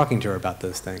 years talking to her about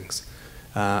those things.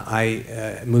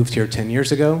 I moved here 10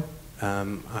 years ago.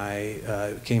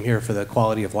 I came here for the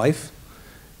quality of life,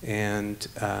 and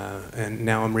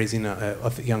now I'm raising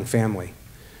a young family.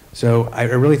 So I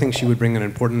really think she would bring an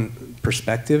important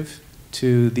perspective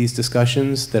to these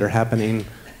discussions that are happening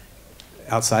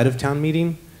outside of town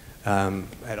meeting,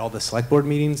 at all the select board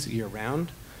meetings year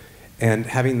round. And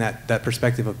having that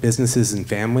perspective of businesses and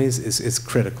families is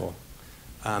critical,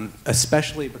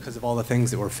 especially because of all the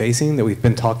things that we're facing that we've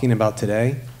been talking about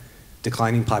today.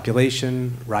 declining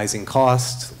population, rising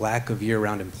costs, lack of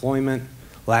year-round employment,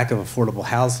 lack of affordable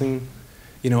housing.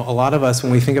 You know, a lot of us,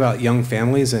 when we think about young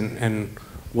families and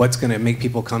what's going to make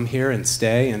people come here and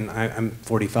stay, and I'm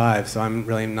 45, so I'm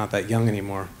really not that young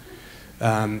anymore.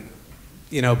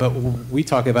 You know, but we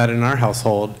talk about it in our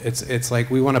household. It's like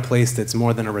we want a place that's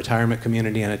more than a retirement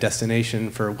community and a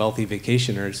destination for wealthy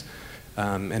vacationers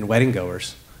and wedding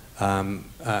goers. You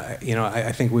know,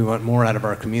 I think we want more out of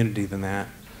our community than that.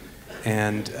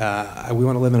 And we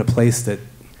want to live in a place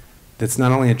that's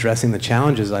not only addressing the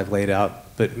challenges I've laid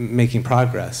out, but making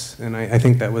progress. And I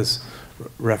think that was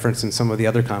referenced in some of the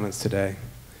other comments today.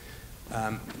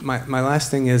 My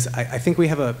last thing is, I think we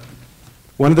have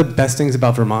one of the best things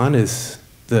about Vermont is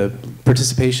the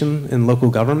participation in local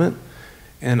government.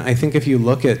 And I think if you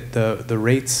look at the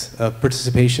rates of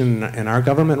participation in our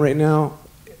government right now,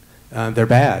 they're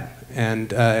bad.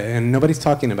 And nobody's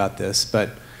talking about this,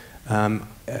 but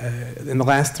in the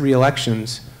last 3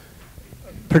 elections,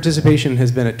 participation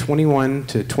has been at 21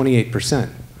 to 28%.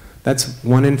 That's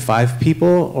 1 in 5 people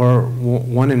or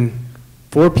 1 in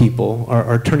 4 people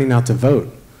are turning out to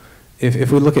vote. If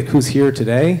we look at who's here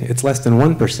today, it's less than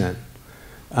 1%.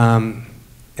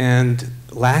 And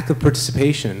lack of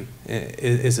participation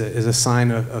is a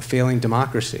sign of failing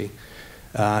democracy.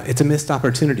 It's a missed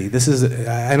opportunity.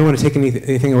 I don't want to take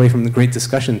anything away from the great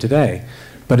discussion today,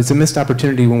 but it's a missed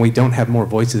opportunity when we don't have more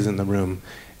voices in the room.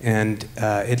 And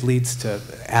it leads to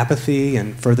apathy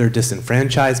and further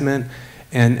disenfranchisement.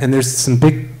 And there's some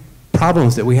big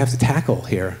problems that we have to tackle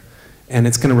here. And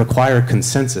it's going to require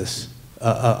consensus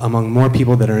among more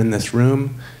people that are in this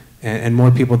room and more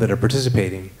people that are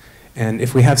participating. And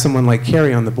if we have someone like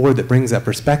Carrie on the board that brings that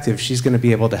perspective, she's going to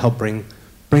be able to help bring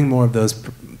more of those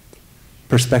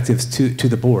perspectives to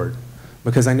the board.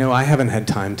 Because I know I haven't had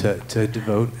time to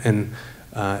devote and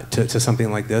to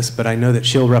something like this, but I know that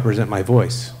she'll represent my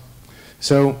voice.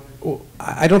 So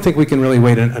I don't think we can really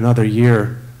wait another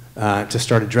year to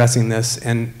start addressing this.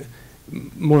 And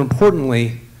more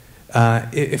importantly,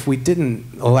 if we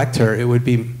didn't elect her, it would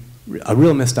be a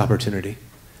real missed opportunity.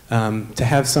 To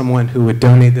have someone who would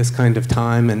donate this kind of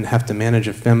time and have to manage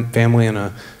a family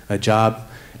and a job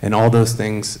and all those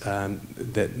things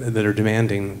that are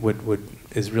demanding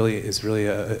is really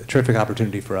a terrific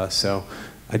opportunity for us. So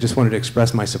I just wanted to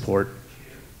express my support.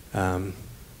 I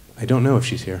don't know if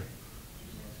she's here.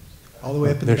 All the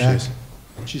way up in the back. There she is.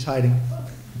 She's hiding.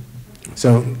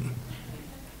 So,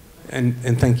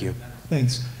 and thank you.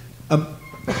 Thanks.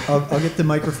 I'll get the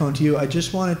microphone to you. I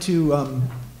just wanted to,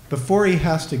 before he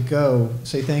has to go,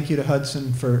 say thank you to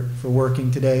Hudson for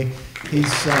working today.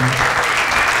 He's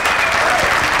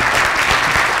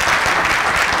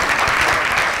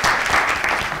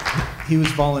he was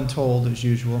voluntold as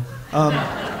usual.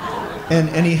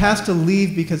 And he has to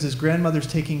leave because his grandmother's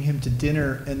taking him to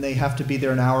dinner and they have to be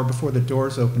there an hour before the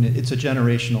doors open. It's a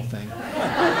generational thing.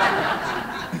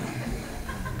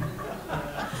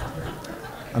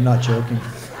 I'm not joking.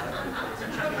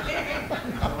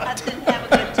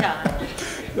 Have a good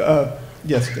time.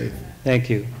 Yes, Dave. Thank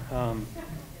you.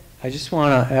 I just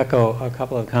want to echo a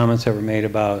couple of comments that were made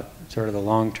about sort of the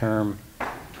long-term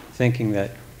thinking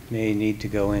that may need to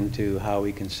go into how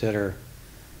we consider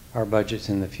our budgets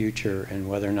in the future and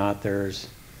whether or not there's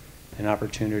an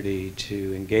opportunity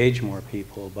to engage more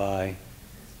people by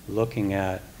looking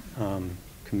at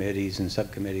committees and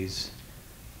subcommittees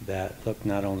that look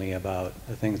not only about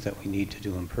the things that we need to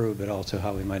do improve, but also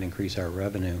how we might increase our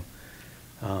revenue.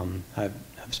 I've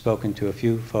spoken to a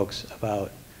few folks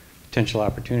about potential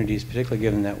opportunities, particularly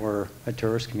given that we're a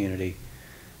tourist community.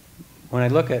 When I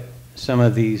look at some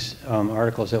of these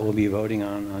articles that we'll be voting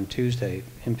on Tuesday,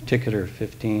 in particular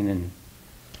 15 and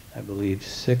I believe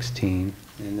 16,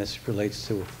 and this relates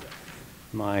to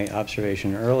my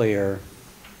observation earlier,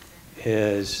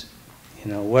 is,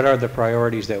 you know, what are the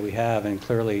priorities that we have? And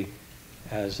clearly,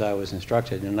 as I was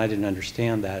instructed, and I didn't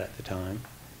understand that at the time,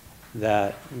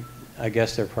 that I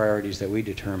guess they're priorities that we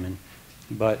determine.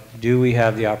 But do we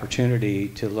have the opportunity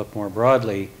to look more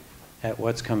broadly at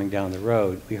what's coming down the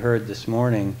road? We heard this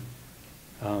morning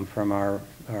from our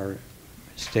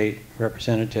state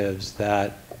representatives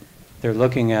that they're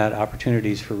looking at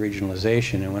opportunities for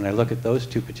regionalization. And when I look at those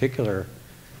two particular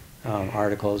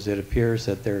articles, it appears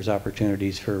that there's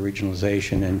opportunities for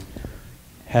regionalization, and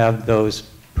have those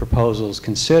proposals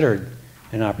considered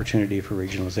an opportunity for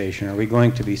regionalization? Are we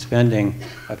going to be spending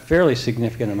a fairly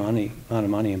significant amount of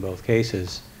money in both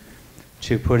cases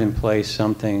to put in place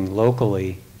something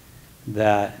locally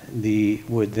that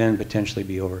would then potentially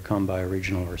be overcome by a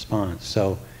regional response?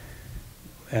 So,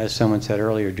 as someone said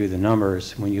earlier, do the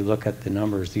numbers. When you look at the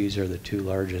numbers, these are the two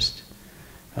largest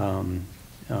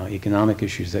economic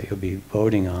issues that you'll be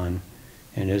voting on?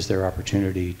 And is there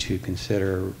opportunity to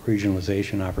consider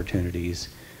regionalization opportunities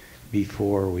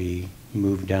before we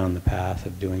move down the path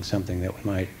of doing something that we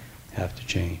might have to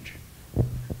change?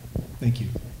 Thank you.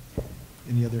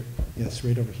 Any other? Yes,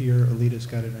 right over here. Alita's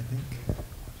got it, I think.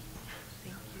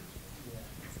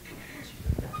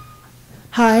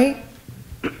 Hi,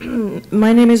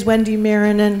 my name is Wendy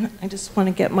Marinan. I just want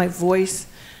to get my voice.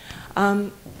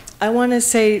 I want to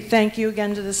say thank you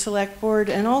again to the Select Board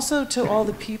and also to all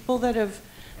the people that have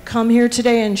come here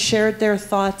today and shared their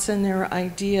thoughts and their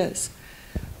ideas,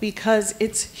 because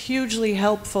it's hugely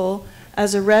helpful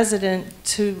as a resident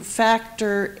to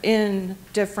factor in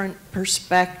different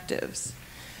perspectives.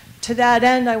 To that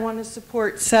end, I want to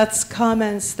support Seth's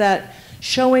comments that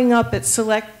showing up at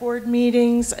Select Board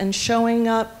meetings and showing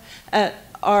up at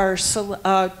our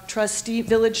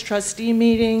village trustee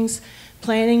meetings,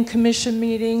 planning commission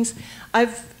meetings.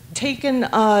 I've taken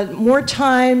more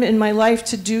time in my life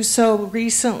to do so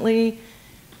recently.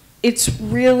 It's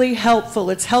really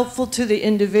helpful. It's helpful to the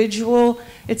individual.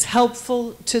 It's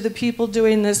helpful to the people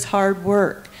doing this hard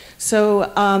work.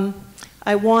 So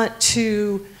I want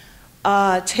to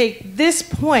take this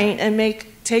point and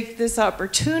take this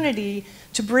opportunity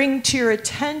to bring to your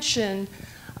attention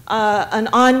an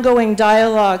ongoing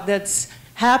dialogue that's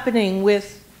happening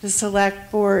with the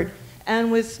Select Board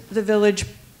and with the Village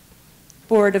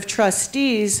Board of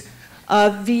Trustees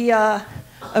via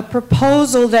a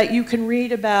proposal that you can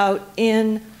read about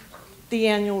in the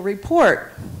annual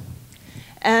report.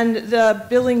 And the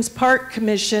Billings Park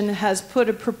Commission has put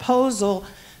a proposal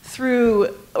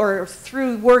through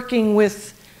working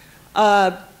with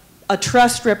a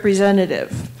trust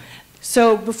representative.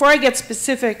 So before I get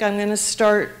specific, I'm going to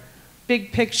start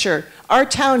big picture. Our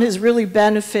town has really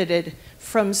benefited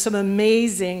from some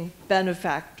amazing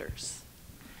benefactors.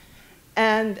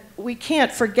 And we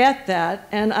can't forget that,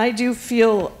 and I do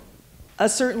feel a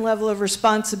certain level of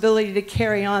responsibility to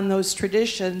carry on those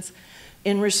traditions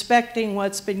in respecting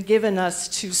what's been given us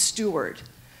to steward.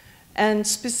 And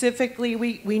specifically,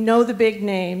 we know the big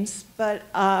names, but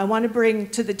I want to bring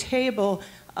to the table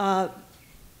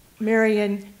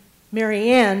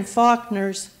Marianne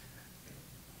Faulkner's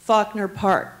Faulkner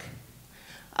Park.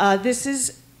 This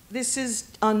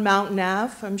is on Mountain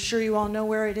Ave. I'm sure you all know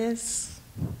where it is,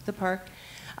 the park.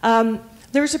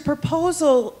 There's a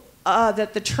proposal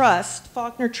that the trust,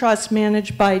 Faulkner Trust,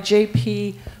 managed by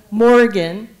J.P.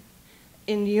 Morgan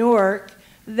in New York,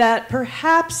 that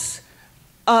perhaps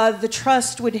the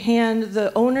trust would hand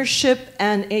the ownership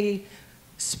and a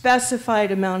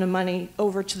specified amount of money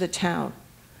over to the town.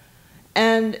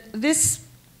 And this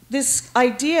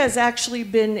idea has actually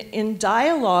been in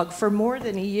dialogue for more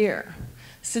than a year,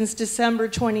 since December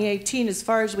 2018, as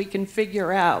far as we can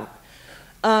figure out.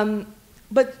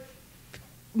 But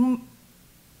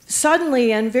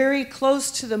suddenly, and very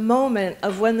close to the moment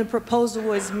of when the proposal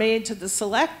was made to the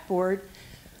Select Board,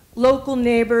 local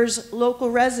neighbors, local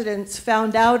residents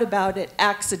found out about it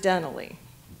accidentally.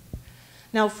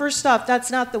 Now, first off, that's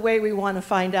not the way we want to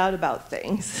find out about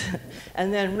things,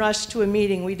 and then rush to a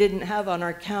meeting we didn't have on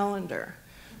our calendar.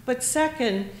 But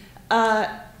second,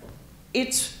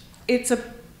 it's a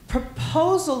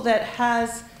proposal that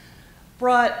has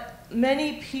brought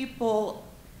many people,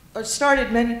 or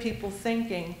started many people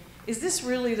thinking, is this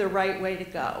really the right way to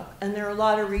go? And there are a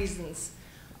lot of reasons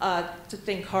to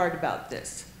think hard about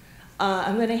this.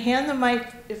 I'm going to hand the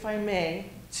mic, if I may,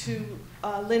 to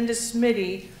Linda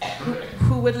Smitty,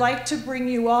 who would like to bring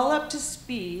you all up to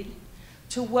speed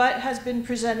to what has been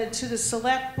presented to the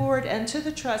Select Board and to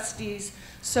the trustees,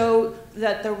 so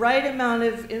that the right amount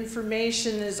of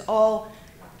information is all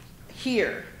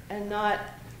here and not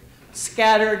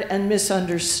scattered and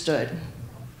misunderstood.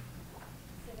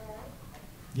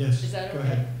 Yes, Is that go okay?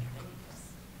 ahead.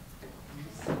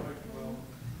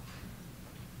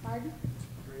 Pardon?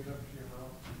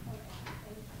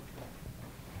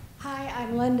 Hi,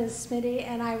 I'm Linda Smitty,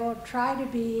 and I will try to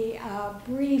be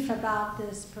brief about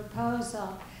this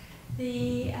proposal.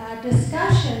 The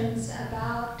discussions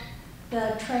about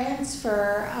the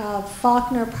transfer of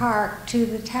Faulkner Park to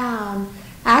the town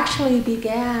actually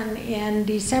began in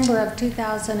December of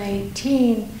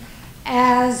 2018,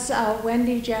 as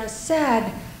Wendy just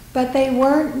said, but they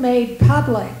weren't made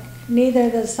public.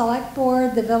 Neither the Select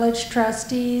Board, the village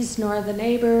trustees, nor the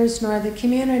neighbors, nor the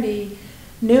community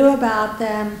knew about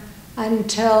them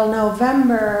until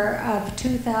November of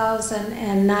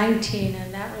 2019,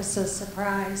 and that was a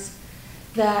surprise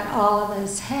that all of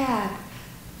us had.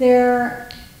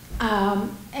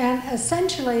 And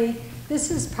essentially,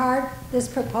 this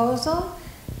proposal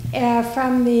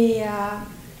from the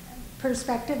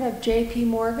perspective of J.P.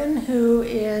 Morgan, who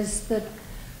is the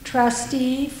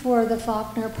trustee for the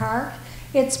Faulkner Park.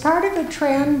 It's part of a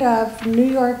trend of New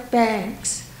York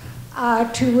banks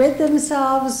to rid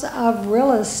themselves of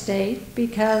real estate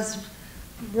because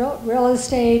real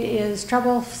estate is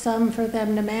troublesome for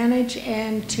them to manage,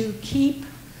 and to keep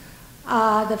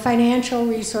the financial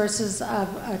resources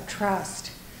of a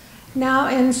trust. Now,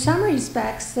 in some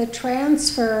respects, the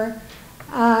transfer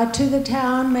to the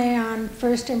town may, on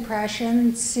first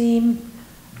impression, seem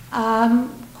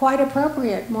quite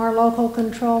appropriate, more local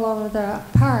control over the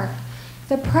park.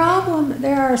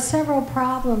 There are several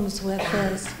problems with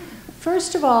this.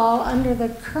 First of all, under the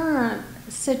current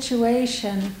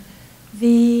situation,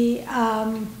 the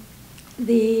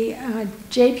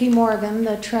J.P. Morgan,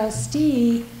 the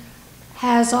trustee,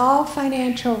 has all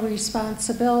financial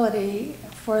responsibility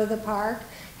for the park,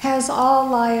 has all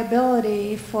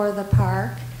liability for the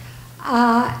park,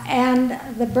 and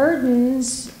the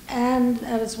burdens, and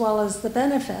as well as the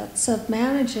benefits of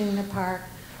managing the park,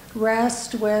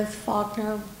 rest with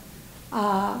Faulkner,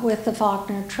 with the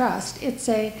Faulkner Trust.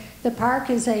 The park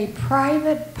is a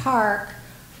private park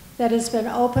that has been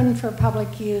open for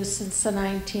public use since the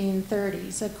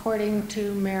 1930s, according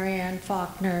to Marianne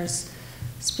Faulkner's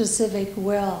specific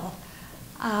will.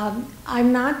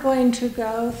 I'm not going to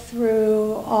go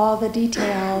through all the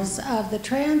details of the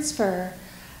transfer,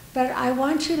 but I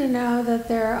want you to know that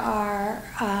there are,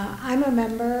 I'm a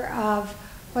member of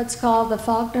what's called the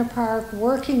Faulkner Park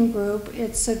Working Group.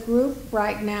 It's a group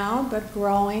right now, but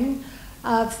growing,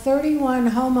 of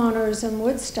 31 homeowners in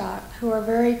Woodstock who are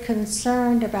very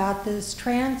concerned about this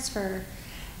transfer,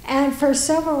 and for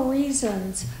several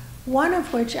reasons, one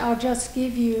of which I'll just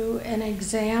give you an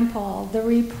example. The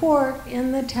report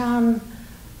in the town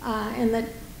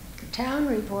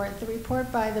report, the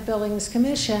report by the Buildings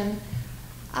Commission,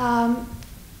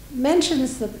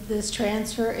 mentions this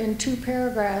transfer in 2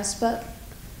 paragraphs, but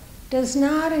does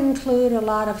not include a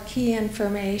lot of key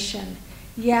information.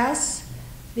 Yes,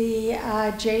 the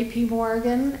J.P.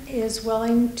 Morgan is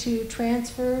willing to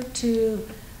transfer to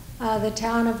the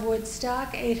town of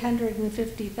Woodstock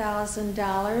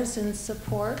 $850,000 in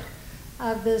support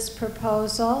of this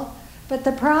proposal. But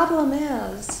the problem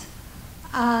is,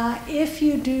 if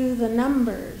you do the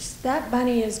numbers, that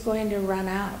money is going to run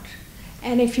out.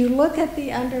 And if you look at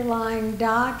the underlying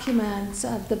documents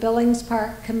of the Billings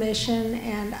Park Commission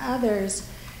and others,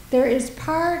 there is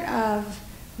part of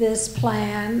this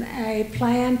plan, a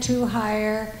plan to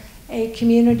hire a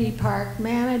community park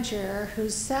manager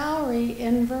whose salary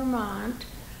in Vermont,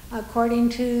 according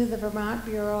to the Vermont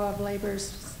Bureau of Labor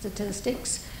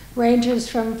Statistics, ranges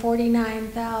from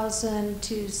 $49,000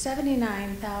 to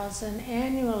 $79,000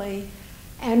 annually.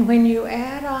 And when you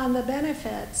add on the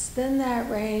benefits, then that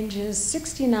range is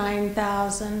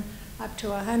 $69,000 up to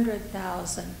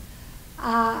 $100,000.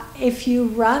 If you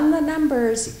run the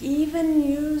numbers, even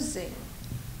using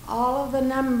all of the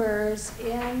numbers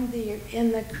in the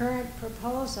current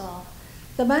proposal,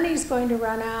 the money's going to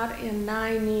run out in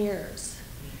 9 years.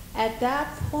 At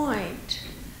that point,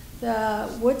 the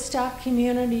Woodstock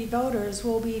community voters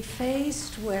will be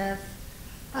faced with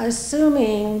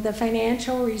assuming the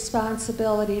financial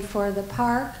responsibility for the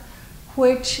park,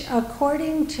 which,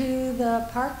 according to the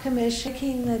Park Commission,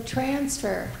 making the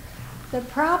transfer. The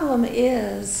problem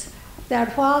is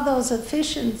that while those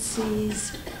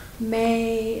efficiencies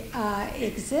may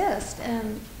exist,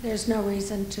 and there's no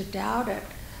reason to doubt it,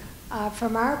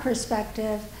 from our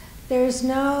perspective, there's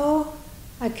no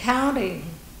accounting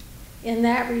in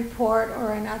that report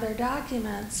or in other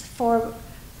documents for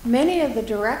many of the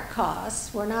direct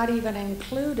costs were not even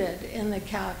included in the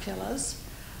calculus,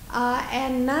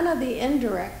 and none of the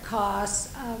indirect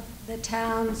costs of the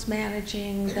towns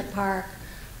managing the park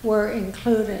were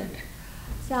included.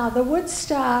 Now, the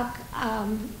Woodstock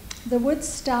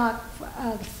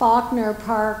Faulkner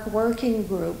Park Working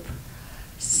Group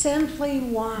simply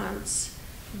wants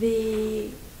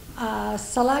the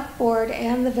select board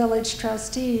and the village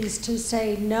trustees to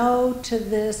say no to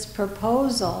this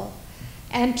proposal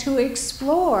and to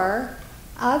explore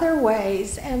other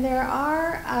ways, and there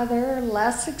are other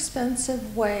less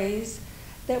expensive ways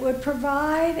that would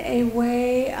provide a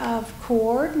way of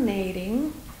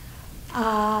coordinating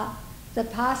the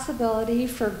possibility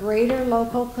for greater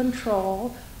local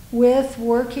control with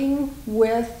working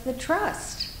with the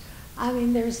trust. I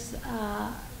mean, there's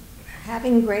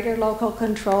having greater local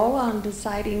control on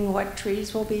deciding what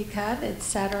trees will be cut,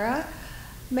 etc.,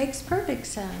 makes perfect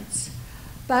sense.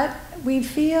 But we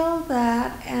feel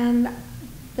that, and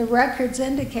the records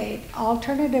indicate,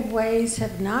 alternative ways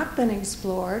have not been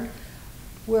explored.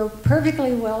 We're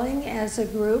perfectly willing as a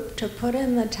group to put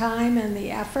in the time and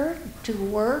the effort to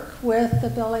work with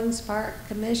the Billings Park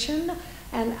Commission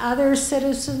and other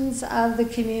citizens of the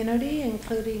community,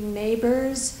 including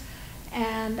neighbors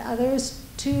and others,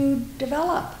 to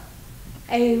develop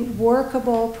a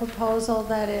workable proposal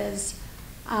that is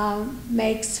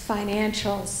makes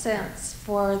financial sense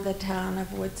for the town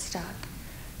of Woodstock.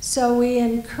 So we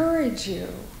encourage you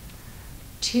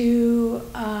to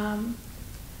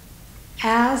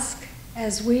ask,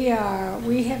 as we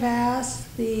have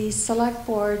asked the select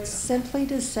board simply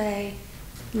to say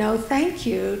no thank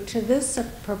you to this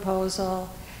proposal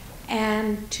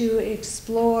and to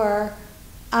explore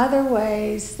other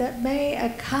ways that may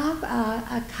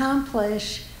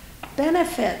accomplish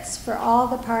benefits for all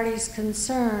the parties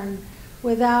concerned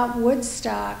without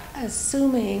Woodstock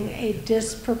assuming a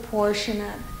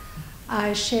disproportionate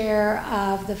share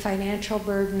of the financial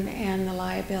burden and the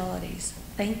liabilities.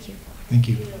 Thank you. Thank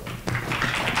you.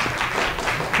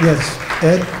 Yes,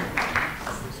 Ed?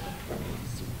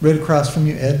 Right across from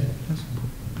you, Ed.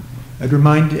 I'd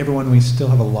remind everyone we still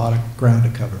have a lot of ground to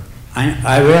cover.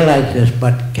 I realize this,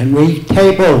 but can we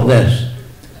table this?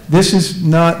 This is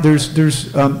not, this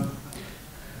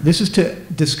is to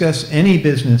discuss any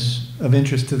business of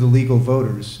interest to the legal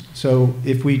voters. So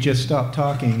if we just stop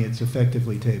talking, it's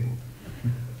effectively tabled.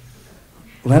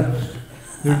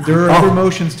 There are other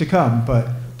motions to come, but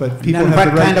people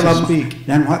have the right to speak.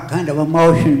 Then what kind of a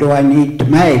motion do I need to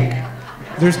make?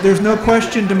 There's no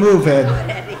question to move, Ed.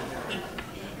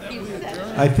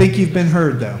 I think you've been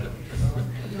heard, though.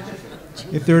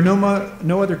 If there are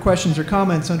no other questions or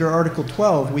comments under Article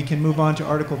 12, we can move on to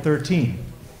Article 13.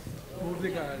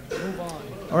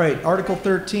 All right, Article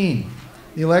 13.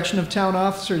 The election of town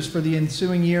officers for the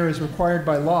ensuing year is required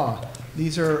by law.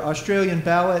 These are Australian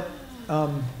ballot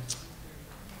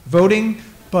voting,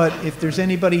 but if there's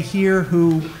anybody here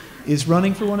who is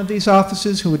running for one of these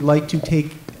offices who would like to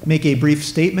make a brief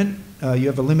statement, you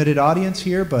have a limited audience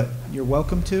here, but you're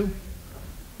welcome to.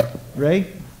 Ray?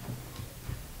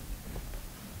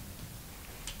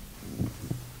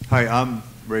 Hi, I'm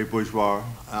Ray Bourgeois,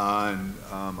 and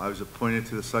I was appointed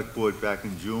to the Select Board back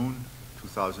in June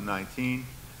 2019,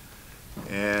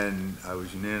 and I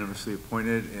was unanimously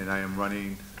appointed, and I am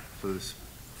running for this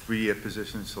 3-year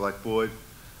position in Select Board.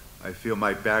 I feel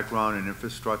my background in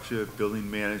infrastructure, building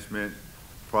management,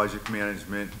 project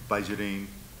management, budgeting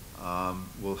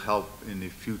will help in the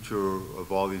future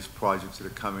of all these projects that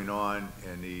are coming on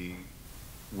and the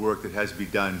work that has to be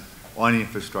done on the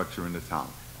infrastructure in the town.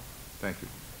 Thank you.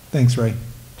 Thanks, Ray.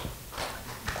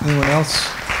 Anyone else?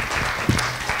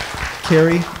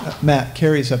 Carrie? Matt,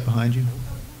 Carrie's up behind you.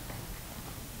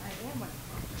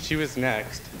 She was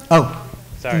next. Oh,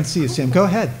 sorry. Didn't see you, Sam. Go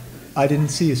ahead. I didn't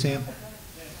see you, Sam.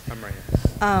 I'm right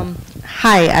here.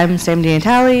 Hi, I'm Sam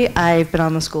D'Antali. I've been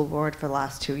on the school board for the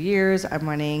last 2 years. I'm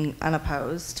running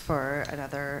unopposed for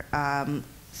another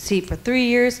seat for 3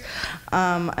 years.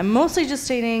 I'm mostly just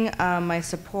stating my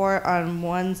support on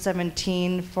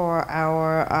 117 for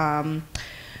our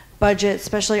budget,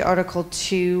 especially Article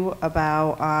 2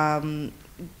 about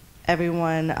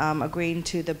everyone agreeing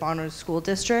to the Barnard School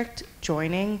District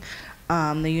joining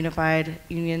the Unified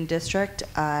Union District.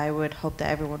 I would hope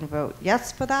that everyone vote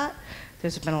yes for that.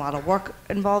 There's been a lot of work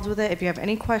involved with it. If you have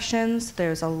any questions,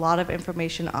 there's a lot of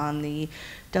information on the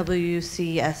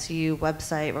WCSU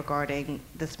website regarding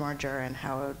this merger and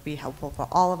how it would be helpful for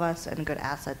all of us and a good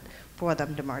asset for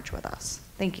them to merge with us.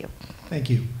 Thank you. Thank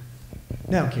you.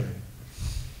 Now, Carrie.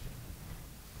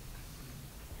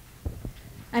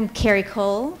 I'm Carrie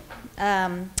Cole.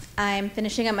 I'm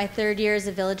finishing up my 3rd year as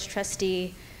a village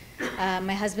trustee.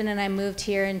 My husband and I moved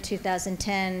here in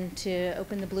 2010 to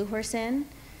open the Blue Horse Inn.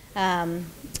 And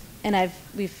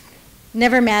we've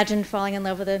never imagined falling in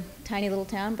love with a tiny little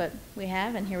town, but we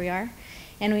have, and here we are.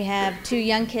 And we have 2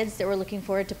 young kids that we're looking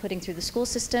forward to putting through the school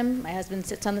system. My husband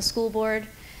sits on the school board,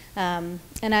 and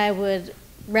I would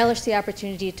relish the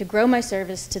opportunity to grow my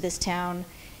service to this town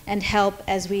and help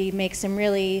as we make some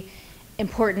really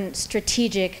important,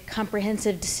 strategic,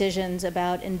 comprehensive decisions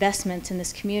about investments in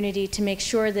this community to make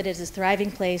sure that it is a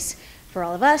thriving place for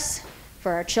all of us,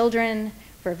 for our children,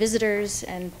 for visitors,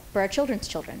 and for our children's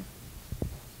children.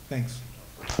 Thanks.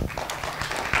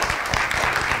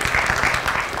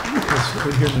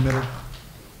 Right here in the middle.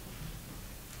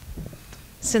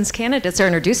 Since candidates are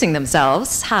introducing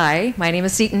themselves, hi, my name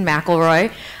is Seton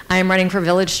McElroy. I am running for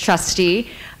village trustee.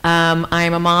 I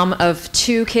am a mom of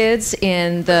 2 kids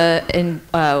in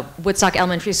Woodstock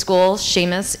Elementary School.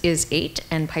 Seamus is 8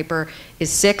 and Piper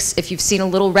is 6. If you've seen a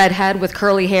little redhead with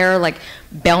curly hair, like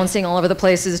bouncing all over the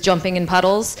places, jumping in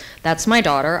puddles, that's my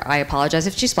daughter. I apologize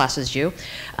if she splashes you.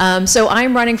 So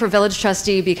I'm running for village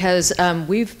trustee because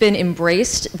we've been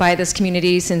embraced by this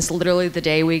community since literally the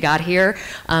day we got here.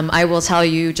 I will tell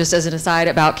you, just as an aside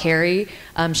about Carrie,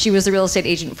 she was the real estate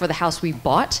agent for the house we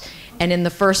bought, and in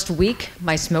the first week,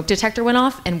 my smoke detector went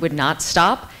off and would not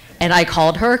stop. And I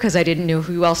called her because I didn't know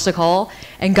who else to call.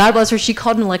 And God bless her, she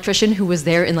called an electrician who was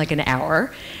there in like an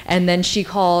hour. And then she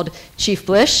called Chief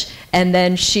Blish, and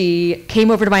then she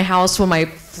came over to my house when my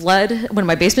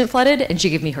basement flooded, and she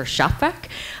gave me her shop vac.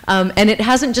 And it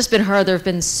hasn't just been her. There have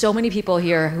been so many people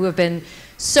here who have been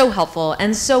so helpful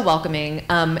and so welcoming.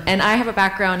 And I have a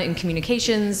background in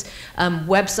communications,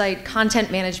 website,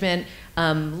 content management,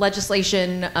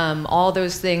 legislation, all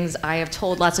those things. I have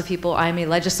told lots of people I'm a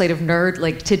legislative nerd.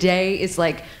 Like today is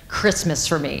like Christmas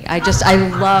for me. I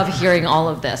love hearing all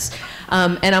of this.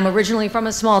 And I'm originally from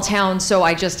a small town, so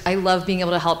I love being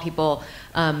able to help people.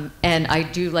 And I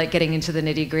do like getting into the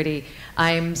nitty gritty.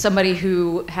 I'm somebody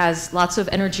who has lots of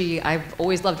energy. I've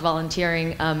always loved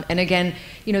volunteering. And again,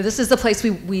 you know, this is the place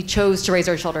we chose to raise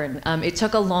our children. It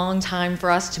took a long time for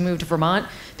us to move to Vermont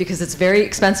because it's very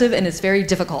expensive and it's very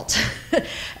difficult.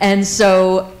 And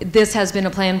so this has been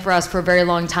a plan for us for a very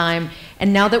long time.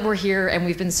 And now that we're here and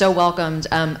we've been so welcomed,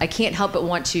 I can't help but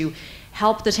want to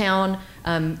help the town,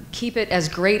 keep it as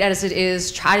great as it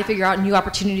is, try to figure out new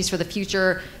opportunities for the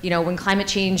future. You know, when climate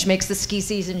change makes the ski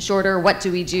season shorter, what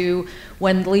do we do?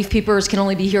 When leaf peepers can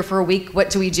only be here for a week, what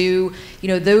do we do? You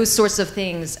know, those sorts of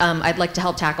things I'd like to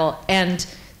help tackle and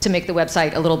to make the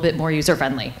website a little bit more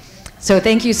user-friendly. So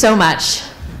thank you so much.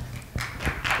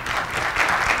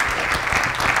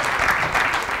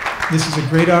 This is a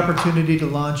great opportunity to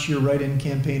launch your write-in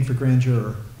campaign for grand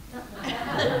juror.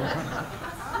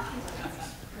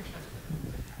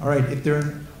 All right, if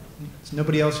there's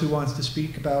nobody else who wants to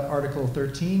speak about Article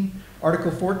 13,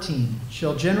 Article 14,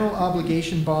 shall general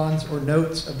obligation bonds or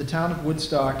notes of the town of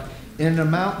Woodstock in an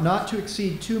amount not to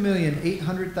exceed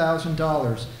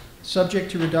 $2,800,000, subject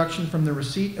to reduction from the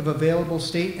receipt of available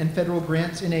state and federal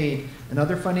grants in aid and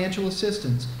other financial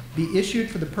assistance, be issued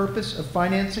for the purpose of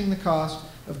financing the cost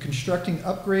of constructing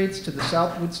upgrades to the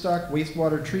South Woodstock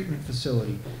wastewater treatment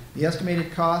facility, the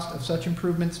estimated cost of such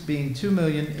improvements being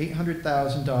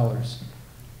 $2,800,000.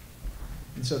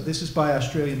 And so this is by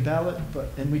Australian ballot,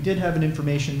 and we did have an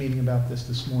information meeting about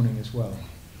this morning as well.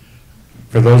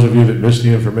 For those of you that missed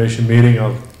the information meeting,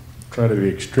 I'll try to be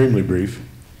extremely brief.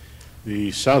 The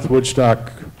South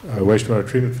Woodstock wastewater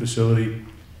treatment facility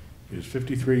is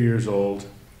 53 years old,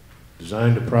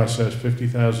 designed to process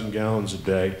 50,000 gallons a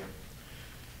day.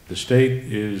 The state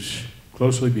is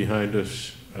closely behind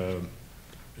us,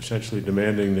 essentially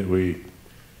demanding that we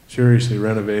seriously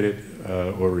renovate it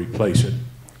or replace it.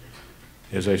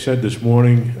 As I said this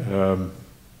morning,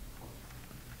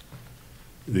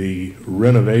 the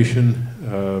renovation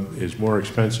is more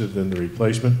expensive than the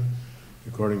replacement,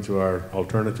 according to our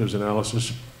alternatives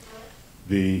analysis.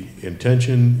 The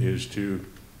intention is to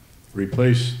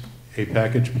replace a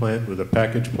package plant with a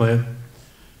package plant.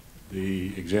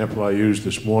 The example I used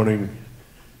this morning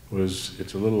was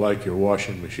it's a little like your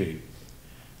washing machine.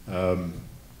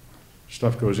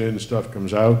 Stuff goes in, stuff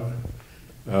comes out.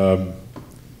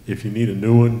 If you need a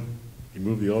new one, you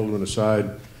move the old one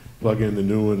aside, plug in the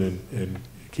new one, and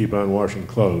keep on washing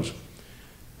clothes.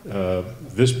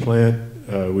 This plant,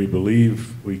 we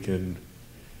believe we can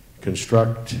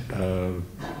construct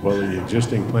while the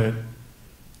existing plant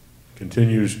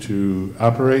continues to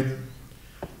operate.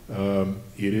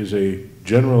 It is a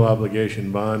general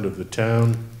obligation bond of the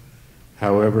town.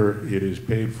 However, it is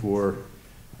paid for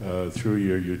through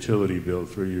your utility bill,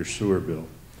 through your sewer bill.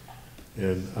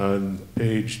 And on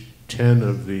page 10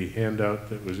 of the handout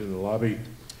that was in the lobby,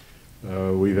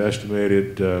 we've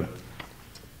estimated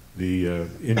the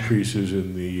increases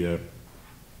in the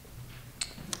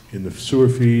sewer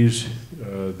fees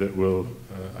that will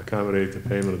accommodate the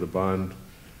payment of the bond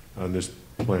on this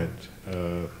plant.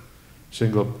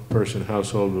 Single-person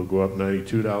household will go up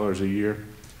 $92 a year.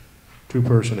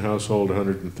 Two-person household,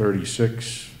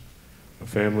 $136. A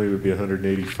family would be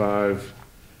 $185.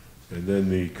 And then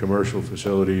the commercial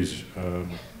facilities are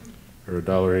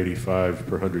 $1.85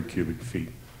 per 100 cubic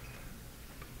feet.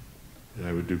 And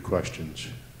I would do questions.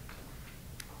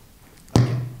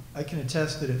 I can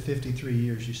attest that at 53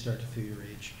 years you start to feel your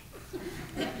age.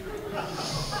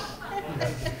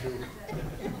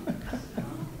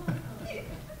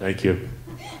 Thank you.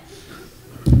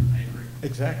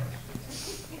 Exactly.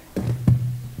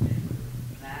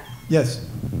 Yes.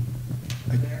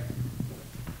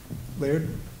 Laird?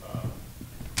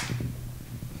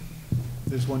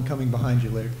 There's one coming behind you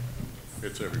later.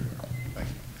 It's everywhere. Thank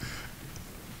you.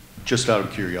 Just out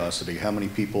of curiosity, how many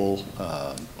people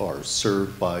are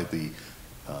served by the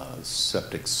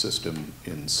septic system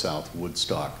in South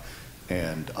Woodstock?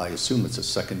 And I assume it's a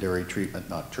secondary treatment,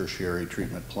 not tertiary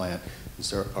treatment plant.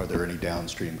 Are there any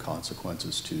downstream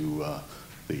consequences to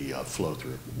the flow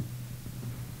through?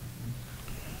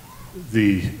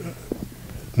 The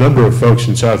number of folks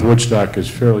in South Woodstock is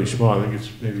fairly small. I think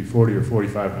it's maybe 40 or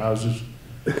 45 houses.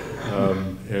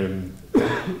 And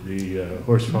the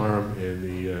horse farm and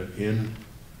the inn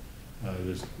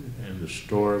and the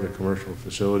store, the commercial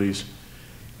facilities.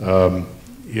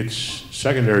 It's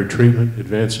secondary treatment,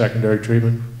 advanced secondary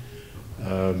treatment.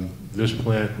 This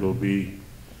plant will be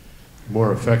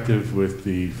more effective with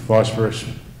the phosphorus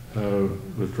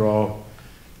withdrawal,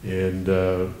 and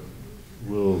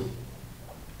will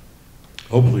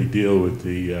hopefully deal with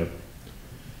the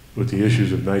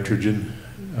issues of nitrogen,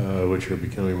 which are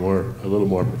becoming a little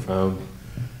more profound.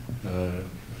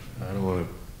 I don't want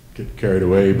to get carried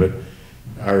away, but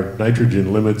our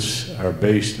nitrogen limits are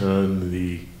based on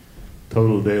the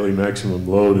total daily maximum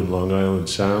load in Long Island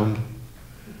Sound.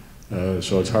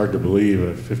 So it's hard to believe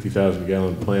a 50,000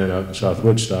 gallon plant out in South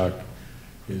Woodstock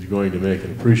is going to make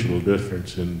an appreciable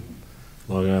difference in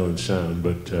Long Island Sound,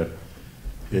 but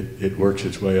it works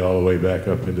its way all the way back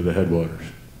up into the headwaters.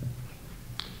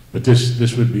 But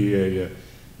this would be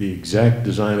the exact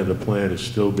design of the plant is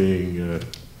still being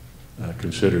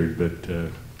considered, but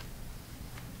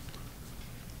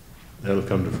that'll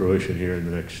come to fruition here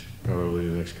in probably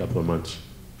the next couple of months.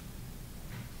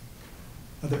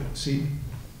 See?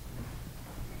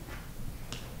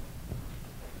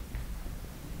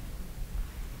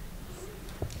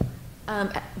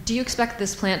 Do you expect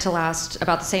this plant to last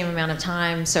about the same amount of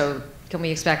time? So can we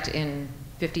expect in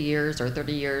 50 years or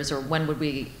 30 years, or when would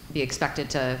we be expected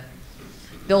to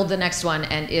build the next one?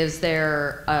 And is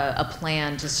there a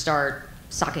plan to start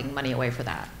socking money away for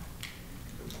that?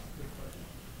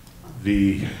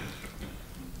 The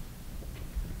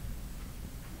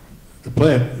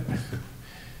plant,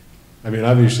 I mean,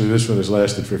 obviously this one has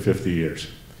lasted for 50 years.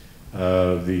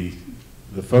 The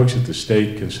folks at the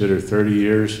state consider 30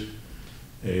 years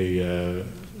a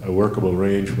workable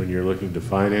range when you're looking to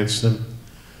finance them.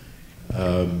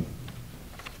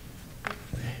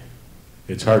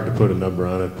 It's hard to put a number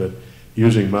on it, but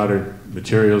using modern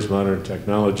materials, modern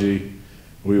technology,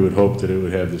 we would hope that it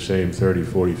would have the same 30,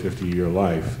 40, 50-year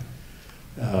life.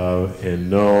 And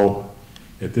no,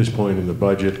 at this point in the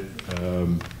budget,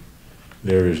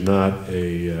 there is not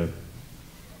a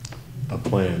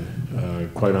plan.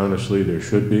 Quite honestly, there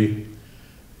should be,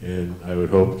 and I would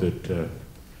hope that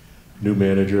new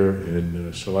manager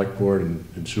and select board in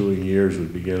ensuing years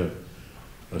would begin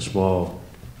a small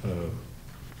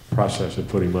process of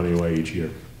putting money away each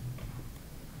year.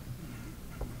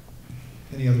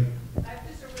 Any other? I have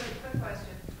just a really quick question.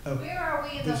 Oh, where are we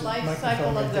in the there's a life microphone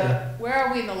cycle right of there. where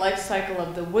are we in the life cycle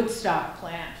of the Woodstock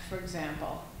plant, for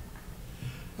example?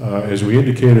 As we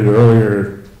indicated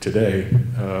earlier today,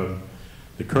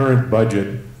 the current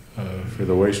budget for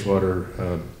the wastewater,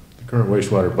 the current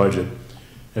wastewater budget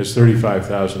has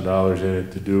 $35,000 in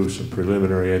it to do some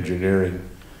preliminary engineering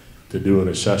to do an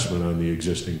assessment on the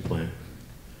existing plant.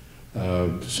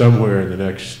 Somewhere in the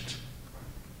next,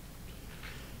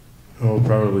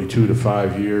 probably 2 to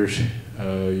 5 years,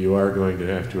 you are going to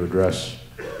have to address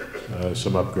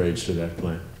some upgrades to that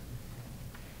plant.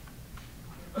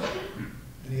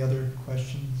 Any other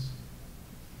questions?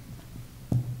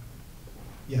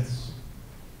 Yes.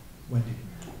 Wendy.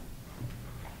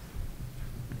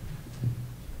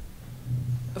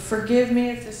 Forgive me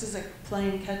if this is a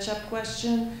plain catch-up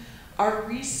question. Our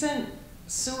recent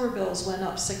sewer bills went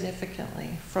up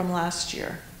significantly from last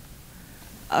year.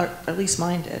 At least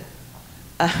mine did.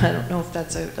 I don't know if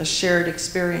that's a shared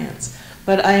experience,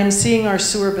 but I am seeing our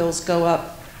sewer bills go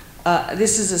up.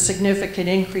 This is a significant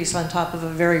increase on top of a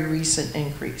very recent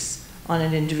increase on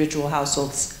an individual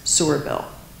household's sewer bill.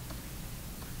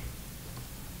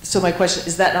 So my question,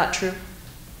 is that not true?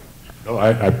 No,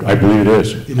 I believe it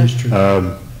is. It is true.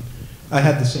 I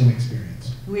had the same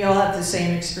experience. We all have the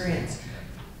same experience.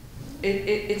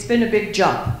 It's been a big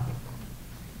jump.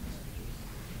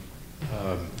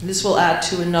 This will add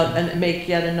to another and make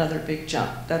yet another big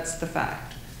jump. That's the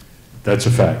fact. That's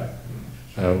a fact.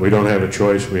 We don't have a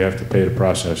choice. We have to pay to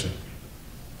process it.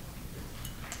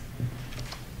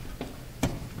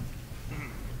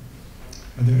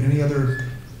 Are there any other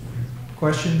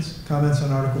questions, comments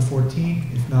on Article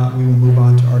 14? If not, we will move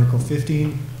on to Article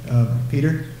 15.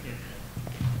 Peter?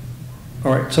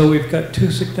 All right, so we've got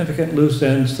two significant loose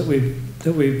ends that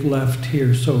we've left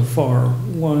here so far.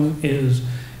 One is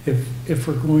if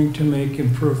we're going to make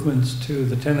improvements to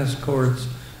the tennis courts,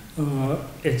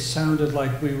 it sounded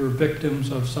like we were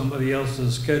victims of somebody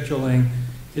else's scheduling.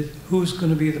 Who's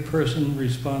going to be the person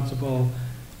responsible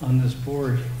on this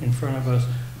board in front of us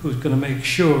who's going to make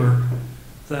sure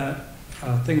that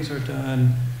things are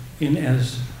done in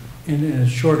as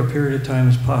short a period of time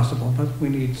as possible? But we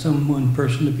need one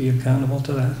person to be accountable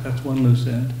to that. That's one loose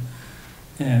end.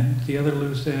 And the other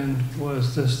loose end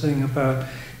was this thing about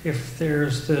if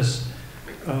there's this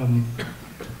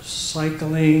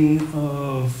cycling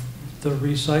of the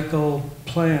recycle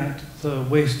plant, the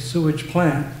waste sewage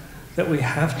plant, that we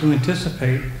have to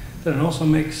anticipate, then it also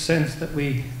makes sense that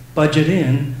we budget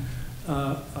in,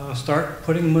 start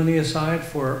putting money aside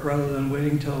for it rather than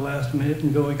waiting till the last minute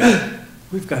and going,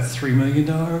 we've got $3 million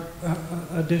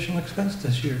additional expense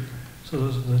this year. So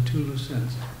those are the two loose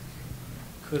ends.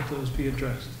 Could those be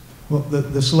addressed? Well,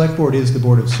 the select board is the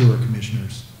board of sewer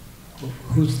commissioners. Well,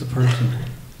 who's the person?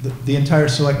 The entire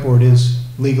select board is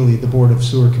legally the board of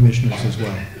sewer commissioners as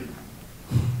well.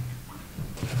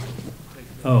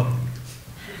 Oh.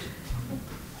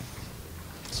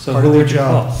 So Part who of their would you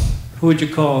job. call? Who would you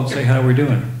call and say, how we're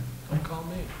doing? Call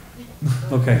me.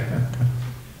 Okay.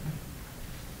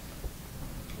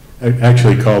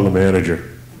 Actually, call the manager.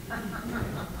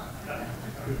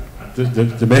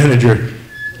 The manager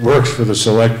works for the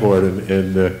select board,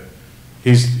 and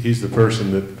he's the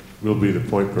person that will be the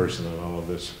point person on all of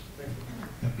this.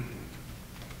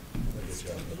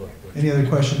 Any other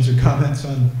questions or comments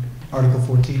on Article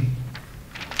 14?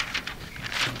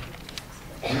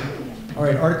 All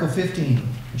right, Article 15.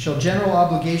 Shall general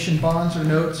obligation bonds or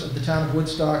notes of the town of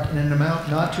Woodstock in an amount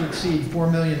not to exceed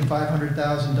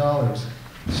 $4,500,000,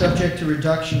 subject to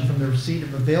reduction from the receipt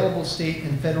of available state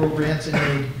and federal grants and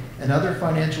aid and other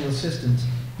financial assistance,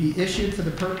 be issued for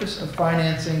the purpose of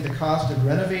financing the cost of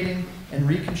renovating and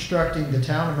reconstructing the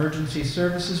town emergency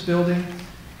services building,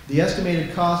 the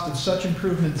estimated cost of such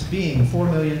improvements being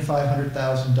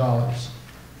 $4,500,000.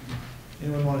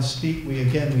 Anyone want to speak? We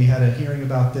had a hearing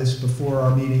about this before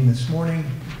our meeting this morning.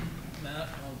 Matt,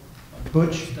 I'll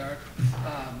Butch? start.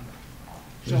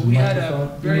 So There's a we had a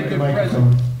microphone. very You good need a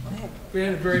microphone. we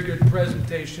had a very good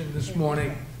presentation this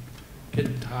morning.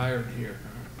 Getting tired here.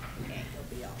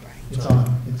 It's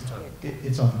on.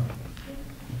 It's on.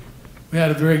 We had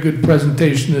a very good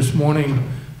presentation this morning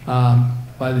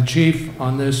by the chief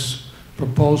on this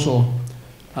proposal.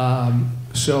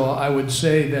 So I would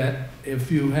say that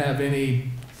if you have any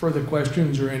further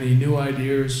questions or any new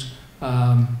ideas,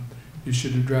 you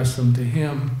should address them to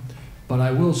him. But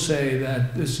I will say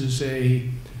that this is a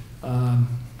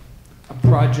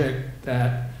project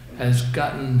that has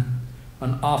gotten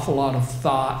an awful lot of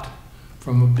thought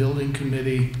from a building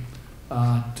committee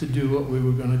to do what we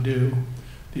were going to do.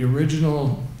 The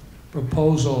original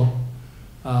proposal,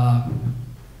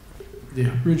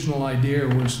 the original idea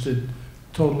was to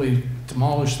totally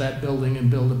demolish that building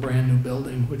and build a brand new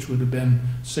building, which would have been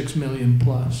 $6 million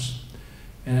plus.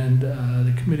 And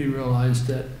the committee realized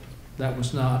that that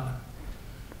was not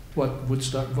what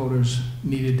Woodstock voters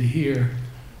needed to hear.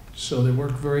 So they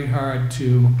worked very hard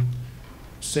to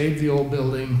save the old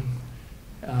building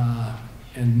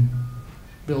and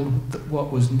build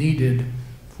what was needed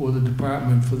for the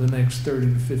department for the next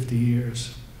 30 to 50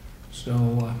 years.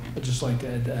 So I'd just like to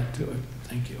add that to it.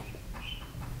 Thank you.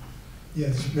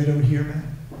 Yes, right over here, Matt.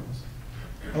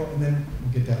 Oh, and then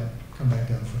we'll get down, come back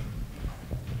down front.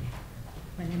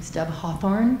 My name's Deb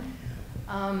Hawthorne.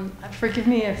 Forgive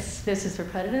me if this is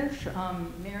repetitive.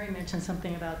 Mary mentioned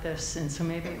something about this, and so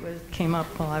maybe it came up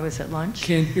while I was at lunch.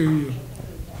 Can't hear you.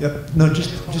 Yep, no,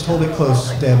 just hold it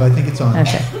close, Deb. I think it's on.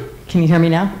 Okay. Can you hear me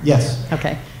now? Yes.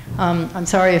 Okay. I'm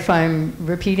sorry if I'm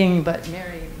repeating, but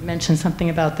Mary mentioned something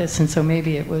about this, and so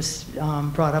maybe it was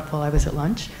brought up while I was at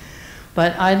lunch.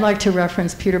 But I'd like to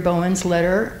reference Peter Bowen's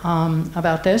letter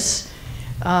about this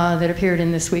that appeared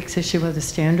in this week's issue of the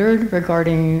Standard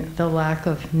regarding the lack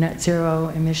of net zero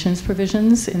emissions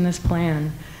provisions in this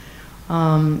plan.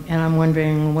 And I'm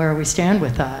wondering where we stand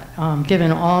with that,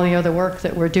 given all the other work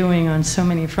that we're doing on so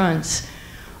many fronts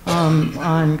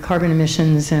on carbon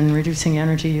emissions and reducing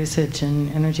energy usage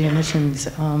and energy emissions.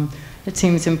 It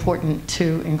seems important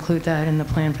to include that in the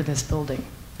plan for this building.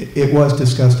 It was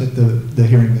discussed at the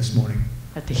hearing this morning.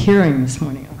 At the hearing this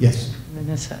morning? Okay. Yes. I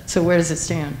missed that. So where does it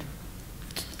stand?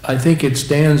 I think it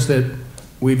stands that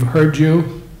we've heard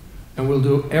you and we'll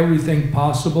do everything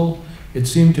possible. It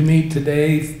seemed to me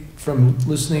today, from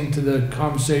listening to the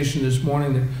conversation this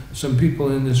morning, that some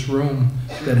people in this room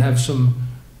that have some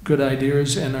good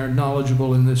ideas and are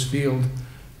knowledgeable in this field.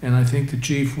 And I think the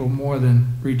chief will more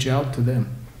than reach out to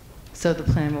them. So the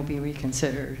plan will be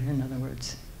reconsidered, in other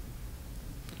words?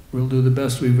 we'll do the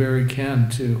best we very can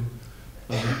to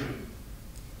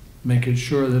make it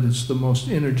sure that it's the most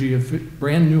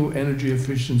brand new energy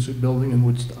efficiency building in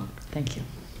Woodstock. Thank you.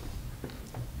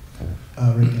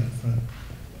 Right down front.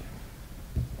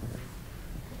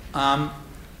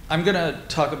 I'm going to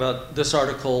talk about this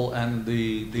article and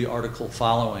the article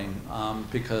following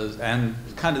and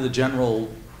kind of the general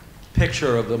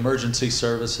picture of emergency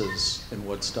services in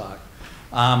Woodstock.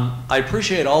 I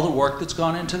appreciate all the work that's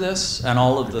gone into this and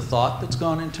all of the thought that's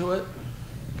gone into it.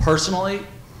 Personally,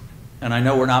 and I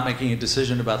know we're not making a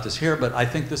decision about this here, but I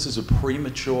think this is a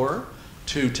premature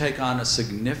to take on a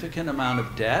significant amount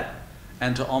of debt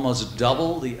and to almost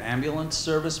double the ambulance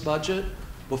service budget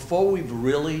before we've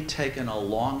really taken a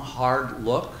long, hard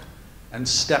look and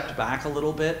stepped back a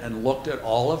little bit and looked at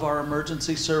all of our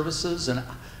emergency services and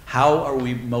how are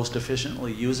we most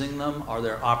efficiently using them? Are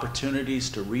there opportunities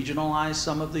to regionalize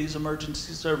some of these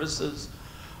emergency services?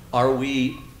 Are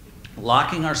we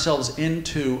locking ourselves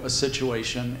into a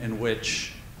situation in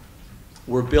which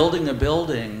we're building a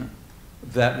building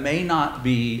that may not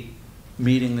be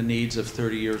meeting the needs of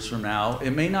 30 years from now?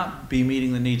 It may not be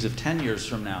meeting the needs of 10 years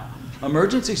from now.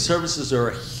 Emergency services are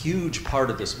a huge part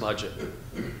of this budget.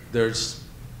 There's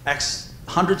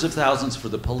hundreds of thousands for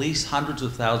the police, hundreds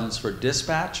of thousands for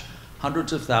dispatch,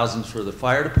 hundreds of thousands for the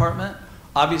fire department.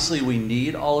 Obviously, we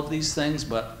need all of these things,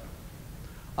 but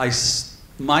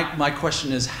my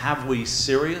question is, have we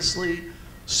seriously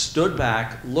stood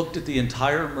back, looked at the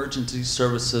entire emergency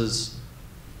services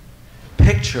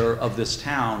picture of this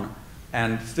town,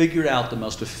 and figured out the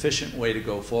most efficient way to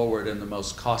go forward and the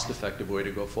most cost-effective way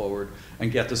to go forward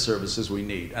and get the services we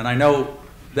need? And I know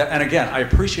that, and again, I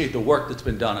appreciate the work that's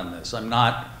been done on this.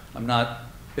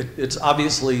 It's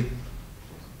obviously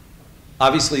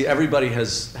everybody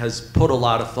has put a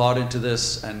lot of thought into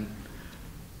this, and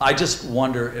I just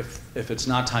wonder if it's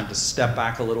not time to step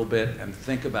back a little bit and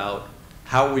think about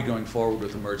how are we going forward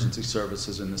with emergency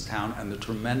services in this town and the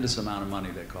tremendous amount of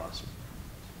money they cost.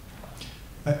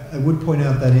 I would point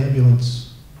out that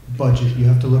ambulance budget, you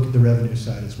have to look at the revenue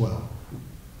side as well.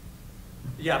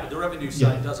 Yeah, but the revenue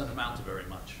side doesn't amount to very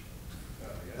much.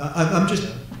 I'm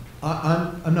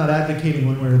not advocating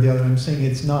one way or the other. I'm saying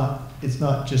it's not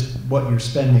just what you're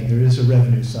spending. There is a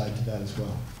revenue side to that as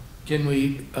well. Can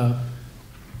we? Go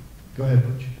ahead,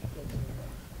 Butch.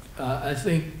 I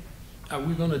think, are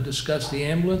we going to discuss the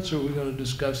ambulance or are we going to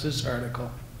discuss this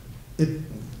article? We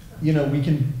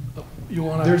can. You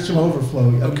want There's some overflow.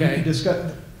 Okay. We can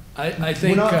discuss. I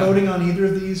think we're not voting on either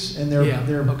of these, and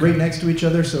they're right next to each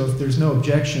other. So if there's no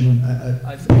objection,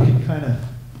 I think we can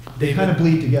they kind of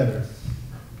bleed together.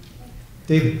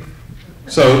 David.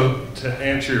 So to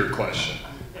answer your question,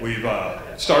 we've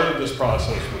started this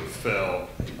process with Phil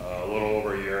a little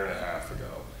over a year and a half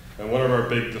ago. And one of our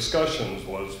big discussions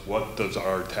was, what does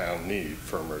our town need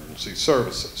for emergency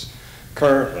services?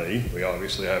 Currently, we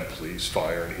obviously have police,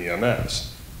 fire, and EMS.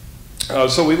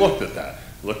 So we looked at that,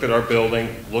 looked at our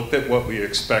building, looked at what we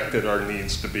expected our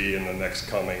needs to be in the next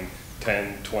coming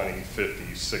 10, 20,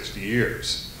 50, 60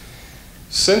 years.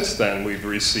 Since then, we've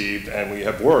received, and we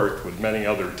have worked with many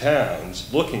other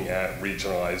towns looking at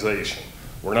regionalization.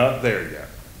 We're not there yet.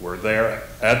 We're there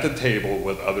at the table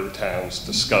with other towns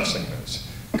discussing this.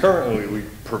 Currently, we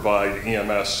provide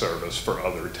EMS service for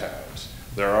other towns.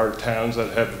 There are towns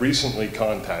that have recently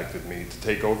contacted me to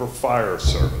take over fire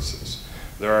services.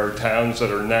 There are towns that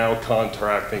are now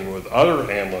contracting with other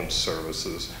ambulance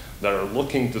services that are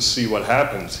looking to see what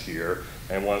happens here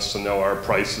and wants to know our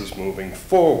prices moving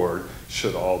forward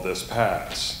should all this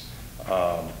pass.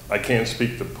 I can't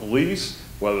speak to police,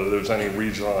 whether there's any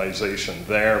regionalization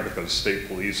there because state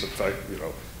police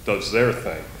does their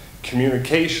thing.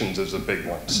 Communications is a big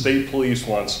one. State police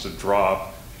wants to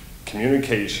drop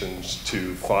communications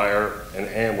to fire and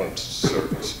ambulance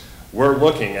service. We're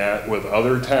looking at, with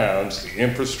other towns, the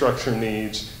infrastructure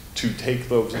needs to take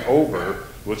those over,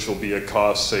 which will be a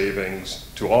cost savings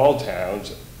to all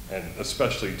towns, and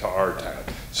especially to our town.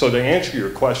 So to answer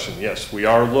your question, yes, we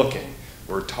are looking.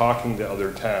 We're talking to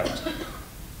other towns.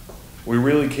 We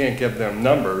really can't give them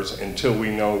numbers until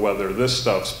we know whether this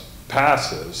stuff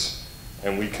passes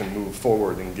and we can move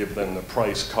forward and give them the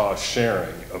price cost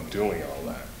sharing of doing all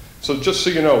that. So just so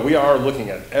you know, we are looking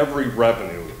at every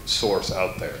revenue source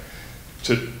out there.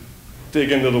 To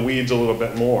dig into the weeds a little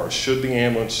bit more, should the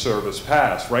ambulance service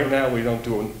pass? Right now we don't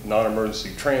do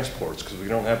non-emergency transports because we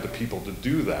don't have the people to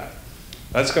do that.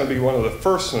 That's going to be one of the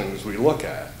first things we look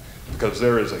at because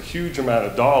there is a huge amount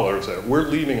of dollars that we're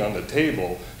leaving on the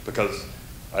table because,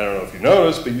 I don't know if you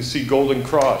noticed, but you see Golden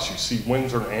Cross, you see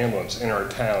Windsor Ambulance in our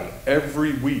town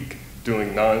every week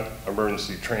doing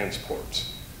non-emergency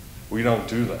transports. We don't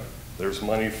do that. There's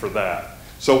money for that.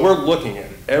 So we're looking at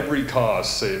every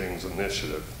cost savings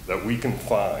initiative that we can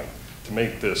find to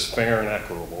make this fair and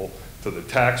equitable to the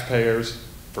taxpayers,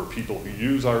 for people who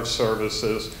use our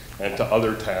services, and to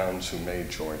other towns who may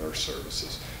join our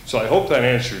services. So I hope that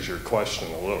answers your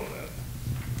question a little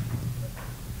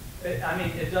bit. I mean,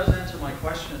 it does answer my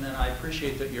question, and I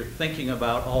appreciate that you're thinking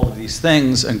about all of these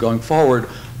things and going forward.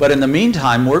 But in the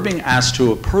meantime, we're being asked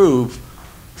to approve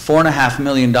 $4.5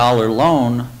 million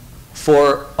loan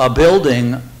for a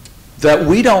building that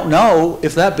we don't know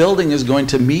if that building is going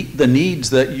to meet the needs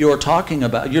that you're talking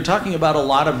about. You're talking about a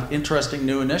lot of interesting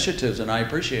new initiatives, and I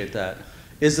appreciate that.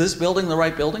 Is this building the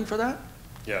right building for that?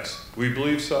 Yes, we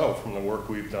believe so from the work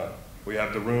we've done. We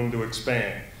have the room to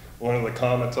expand. One of the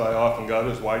comments I often got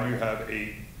is, why do you have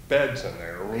 8 beds in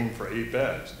there, a room for 8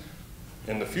 beds?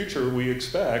 In the future, we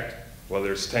expect,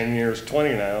 whether it's 10 years,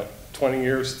 20 now, 20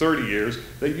 years, 30 years,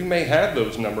 that you may have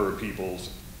those number of people's,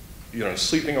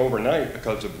 sleeping overnight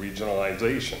because of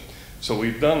regionalization. So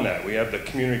we've done that. We have the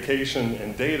communication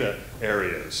and data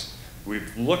areas.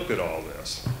 We've looked at all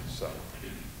this, so.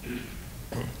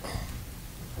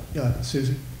 Yeah,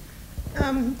 Susie.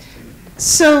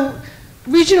 So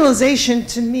regionalization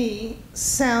to me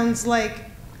sounds like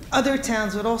other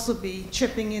towns would also be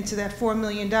chipping into that $4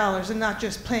 million and not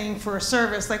just paying for a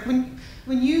service. Like when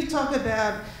you talk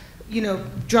about,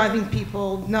 driving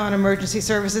people non-emergency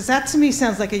services, that to me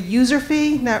sounds like a user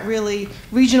fee, not really.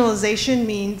 Regionalization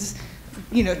means,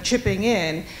 chipping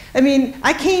in. I mean,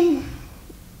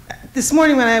 this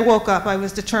morning when I woke up, I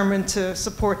was determined to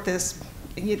support this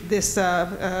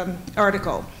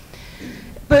article.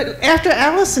 But after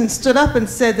Allison stood up and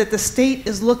said that the state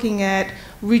is looking at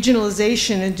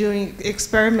regionalization and doing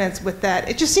experiments with that,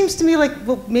 it just seems to me like,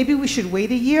 well, maybe we should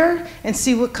wait a year and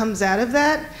see what comes out of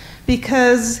that,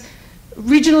 because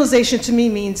regionalization to me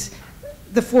means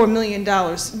the $4 million.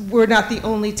 We're not the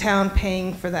only town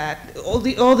paying for that. All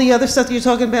the other stuff that you're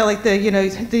talking about, like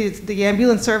the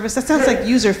ambulance service, that sounds like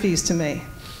user fees to me.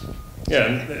 Yeah,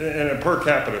 and a per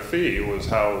capita fee was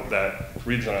how that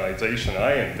regionalization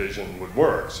I envisioned would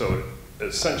work. So it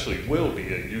essentially will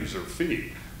be a user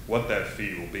fee. What that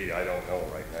fee will be, I don't know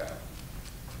right now.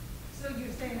 So you're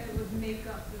saying that it would make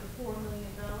up for the $4 million?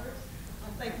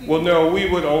 Well, no, we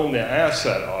would own the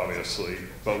asset, obviously,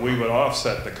 but we would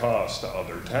offset the cost to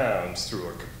other towns through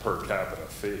a per capita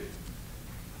fee.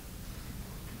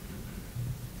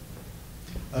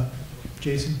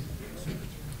 Jason?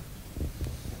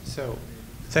 So,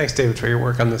 thanks, David, for your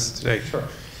work on this today. Sure.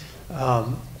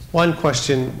 One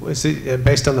question was,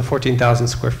 based on the 14,000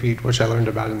 square feet, which I learned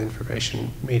about in the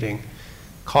information meeting,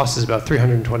 cost is about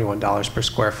 $321 per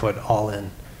square foot all in.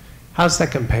 How does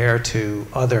that compare to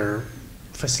other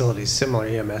facilities, similar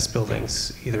EMS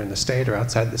buildings, either in the state or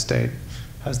outside the state?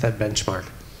 How's that benchmark?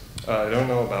 I don't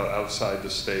know about outside the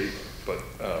state, but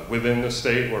within the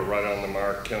state, we're right on the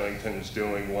mark. Killington's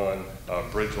doing one,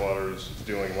 Bridgewater's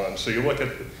doing one. So you look at,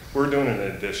 we're doing an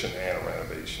addition and a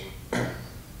renovation.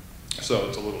 So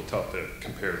it's a little tough to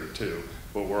compare the two,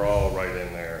 but we're all right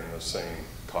in there in the same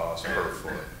cost per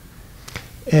foot.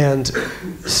 And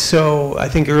so I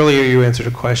think earlier you answered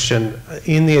a question.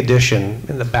 In the addition,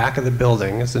 in the back of the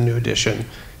building is the new addition.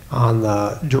 On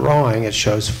the drawing, it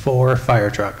shows 4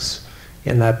 fire trucks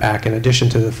in that back, in addition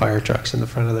to the fire trucks in the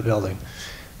front of the building.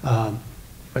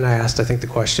 When I asked, I think the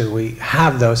question, we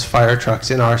have those fire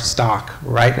trucks in our stock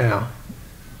right now.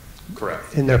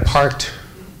 Correct. And they're parked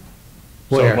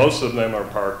where? So most of them are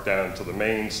parked down to the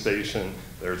main station.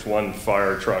 There's 1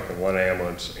 fire truck and 1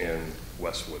 ambulance in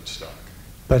West Woodstock.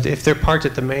 But if they're parked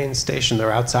at the main station,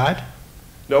 they're outside?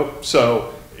 Nope.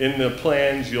 So in the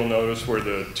plans, you'll notice where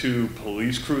the 2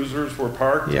 police cruisers were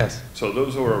parked. Yes. So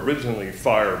those were originally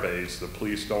fire bays. The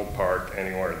police don't park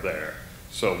anywhere there.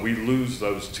 So we lose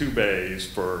those 2 bays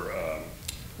for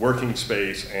working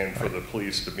space and for the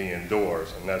police to be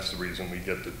indoors, and that's the reason we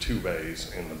get the 2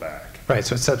 bays in the back. Right.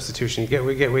 So it's substitution.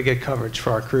 We get coverage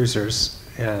for our cruisers,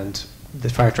 and the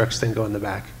fire trucks then go in the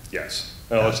back. Yes.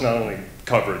 Now, it's not only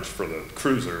coverage for the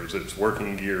cruisers, it's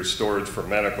working gear, storage for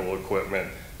medical equipment.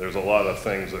 There's a lot of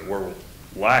things that we're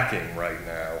lacking right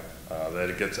now that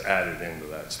it gets added into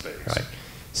that space. Right.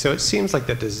 So it seems like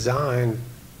the design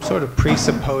sort of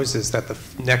presupposes that the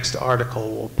next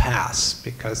article will pass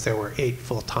because there were 8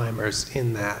 full-timers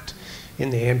in the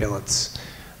ambulance.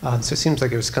 So it seems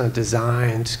like it was kind of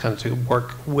designed kind of to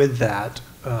work with that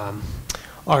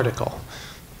article.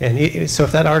 And so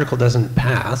if that article doesn't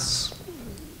pass,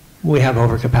 we have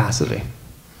overcapacity.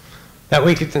 That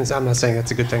we could, I'm not saying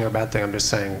that's a good thing or a bad thing, I'm just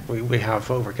saying we have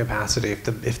overcapacity.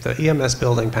 If the EMS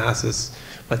building passes,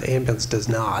 but the ambulance does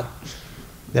not,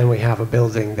 then we have a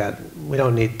building that we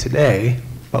don't need today,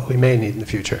 but we may need in the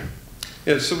future.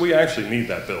 Yeah, so we actually need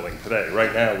that building today.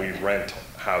 Right now, we rent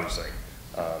housing.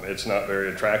 It's not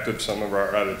very attractive. Some of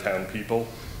our out-of-town people,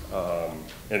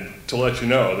 and to let you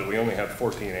know that we only have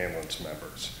 14 ambulance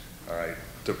members, all right,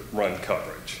 to run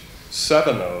coverage.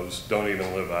 7 of those don't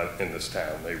even live out in this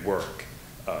town. They work,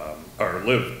 or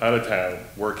live out of town,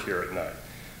 work here at night.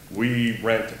 We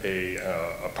rent a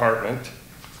apartment,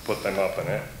 put them up in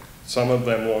it. Some of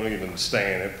them won't even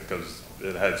stay in it because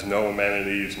it has no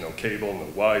amenities, no cable, no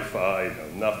Wi-Fi,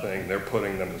 no nothing. They're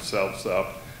putting themselves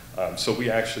up. So we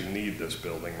actually need this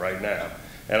building right now.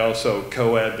 And also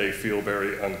co-ed, they feel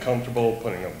very uncomfortable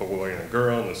putting a boy and a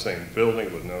girl in the same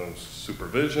building with no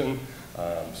supervision.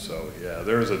 So yeah,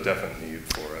 there is a definite need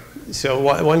for it. So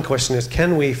one question is,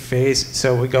 can we phase,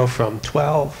 so we go from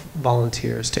 12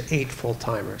 volunteers to 8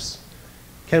 full-timers.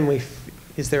 Can we,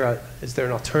 is there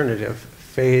an alternative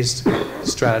phased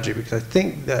strategy? Because I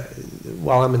think that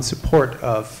while I'm in support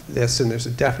of this and there's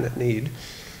a definite need,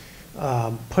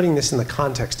 putting this in the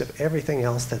context of everything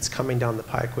else that's coming down the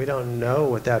pike, we don't know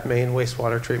what that main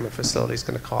wastewater treatment facility is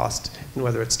going to cost and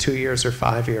whether it's 2 years or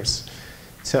 5 years.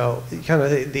 So kind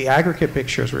of the aggregate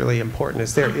picture is really important.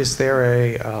 Is there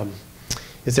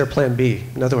plan B?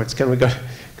 In other words, can we go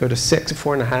to 6,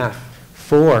 4.5,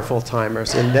 4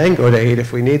 full-timers and then go to 8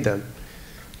 if we need them?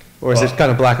 Or is it kind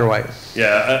of black or white?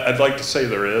 Yeah, I'd like to say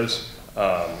there is.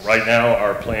 Right now,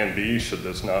 our plan B, should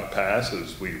this not pass,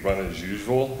 is we run as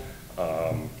usual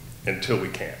until we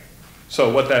can.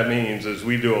 So what that means is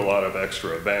we do a lot of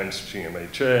extra events,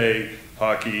 GMHA,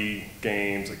 hockey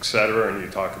games, et cetera, and you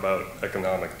talk about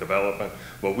economic development.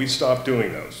 Well, we stopped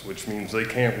doing those, which means they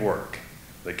can't work.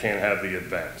 They can't have the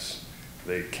events.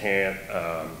 They can't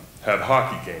have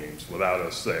hockey games without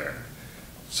us there.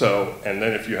 So, and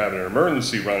then if you have an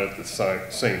emergency run at the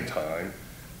same time,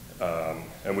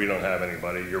 and we don't have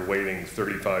anybody, you're waiting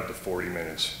 35 to 40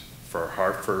 minutes for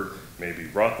Hartford, maybe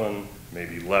Rutland,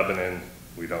 maybe Lebanon,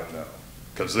 we don't know,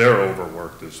 because they're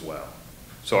overworked as well.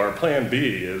 So our plan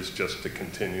B is just to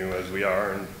continue as we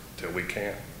are until we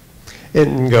can.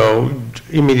 And go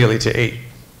immediately to 8.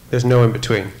 There's no in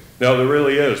between. No, there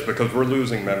really is, because we're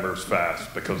losing members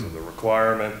fast because of the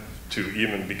requirement to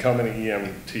even become an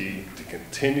EMT, to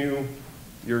continue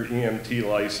your EMT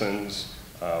license.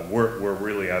 We're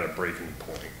really at a breaking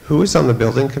point. Who is on the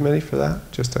building committee for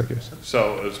that? Just out of curiosity.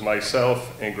 So it's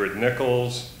myself, Ingrid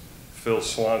Nichols, Phil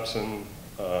Swanson,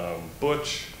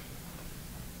 Butch.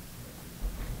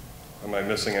 Am I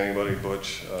missing anybody?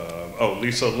 Butch? Oh,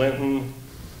 Lisa Linton,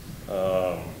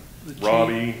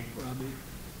 Robbie.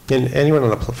 And anyone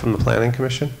on from the Planning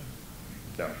Commission?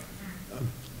 No.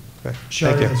 Okay.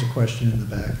 Shari has a question in the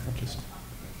back. Just.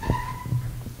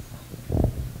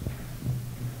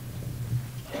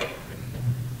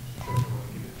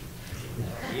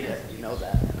 You know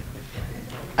that.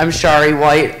 I'm Shari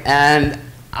White, and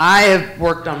I have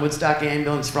worked on Woodstock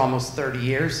Ambulance for almost 30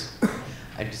 years.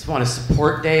 I just want to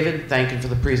support David, thank him for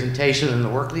the presentation and the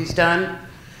work that he's done,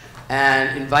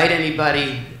 and invite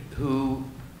anybody who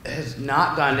has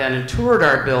not gone down and toured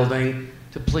our building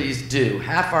to please do.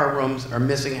 Half our rooms are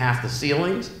missing half the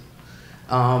ceilings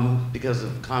because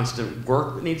of constant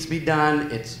work that needs to be done.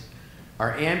 It's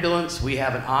our ambulance. We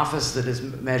have an office that is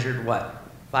measured, what,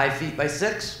 5 feet by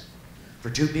 6 for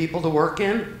 2 people to work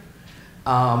in.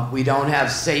 We don't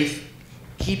have safe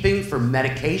keeping for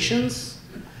medications.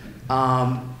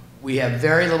 We have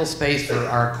very little space for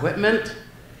our equipment.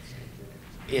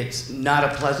 It's not a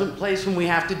pleasant place when we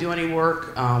have to do any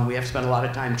work. We have to spend a lot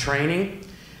of time training.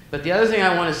 But the other thing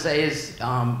I want to say is,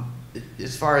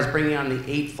 as far as bringing on the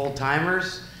 8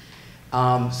 full-timers,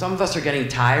 some of us are getting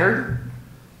tired.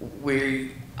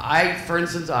 For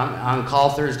instance, I'm on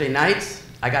call Thursday nights.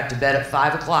 I got to bed at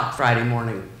 5 o'clock Friday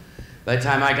morning. By the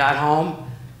time I got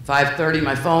home, 5:30,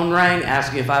 my phone rang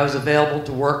asking if I was available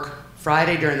to work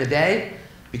Friday during the day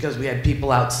because we had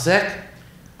people out sick.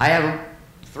 I have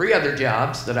 3 other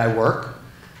jobs that I work.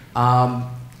 And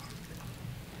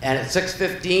at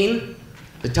 6:15,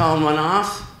 the tone went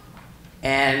off,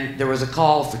 and there was a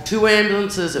call for 2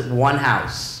 ambulances at 1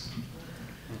 house.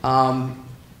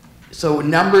 So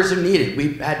numbers are needed.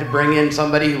 We had to bring in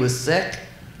somebody who was sick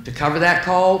to cover that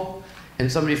call,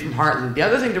 and somebody from Heartland. The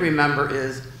other thing to remember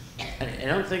is, and I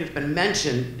don't think it's been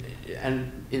mentioned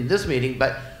in this meeting,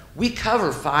 but we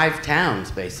cover 5 towns,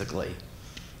 basically.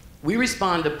 We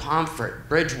respond to Pomfret,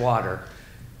 Bridgewater,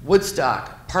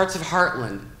 Woodstock, parts of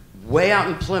Heartland, way out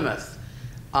in Plymouth,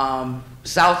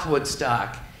 South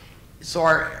Woodstock. So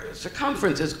our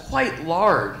circumference is quite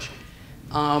large.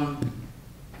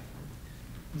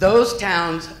 Those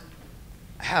towns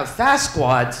have fast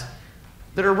squads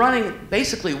that are running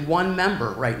basically 1 member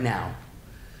right now.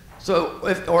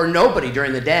 or nobody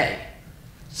during the day.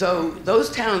 So those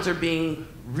towns are being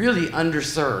really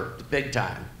underserved big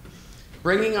time.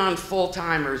 Bringing on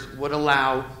full-timers would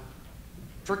allow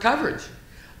for coverage.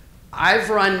 I've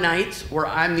run nights where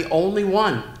I'm the only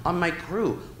one on my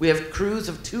crew. We have crews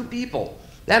of 2 people.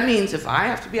 That means if I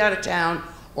have to be out of town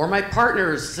or my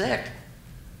partner is sick,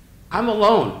 I'm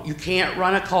alone. You can't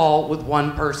run a call with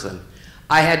one person.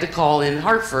 I had to call in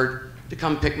Hartford to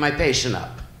come pick my patient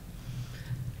up.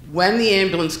 When the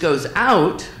ambulance goes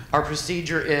out, our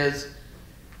procedure is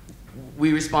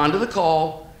we respond to the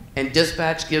call and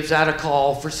dispatch gives out a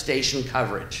call for station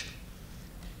coverage.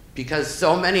 Because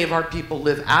so many of our people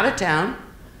live out of town,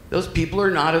 those people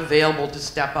are not available to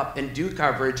step up and do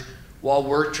coverage while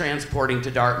we're transporting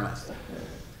to Dartmouth.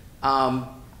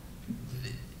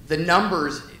 The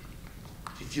numbers,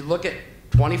 if you look at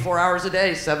 24 hours a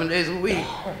day, 7 days a week,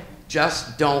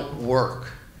 just don't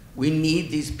work. We need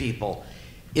these people.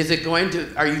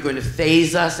 Are you going to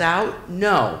phase us out?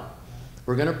 No.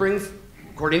 We're going to bring,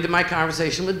 according to my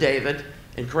conversation with David,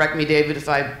 and correct me, David, if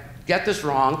I get this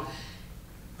wrong,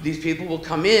 these people will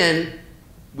come in,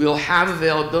 we'll have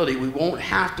availability. We won't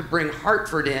have to bring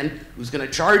Hartford in, who's going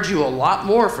to charge you a lot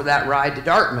more for that ride to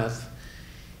Dartmouth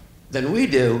than we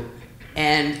do,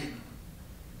 and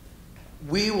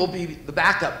we will be the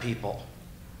backup people.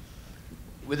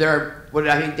 What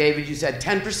I think, David, you said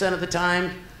 10% of the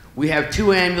time, we have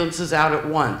 2 ambulances out at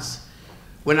once.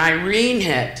 When Irene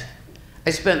hit,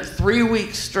 I spent 3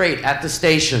 weeks straight at the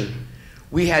station.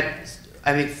 We had,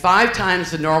 I think, 5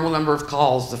 times the normal number of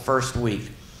calls the first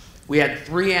week. We had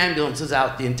 3 ambulances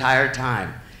out the entire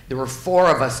time. There were 4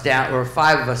 of us down, or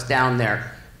 5 of us down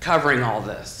there covering all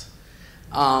this.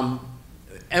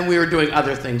 And we were doing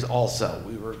other things also.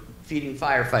 We were feeding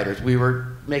firefighters. We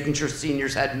were making sure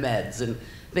seniors had meds and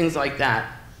things like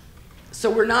that. So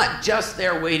we're not just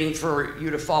there waiting for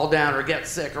you to fall down or get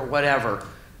sick or whatever.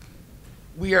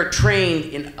 We are trained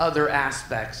in other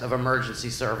aspects of emergency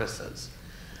services.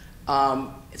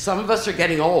 Some of us are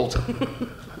getting old.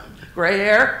 Gray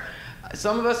hair.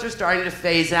 Some of us are starting to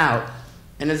phase out.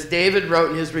 And as David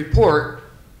wrote in his report,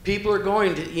 people are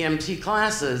going to EMT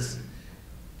classes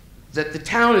that the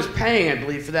town is paying, I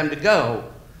believe, for them to go.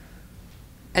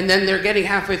 And then they're getting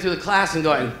halfway through the class and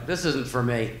going, this isn't for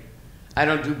me. I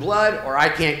don't do blood, or I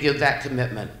can't give that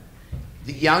commitment.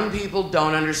 The young people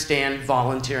don't understand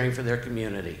volunteering for their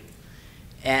community.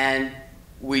 And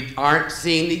we aren't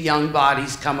seeing the young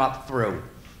bodies come up through.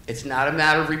 It's not a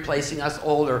matter of replacing us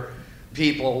older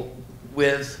people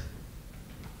with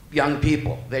young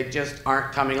people. They just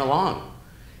aren't coming along.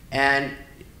 And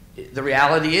the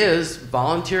reality is,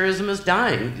 volunteerism is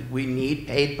dying. We need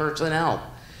paid personnel.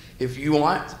 If you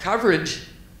want coverage,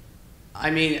 I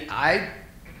mean,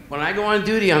 when I go on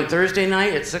duty on Thursday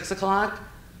night at 6 o'clock,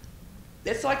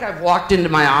 it's like I've walked into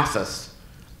my office.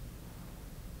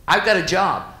 I've got a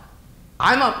job.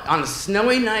 I'm up on a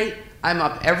snowy night, I'm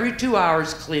up every 2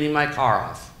 hours cleaning my car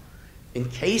off in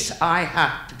case I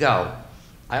have to go.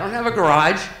 I don't have a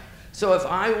garage, so if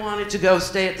I wanted to go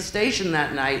stay at the station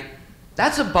that night,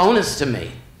 that's a bonus to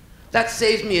me. That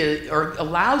saves me, or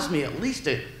allows me at least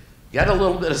to get a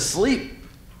little bit of sleep.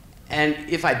 And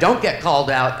if I don't get called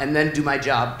out, and then do my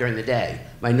job during the day,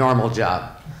 my normal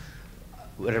job,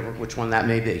 which one that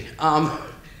may be.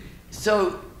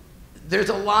 So there's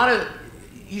a lot of,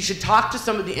 you should talk to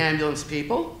some of the ambulance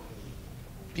people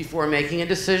before making a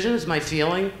decision, is my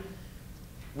feeling.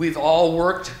 We've all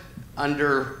worked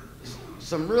under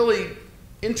some really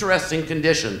interesting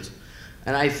conditions.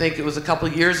 And I think it was a couple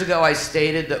of years ago I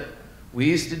stated that we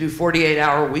used to do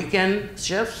 48-hour weekend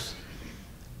shifts.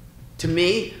 To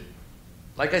me,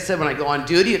 like I said, when I go on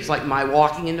duty, it's like my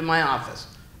walking into my office.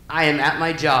 I am at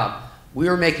my job. We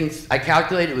were making, I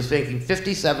calculated it was making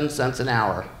 57 cents an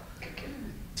hour.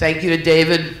 Thank you to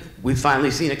David. We've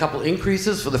finally seen a couple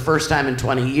increases for the first time in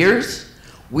 20 years.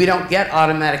 We don't get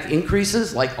automatic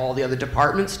increases like all the other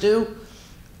departments do.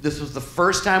 This was the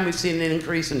first time we've seen an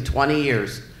increase in 20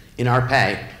 years in our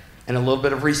pay, and a little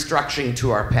bit of restructuring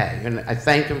to our pay. And I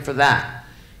thank him for that.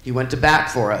 He went to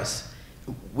bat for us.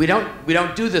 We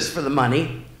don't do this for the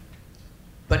money,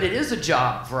 but it is a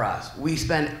job for us. We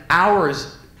spend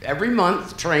hours every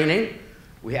month training.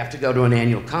 We have to go to an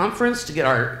annual conference to get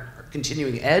our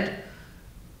continuing ed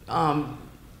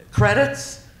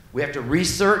credits. We have to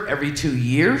recert every 2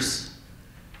 years.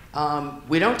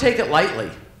 We don't take it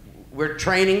lightly. We're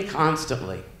training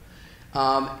constantly.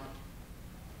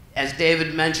 As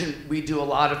David mentioned, we do a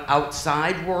lot of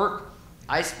outside work.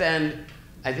 I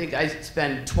think I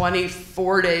spend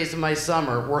 24 days of my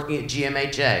summer working at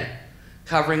GMHA,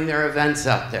 covering their events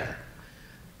out there.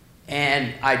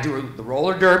 And I do the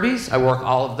roller derbies, I work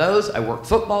all of those, I work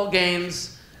football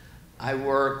games, I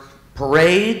work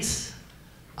parades,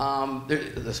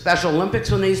 the Special Olympics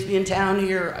when they used to be in town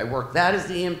here, I work that as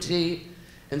the EMT,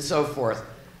 and so forth.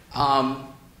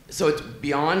 So it's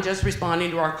beyond just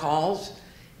responding to our calls.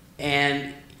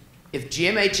 And if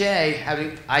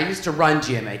GMHA, I used to run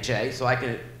GMHA, so I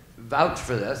can vouch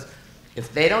for this.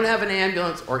 If they don't have an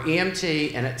ambulance or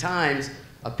EMT, and at times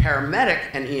a paramedic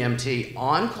and EMT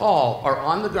on call or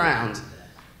on the grounds,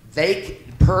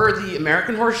 per the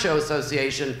American Horse Show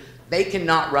Association, they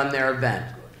cannot run their event.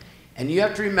 And you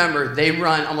have to remember, they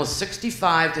run almost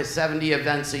 65 to 70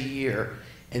 events a year.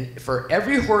 And for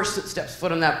every horse that steps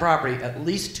foot on that property, at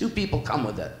least 2 people come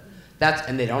with it.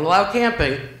 And they don't allow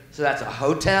camping, so that's a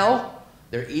hotel,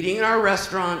 they're eating in our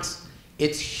restaurants.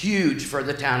 It's huge for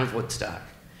the town of Woodstock.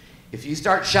 If you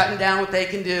start shutting down what they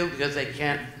can do because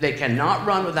they cannot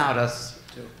run without us.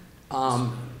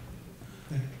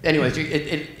 Anyways,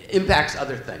 it impacts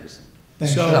other things.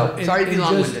 So sorry to be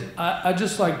long-winded. I'd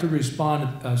just like to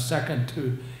respond a second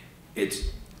to,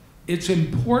 it's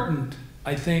important,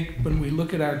 I think, when we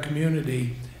look at our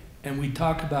community and we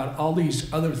talk about all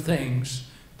these other things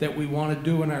that we want to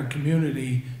do in our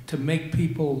community to make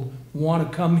people want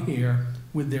to come here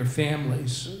with their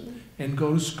families and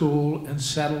go to school and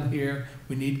settle here.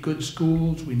 We need good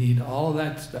schools, we need all of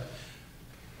that stuff.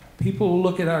 People who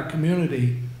look at our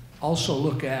community also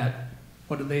look at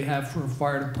what do they have for a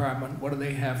fire department, what do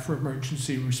they have for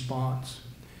emergency response.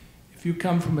 If you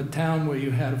come from a town where you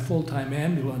had a full-time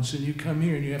ambulance and you come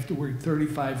here and you have to wait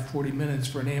 35, 40 minutes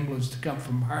for an ambulance to come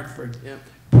from Hartford, you're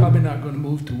probably not going to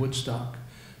move to Woodstock.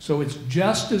 So it's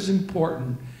just as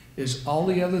important as all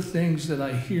the other things that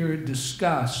I hear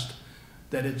discussed,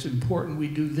 that it's important we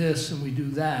do this and we do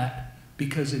that,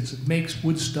 because it makes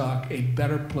Woodstock a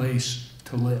better place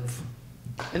to live.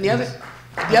 And the other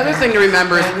thing to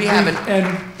remember is we have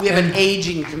an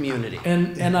aging community.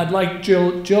 And I'd like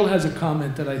Jill has a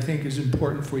comment that I think is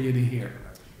important for you to hear.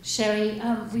 Sherry,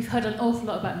 we've heard an awful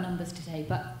lot about numbers today,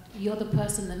 but you're the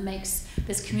person that makes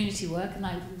this community work, and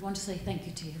I want to say thank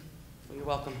you to you. Well, you're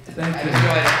welcome. Thank you. I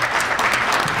enjoyed it.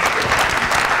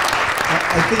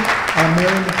 I think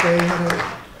Mary McVeigh had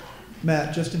a,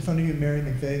 Matt, just in front of you, Mary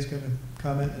McVeigh is going to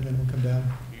comment, and then we'll come down.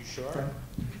 You sure? Front.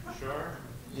 Sure?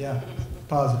 Yeah,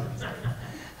 positive.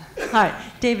 Hi,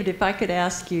 David, if I could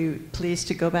ask you please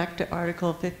to go back to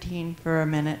Article 15 for a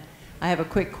minute. I have a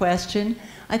quick question.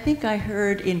 I think I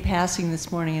heard in passing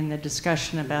this morning in the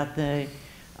discussion about the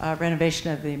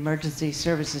renovation of the emergency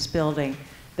services building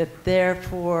that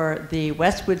therefore the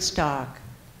West Woodstock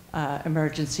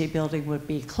emergency building would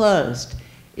be closed.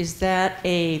 Is that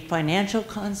a financial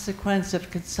consequence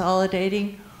of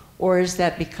consolidating, or is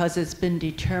that because it's been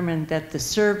determined that the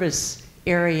service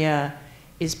area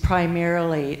is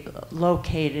primarily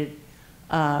located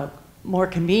more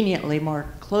conveniently, more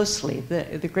closely?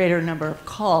 The greater number of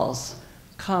calls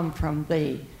come from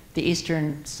the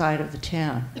eastern side of the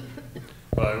town.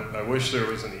 Well, I wish there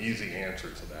was an easy answer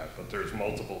to that, but there's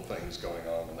multiple things going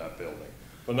on in that building.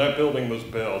 When that building was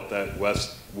built, that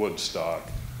West Woodstock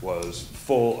was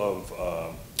full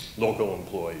of local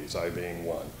employees, I being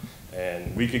one.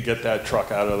 And we could get that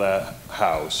truck out of that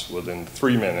house within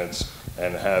 3 minutes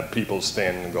and have people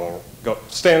standing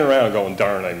around going,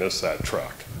 darn, I missed that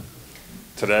truck.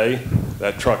 Today,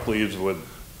 that truck leaves with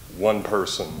one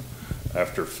person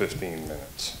after 15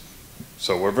 minutes.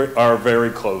 So we are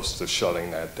very close to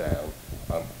shutting that down.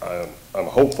 I'm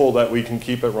hopeful that we can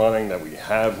keep it running, that we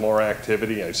have more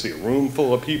activity. I see a room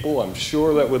full of people I'm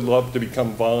sure that would love to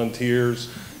become volunteers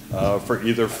for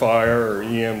either fire or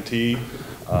EMT.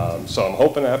 So I'm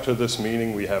hoping after this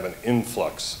meeting we have an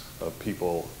influx of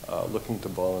people looking to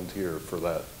volunteer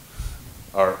for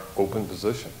our open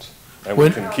positions. And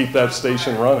we can keep that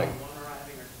station running.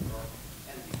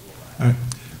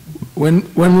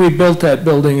 When we built that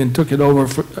building and took it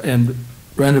over and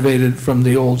renovated from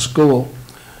the old school,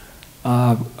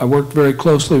 I worked very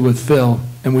closely with Phil,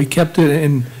 and we kept it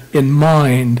in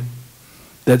mind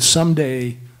that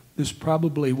someday this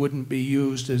probably wouldn't be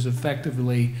used as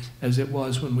effectively as it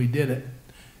was when we did it.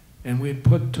 And we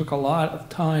took a lot of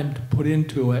time to put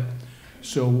into it.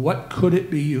 So what could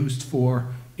it be used for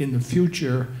in the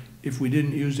future if we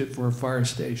didn't use it for a fire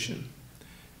station?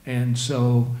 And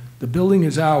so the building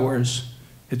is ours.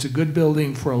 It's a good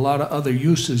building for a lot of other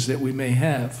uses that we may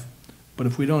have. But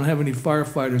if we don't have any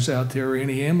firefighters out there or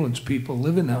any ambulance people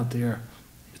living out there,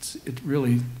 it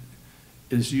really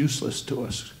is useless to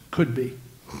us. Could be.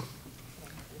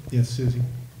 Yes, Susie.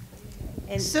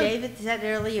 And David said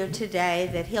earlier today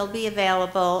that he'll be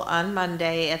available on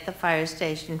Monday at the fire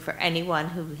station for anyone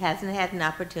who hasn't had an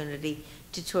opportunity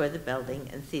to tour the building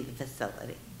and see the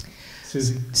facility.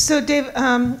 Susie? So Dave,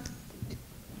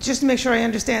 just to make sure I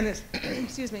understand this,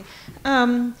 excuse me.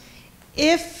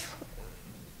 If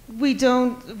we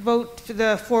don't vote for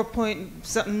the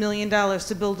 $4-point-something million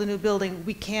to build a new building,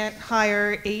 we can't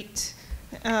hire 8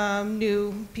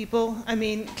 new people? I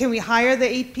mean, can we hire the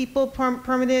 8 people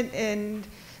permanent and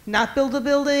not build a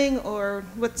building, or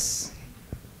what's?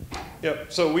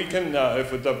 Yep, so we can,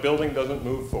 if the building doesn't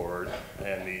move forward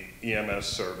and the EMS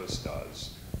service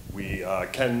does, we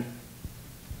can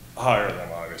hire them,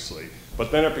 obviously.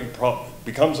 But then it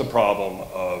becomes a problem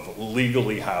of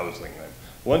legally housing them.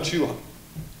 Once you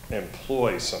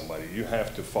employ somebody, you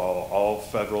have to follow all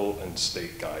federal and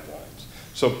state guidelines.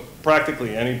 So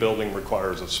practically any building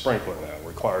requires a sprinkler now,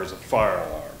 requires a fire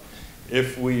alarm.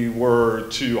 If we were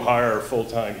to hire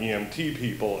full-time EMT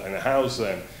people and house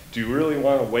them, do you really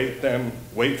want to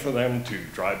wait for them to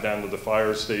drive down to the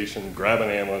fire station, grab an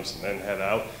ambulance, and then head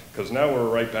out? Because now we're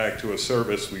right back to a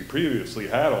service we previously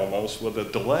had almost with a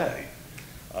delay.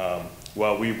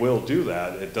 While we will do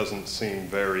that, it doesn't seem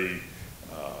very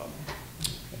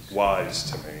wise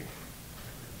to me.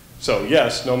 So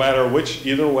yes, no matter which,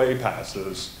 either way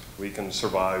passes, we can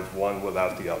survive one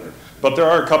without the other. But there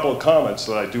are a couple of comments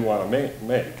that I do want to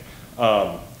make.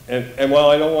 And while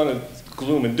I don't want to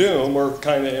gloom and doom, we're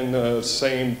kind of in the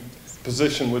same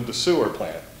position with the sewer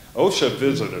plant. OSHA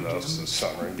visited us this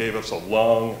summer and gave us a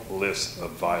long list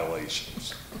of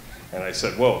violations. And I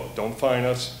said, whoa, don't fine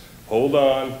us, hold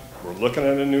on, we're looking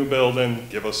at a new building,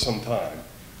 give us some time.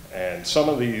 And some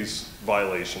of these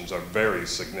violations are very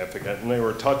significant, and they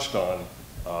were touched on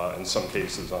in some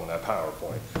cases on that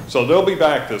PowerPoint. So they'll be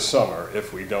back this summer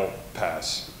if we don't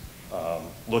pass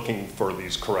looking for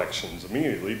these corrections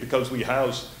immediately, because we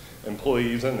house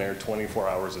employees in there 24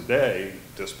 hours a day,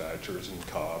 dispatchers and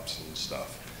cops and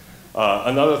stuff.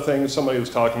 Another thing, somebody was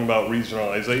talking about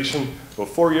regionalization. Well,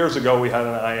 4 years ago we had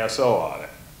an ISO audit.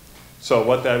 So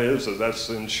what that is that's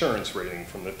the insurance rating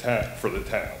from the for the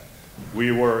town.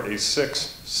 We were a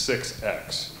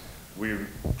 6.6X. We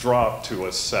dropped to a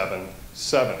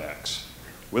 7.7X.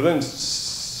 Within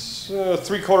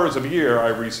 3/4 of a year, I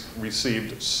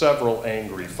received several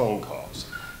angry phone calls.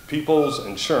 People's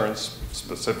insurance,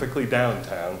 specifically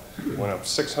downtown, went up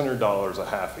 $600 a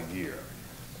half a year.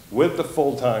 With the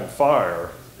full-time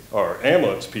fire or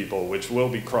ambulance people, which will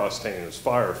be cross-trained as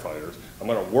firefighters, I'm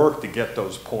going to work to get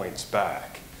those points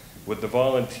back. With the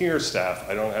volunteer staff,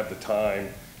 I don't have the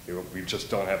time. We just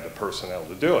don't have the personnel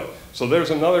to do it. So there's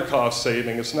another cost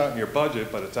saving. It's not in your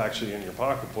budget, but it's actually in your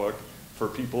pocketbook for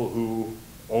people who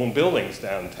own buildings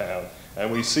downtown.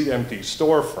 And we see empty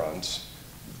storefronts.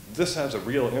 This has a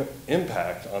real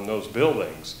impact on those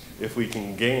buildings if we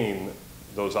can gain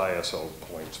those ISO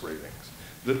points ratings.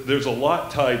 There's a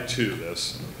lot tied to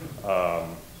this. I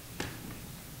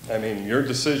mean, your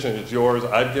decision is yours.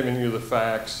 I've given you the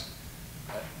facts.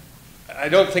 I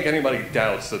don't think anybody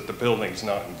doubts that the building's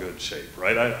not in good shape,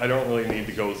 right? I don't really need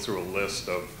to go through a list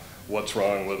of what's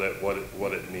wrong with it,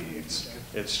 what it needs.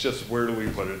 It's just where do we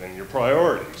put it in your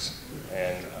priorities?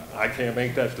 And I can't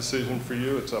make that decision for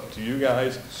you. It's up to you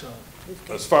guys.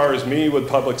 As far as me with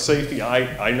public safety,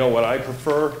 I know what I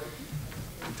prefer.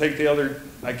 Take the other,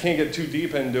 I can't get too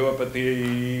deep into it, but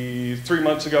 3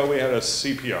 months ago we had a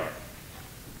CPR.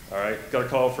 All right, got a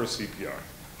call for a CPR.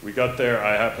 We got there,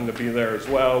 I happened to be there as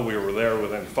well. We were there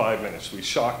within 5 minutes. We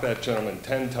shocked that gentleman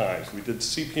 10 times. We did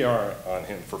CPR on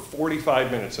him for 45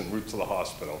 minutes en route to the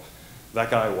hospital. That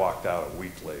guy walked out a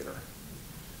week later,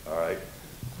 all right?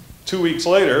 2 weeks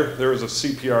later, there was a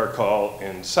CPR call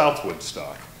in South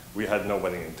Woodstock. We had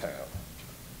nobody in town.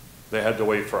 They had to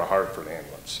wait for a Hartford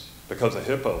ambulance. Because of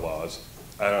HIPAA laws,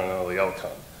 I don't know the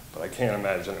outcome, but I can't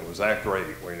imagine it was that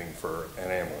great waiting for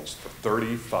an ambulance for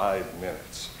 35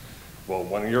 minutes. Well,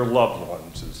 one of your loved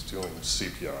ones is doing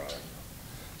CPR on you.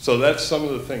 So that's some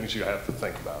of the things you have to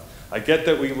think about. I get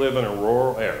that we live in a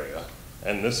rural area,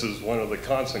 and this is one of the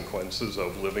consequences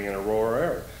of living in a rural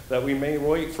area, that we may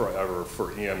wait forever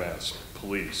for EMS,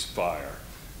 police, fire.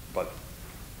 But,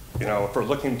 you know, if we're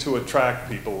looking to attract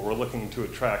people, we're looking to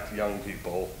attract young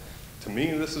people. To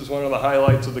me, this is one of the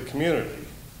highlights of the community.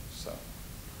 So,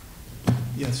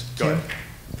 yes, Go ahead.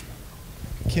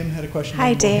 Kim had a question.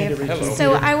 Hi, Dave. Hello.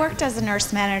 So I worked as a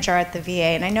nurse manager at the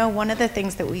VA, and I know one of the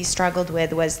things that we struggled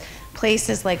with was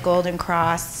places like Golden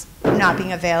Cross not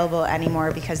being available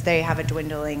anymore because they have a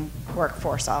dwindling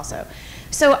workforce also.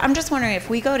 So I'm just wondering, if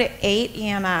we go to 8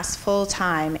 EMS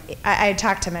full-time, I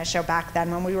talked to Michelle back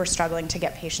then when we were struggling to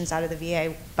get patients out of the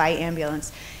VA by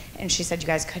ambulance, and she said you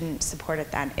guys couldn't support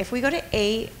it then. If we go to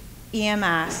 8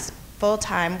 EMS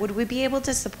full-time, would we be able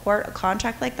to support a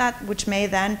contract like that, which may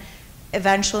then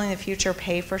eventually in the future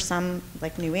pay for some,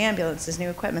 like new ambulances, new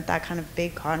equipment, that kind of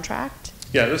big contract?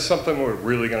 Yeah, this is something we're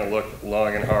really going to look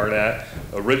long and hard at.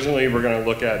 Originally, we're going to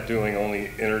look at doing only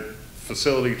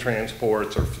inter-facility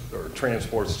transports or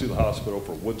transports to the hospital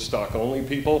for Woodstock only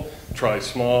people. Try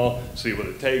small, see what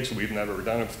it takes. We've never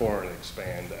done it before, and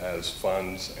expand as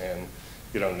funds and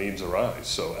needs arise.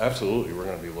 So absolutely, we're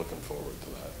going to be looking forward to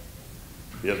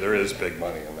that. Yeah, there is big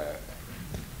money in that.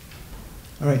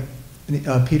 All right.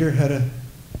 Peter had a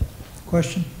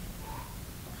question?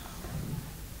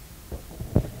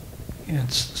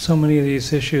 It's so many of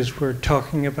these issues we're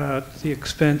talking about the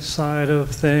expense side of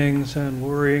things and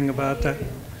worrying about that,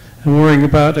 and worrying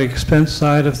about the expense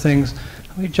side of things.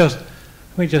 Let me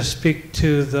just speak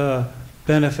to the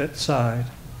benefit side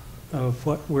of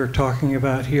what we're talking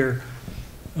about here.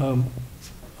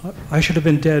 I should have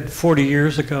been dead 40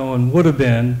 years ago and would have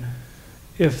been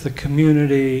if the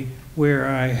community where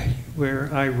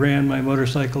I ran my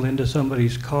motorcycle into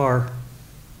somebody's car,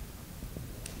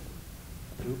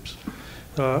 oops,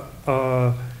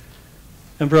 and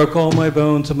broke all my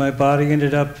bones and my body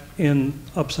ended up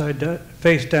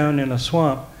face down in a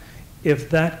swamp. If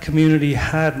that community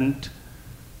hadn't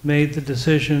made the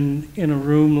decision in a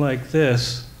room like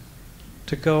this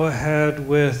to go ahead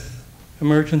with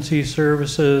emergency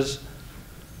services,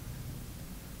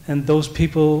 and those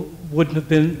people wouldn't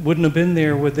have been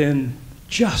there within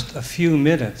just a few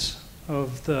minutes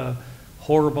of the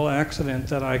horrible accident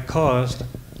that I caused,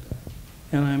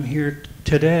 and I'm here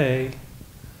today,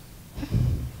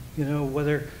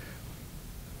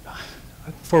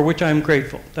 for which I'm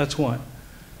grateful. That's one.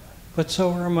 But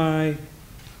so are my,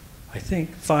 I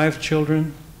think, 5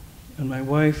 children and my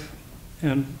wife,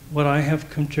 and what I have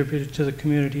contributed to the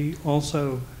community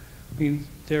also. I mean,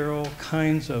 there are all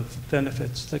kinds of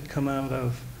benefits that come out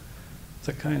of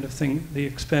the kind of thing, the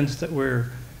expense that we're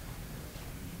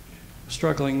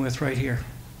struggling with right here.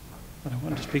 But I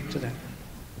want to speak to that.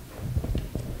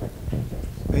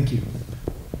 Thank you.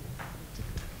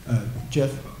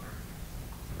 Jeff,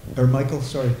 or Michael,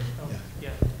 sorry. Yeah,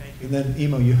 thank you. And then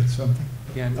Emo, you had something?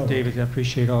 Yeah, David, I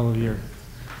appreciate all of your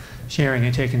sharing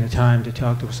and taking the time to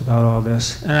talk to us about all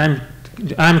this. And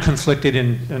I'm conflicted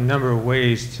in a number of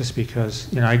ways, just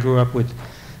because I grew up with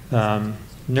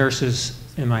nurses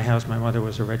in my house. My mother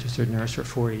was a registered nurse for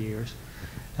 40 years.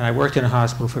 And I worked in a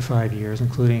hospital for 5 years,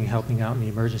 including helping out in the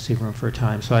emergency room for a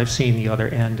time. So I've seen the other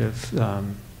end of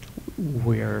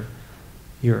where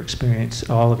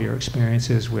all of your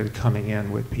experiences with coming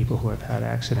in with people who have had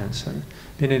accidents and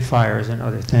been in fires and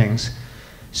other things.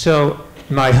 So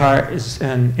my heart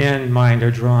and mind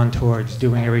are drawn towards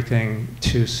doing everything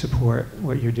to support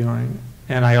what you're doing.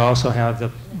 And I also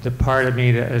have the part of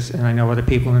me that is, and I know other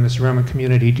people in this room and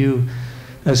community do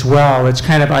as well. It's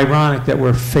kind of ironic that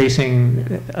we're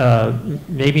facing,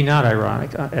 maybe not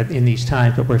ironic in these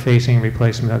times, but we're facing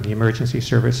replacement of the emergency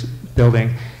service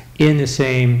building in the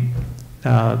same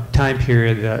time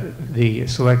period that the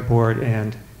select board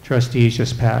and trustees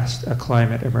just passed a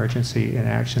climate emergency in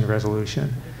action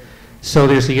resolution. So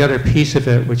there's the other piece of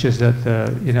it, which is that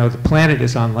the planet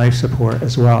is on life support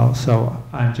as well. So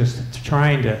I'm just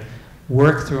trying to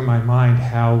work through my mind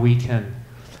how we can,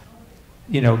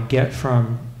 get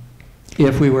from,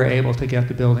 if we were able to get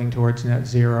the building towards net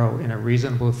zero in a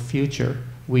reasonable future,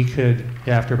 we could,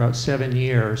 after about 7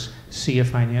 years, see a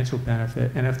financial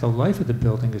benefit. And if the life of the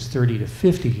building is 30 to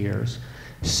 50 years,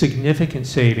 significant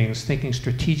savings, thinking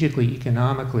strategically,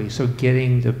 economically, so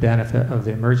getting the benefit of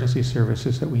the emergency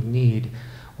services that we need,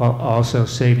 while also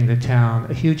saving the town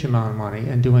a huge amount of money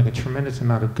and doing a tremendous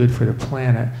amount of good for the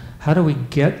planet. How do we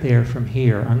get there from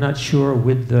here? I'm not sure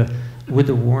with the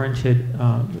warrant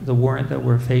that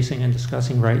we're facing and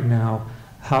discussing right now.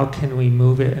 How can we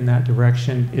move it in that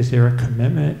direction? Is there a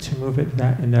commitment to move it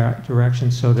in that direction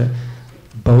so that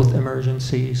both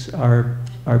emergencies are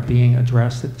being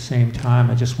addressed at the same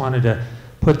time? I just wanted to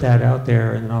put that out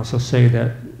there, and also say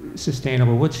that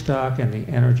Sustainable Woodstock and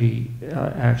the Energy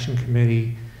Action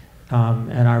Committee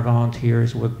and our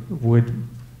volunteers would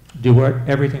do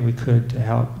everything we could to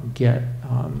help get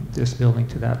this building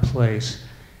to that place.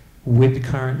 With the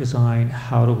current design,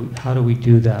 how do we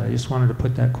do that? I just wanted to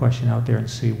put that question out there and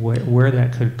see where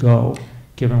that could go,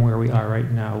 given where we are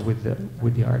right now with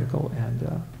the article and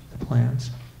the plans.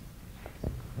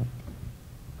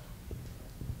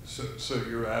 So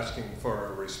you're asking for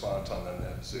a response on the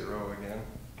net zero again?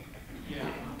 Yeah.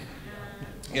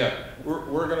 Yeah,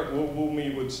 we'll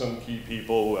meet with some key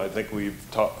people. I think we've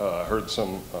heard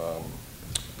some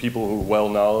people who are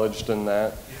well-knowledged in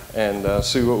that, and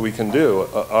see what we can do.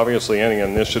 Obviously, any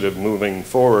initiative moving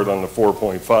forward on the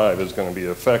 4.5 is going to be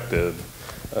effective.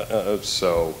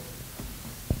 So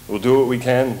we'll do what we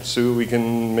can. Sue, we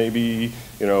can maybe,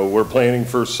 you know, we're planning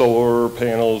for solar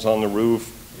panels on the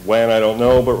roof. When, I don't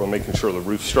know, but we're making sure the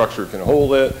roof structure can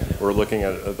hold it. We're looking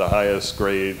at the highest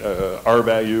grade R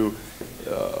value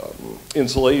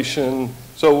insulation.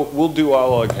 So we'll do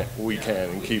all we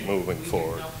can and keep moving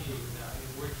forward.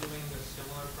 We're doing a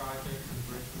similar project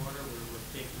in Bridgewater where we're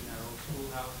taking that old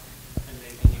schoolhouse and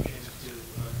making it into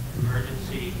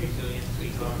emergency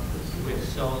resiliency with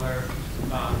solar.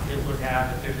 It would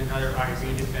have, if there's another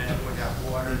Irene event, it would have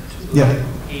water. Yeah,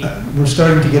 we're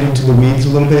starting to get into the weeds a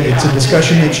little bit. It's a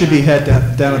discussion that should be had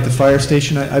down at the fire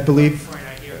station, I believe.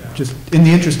 Just in the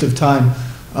interest of time,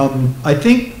 I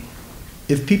think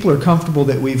if people are comfortable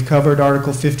that we've covered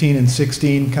Article 15 and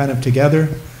 16 kind of together.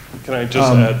 Can I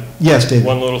just add yes, David.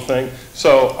 One little thing?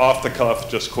 So off the cuff,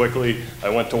 just quickly, I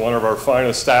went to one of our fine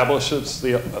establishments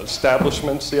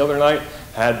the other night,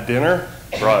 had dinner,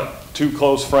 brought 2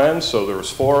 close friends, so there was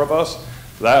 4 of us.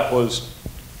 That was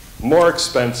more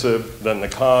expensive than the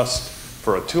cost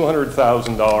for a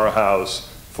 $200,000 house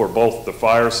for both the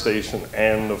fire station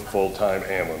and the full-time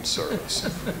ambulance service.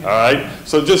 All right,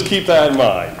 so just keep that in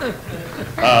mind.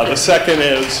 The second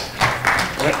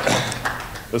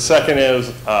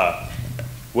is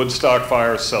Woodstock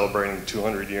Fire is celebrating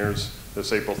 200 years.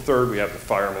 This April 3rd, we have the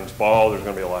Fireman's Ball. There's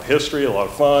going to be a lot of history, a lot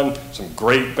of fun, some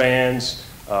great bands.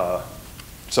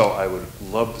 So I would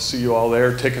love to see you all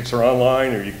there. Tickets are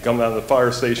online, or you can come down to the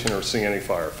fire station or see any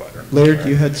firefighter. Laird,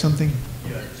 you had something?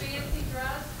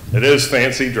 It is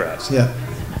fancy dress. Yeah.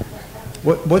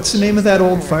 What's the name of that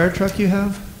old fire truck you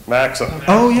have? Maxim.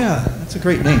 Oh yeah, that's a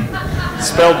great name.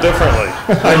 Spelled differently.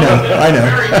 I know.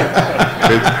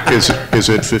 Is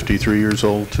it 53 years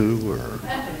old too, or?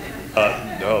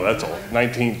 No, that's old.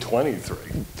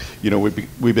 1923. You know,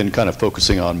 we've been kind of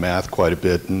focusing on math quite a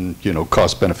bit, and you know,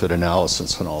 cost-benefit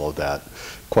analysis and all of that.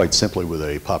 Quite simply, with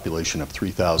a population of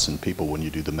 3,000 people, when you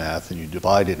do the math and you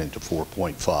divide it into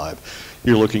 4.5,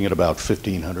 you're looking at about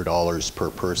 $1,500 per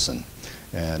person.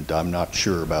 And I'm not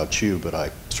sure about you, but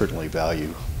I certainly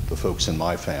value the folks in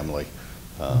my family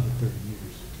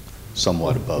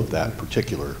somewhat above that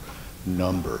particular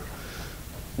number.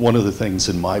 One of the things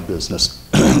in my business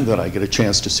that I get a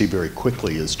chance to see very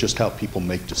quickly is just how people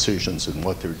make decisions and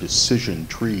what their decision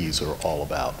trees are all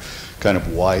about. Kind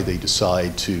of why they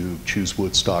decide to choose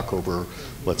Woodstock over,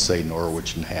 let's say,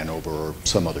 Norwich and Hanover or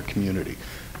some other community.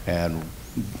 And,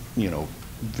 you know,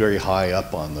 very high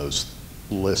up on those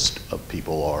list of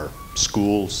people are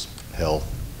schools, health,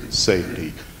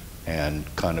 safety, and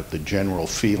kind of the general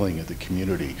feeling of the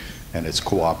community and its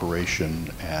cooperation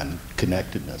and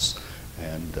connectedness.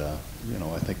 And, you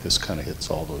know, I think this kind of hits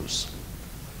all those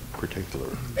particular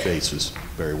bases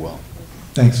very well.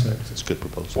 Thanks, sir. It's a good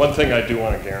proposal. One thing I do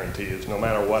want to guarantee is no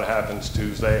matter what happens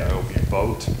Tuesday, I hope you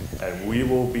vote, and we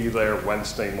will be there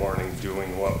Wednesday morning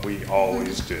doing what we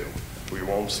always do. We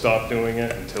won't stop doing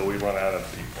it until we run out of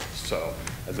people. So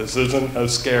this isn't a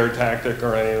scare tactic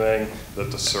or anything, that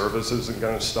the service isn't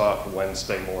going to stop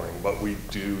Wednesday morning, but we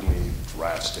do need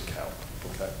drastic help,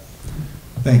 okay?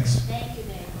 Thanks. Thank you,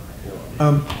 Dave.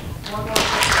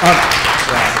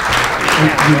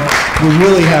 We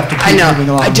really have to keep moving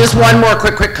along. I just one more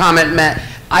quick comment, Matt.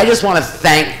 I just want to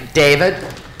thank David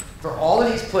for all that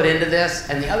he's put into this.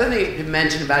 And the other thing to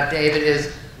mention about David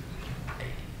is,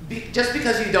 just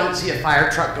because you don't see a fire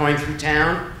truck going through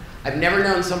town, I've never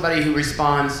known somebody who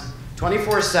responds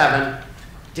 24/7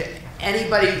 to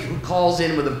anybody who calls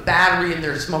in with a battery in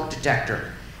their smoke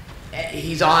detector.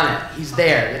 He's on it. He's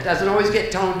there. It doesn't always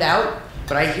get toned out,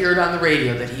 but I hear it on the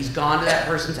radio that he's gone to that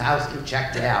person's house and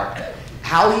checked it out.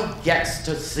 How he gets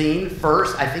to scene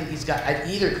first, I think he's got,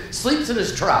 either sleeps in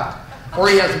his truck or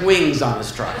he has wings on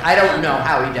his truck. I don't know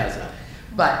how he does it.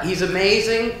 But he's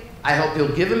amazing. I hope you'll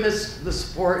give him the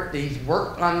support that he's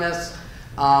worked on this,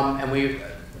 and we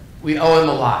owe him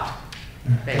a lot.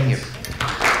 Thank you.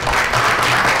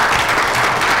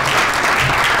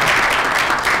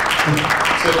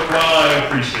 So, well, I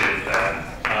appreciate that.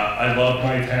 I love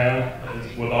my town.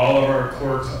 With all of our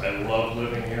quirks, I love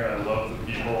living here. I love the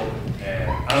people.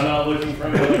 And I'm not looking for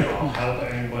anybody. I'll help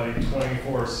anybody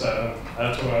 24/7.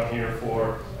 That's what I'm here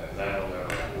for, and that'll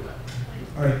never happen.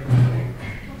 All right.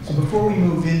 So before we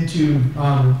move into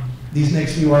these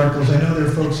next few articles, I know there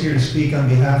are folks here to speak on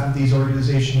behalf of these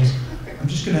organizations. I'm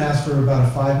just going to ask for about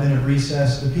a 5-minute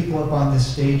recess. The people up on this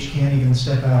stage can't even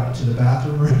step out to the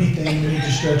bathroom or anything. We need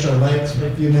to stretch our legs for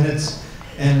a few minutes,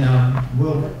 and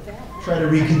we'll try to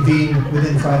reconvene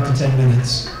within 5 to 10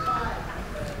 minutes.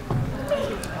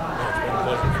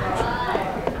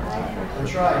 We'll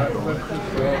try.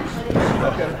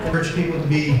 Urge people to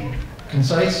be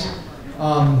concise.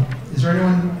 Is there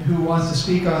anyone who wants to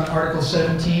speak on Article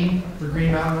 17 for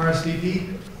Green Mountain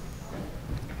RSVP?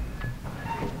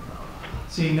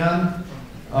 Seeing none.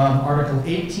 Article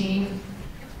 18,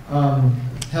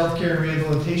 Healthcare and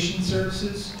Rehabilitation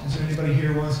Services. Is there anybody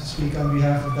here who wants to speak on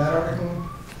behalf of that article?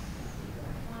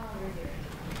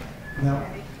 No.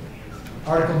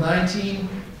 Article 19,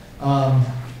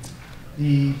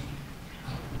 the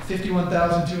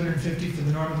 $51,250 for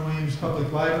the Norman Williams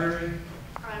Public Library.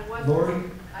 Lori?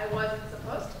 I wasn't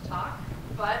supposed to talk,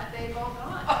 but they've all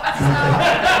gone.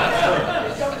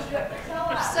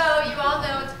 So you all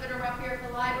know it's been a rough year for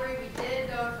the library. We did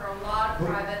go for a lot of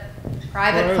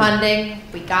private funding.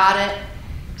 We got it.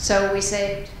 So we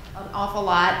saved an awful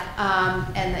lot.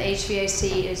 And the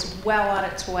HVAC is well on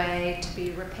its way to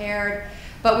be repaired.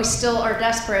 But we still are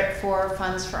desperate for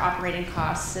funds for operating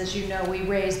costs. As you know, we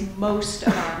raise most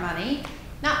of our money.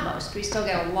 Not most, we still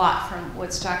get a lot from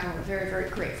Woodstock, and we're very, very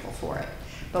grateful for it.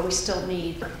 But we still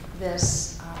need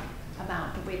this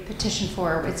amount that we petitioned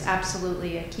for. It's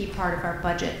absolutely a key part of our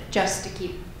budget, just to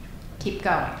keep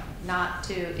going. Not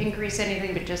to increase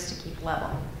anything, but just to keep level.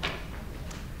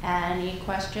 Any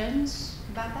questions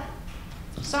about that?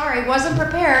 Sorry, wasn't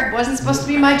prepared. Wasn't supposed to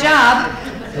be my job.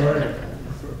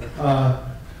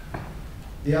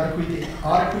 The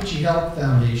Ottaquiche Health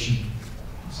Foundation.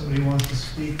 Somebody wants to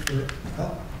speak for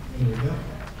help? There we go.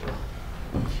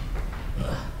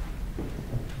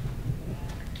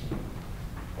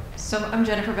 So I'm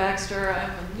Jennifer Baxter. I'm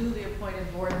a newly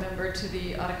appointed board member to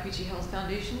the Ottaquiche Health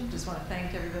Foundation. Just want to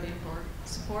thank everybody for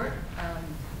support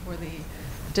for the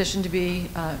petition to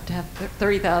have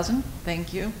 30,000.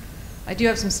 Thank you. I do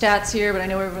have some stats here, but I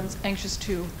know everyone's anxious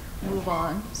to move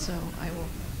on, so I will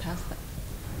pass that.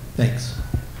 Thanks.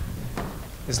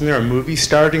 Isn't there a movie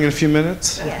starting in a few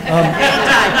minutes? Matt,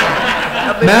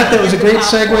 that was a great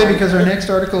segue because our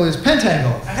next article is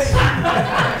Pentangle.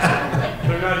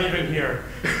 They're not even here.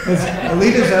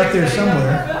 Alita's out there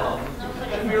somewhere.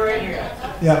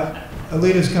 Yeah,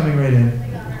 Alita's coming right in.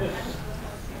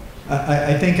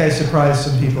 I think I surprised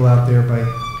some people out there by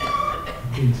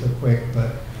being so quick,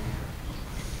 but.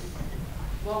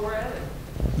 Well, we're at it.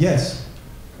 Yes.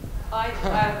 I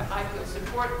could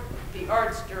support the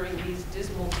arts during these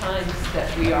dismal times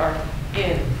that we are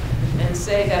in, and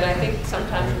say that I think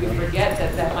sometimes we forget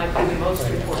that that might be the most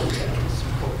important thing to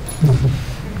support.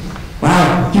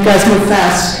 Wow, you guys move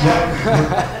fast.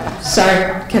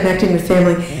 Sorry, connecting with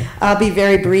family. I'll be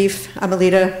very brief. I'm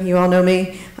Alita, you all know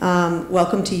me.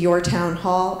 Welcome to your town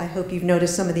hall. I hope you've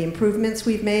noticed some of the improvements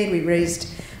we've made. We raised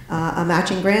a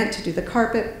matching grant to do the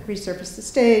carpet, resurfaced the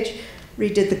stage,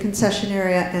 redid the concession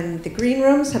area, and the green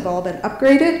rooms have all been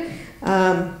upgraded.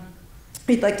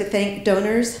 We'd like to thank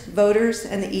donors, voters,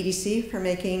 and the EDC for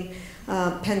making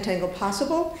Pentangle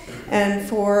possible and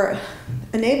for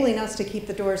enabling us to keep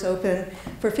the doors open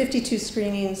for 52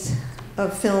 screenings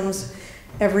of films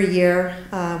every year.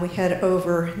 We had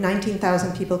over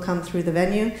 19,000 people come through the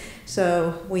venue,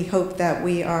 so we hope that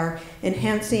we are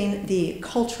enhancing the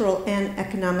cultural and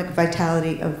economic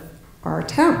vitality of our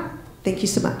town. Thank you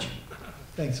so much.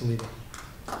 Thanks, Alita.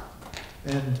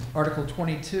 And Article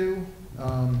 22,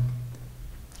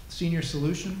 Senior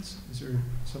Solutions. Is there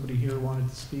somebody here who wanted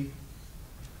to speak?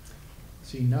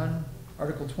 See none.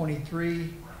 Article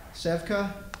 23,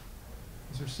 SEVCA.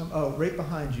 Is there some? Oh, right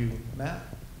behind you, Matt.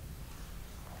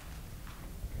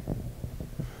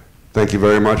 Thank you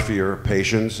very much for your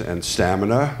patience and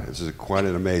stamina. This is quite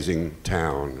an amazing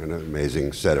town and an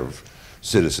amazing set of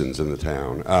citizens in the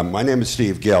town. My name is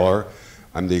Steve Geller.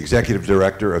 I'm the executive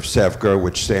director of SEVCA,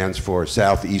 which stands for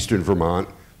Southeastern Vermont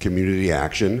Community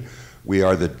Action. We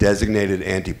are the designated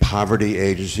anti-poverty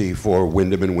agency for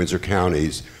Windham and Windsor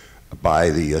counties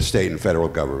by the state and federal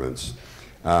governments.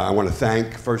 I want to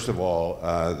thank, first of all,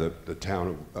 the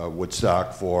town of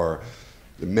Woodstock for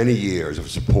the many years of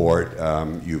support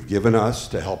you've given us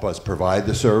to help us provide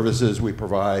the services we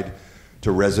provide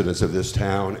to residents of this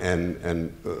town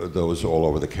and those all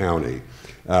over the county.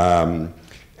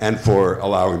 And for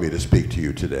allowing me to speak to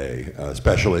you today,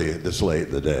 especially this late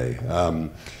in the day.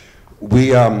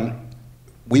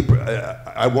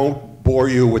 I won't bore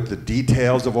you with the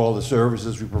details of all the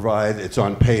services we provide. It's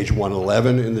on page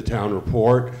 111 in the town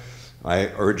report.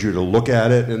 I urge you to look at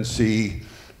it and see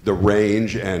the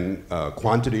range and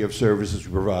quantity of services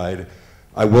we provide.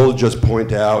 I will just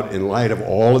point out, in light of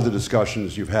all of the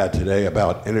discussions you've had today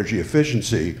about energy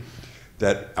efficiency,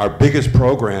 that our biggest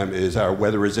program is our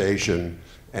weatherization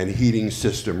and heating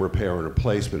system repair and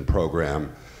replacement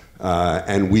program.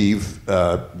 And we've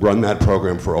run that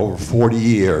program for over 40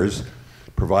 years,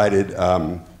 provided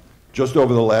just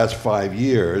over the last 5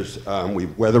 years,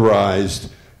 we've weatherized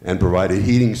and provided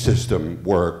heating system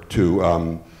work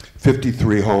to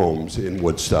 53 homes in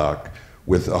Woodstock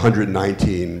with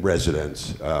 119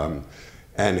 residents,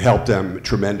 and helped them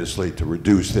tremendously to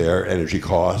reduce their energy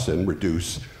costs and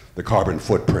reduce the carbon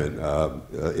footprint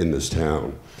in this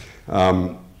town.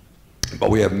 But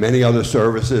we have many other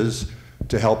services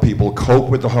to help people cope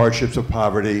with the hardships of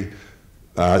poverty,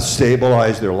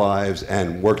 stabilize their lives,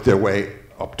 and work their way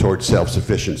up towards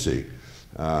self-sufficiency.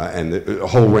 And a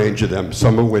whole range of them,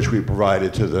 some of which we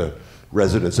provided to the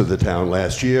residents of the town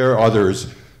last year. Others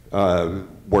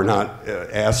were not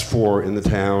asked for in the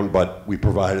town, but we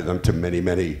provided them to many,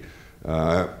 many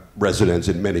residents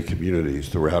in many communities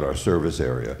throughout our service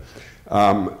area.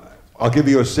 I'll give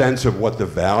you a sense of what the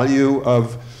value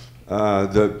of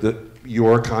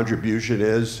your contribution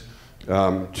is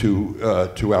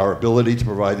to our ability to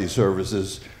provide these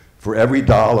services. For every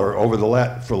dollar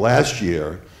for last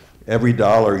year, every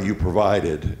dollar you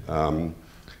provided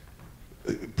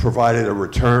provided a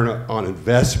return on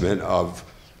investment of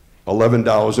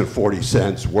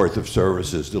 $11.40 worth of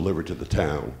services delivered to the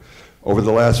town. Over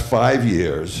the last 5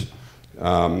 years,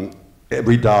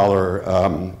 every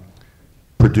dollar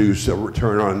produced a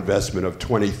return on investment of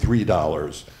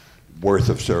 $23 worth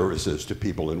of services to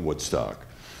people in Woodstock.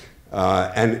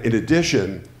 And in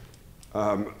addition,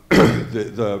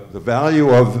 the value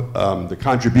of the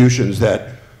contributions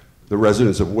that the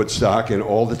residents of Woodstock and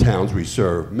all the towns we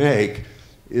serve make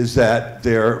is that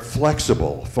they're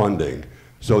flexible funding,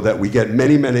 so that we get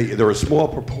they're a small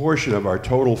proportion of our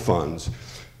total funds,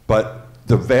 but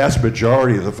the vast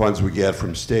majority of the funds we get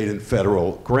from state and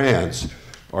federal grants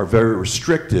are very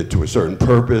restricted to a certain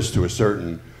purpose, to a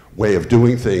certain way of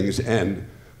doing things, and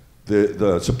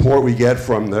the support we get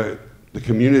from the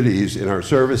communities in our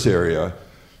service area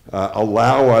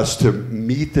allow us to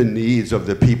meet the needs of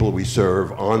the people we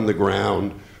serve on the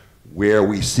ground, where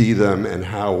we see them, and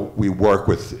how we work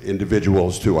with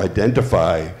individuals to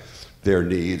identify their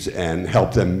needs and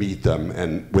help them meet them,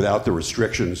 and without the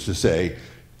restrictions to say,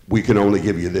 we can only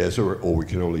give you this, or we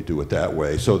can only do it that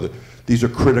way. So these are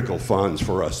critical funds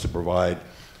for us to provide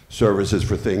services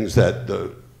for things that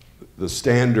the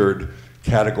standard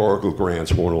categorical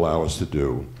grants won't allow us to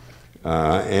do.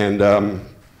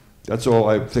 That's all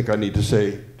I think I need to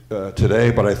say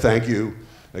today, but I thank you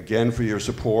again for your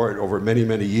support over many,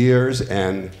 many years,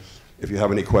 and if you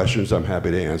have any questions, I'm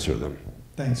happy to answer them.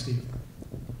 Thanks, Steve.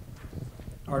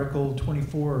 Article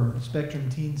 24, Spectrum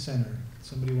Teen Center.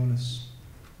 Somebody want to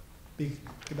speak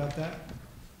about that?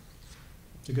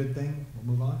 It's a good thing.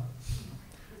 We'll move on.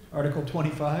 Article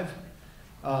 25,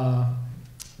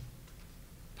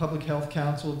 Public Health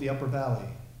Council of the Upper Valley.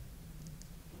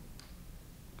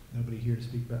 Nobody here to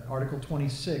speak about. Article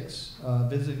 26,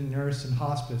 Visiting Nurse and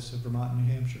Hospice of Vermont and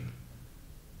New Hampshire.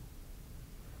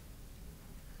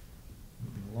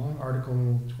 Moving along,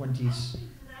 Article 20.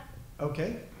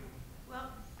 Okay. Well,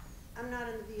 I'm not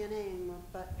in the VNA anymore,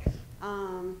 but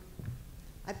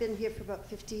I've been here for about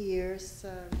 50 years,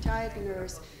 retired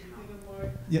nurse.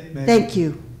 Yeah, thank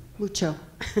you, mucho.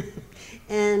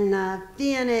 And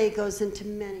VNA goes into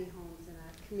many homes in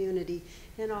our community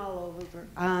and all over,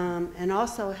 and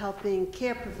also helping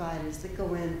care providers that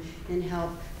go in and help,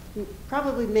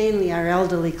 probably mainly our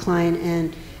elderly client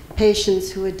and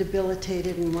patients who are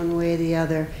debilitated in one way or the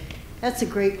other. That's a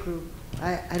great group.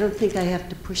 I don't think I have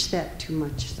to push that too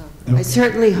much, so okay. I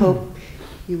certainly hope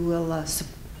you will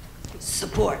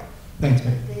support. Thanks,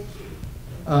 Meg. Thank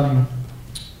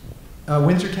you.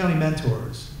 Windsor County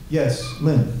Mentors. Yes,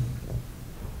 Lynn.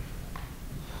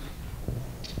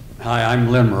 Hi, I'm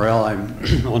Lynn Morrell. I'm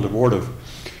on the board of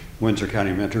Windsor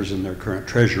County Mentors and their current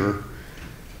treasurer.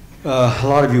 A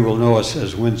lot of you will know us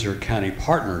as Windsor County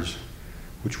Partners,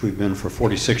 which we've been for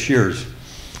 46 years.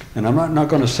 And I'm not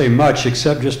going to say much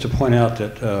except just to point out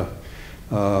that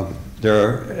there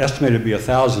are estimated to be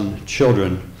 1,000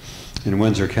 children in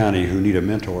Windsor County who need a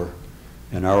mentor,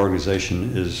 and our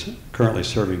organization is currently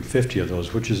serving 50 of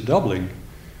those, which is doubling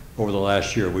over the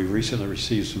last year. We've recently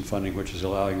received some funding which is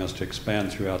allowing us to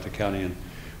expand throughout the county, and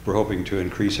we're hoping to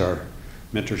increase our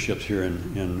mentorships here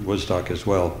in Woodstock as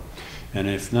well. And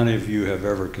if none of you have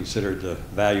ever considered the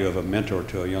value of a mentor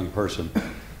to a young person,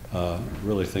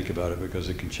 really think about it, because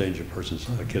it can change a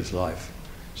kid's life.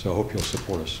 So I hope you'll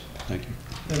support us. Thank you.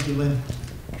 Thank you, Lynn.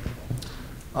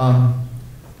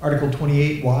 Article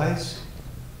 28, WISE.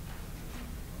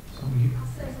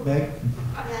 Meg?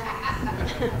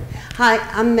 Hi,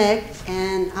 I'm Meg,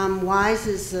 and WISE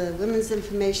is a Women's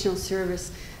Informational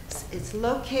Service. It's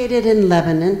located in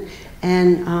Lebanon,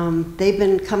 and they've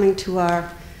been coming to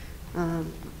our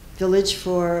village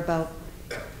for about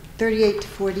 38 to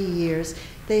 40 years.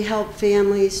 They help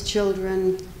families,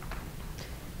 children,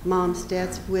 moms,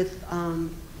 dads with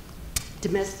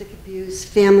domestic abuse,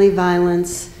 family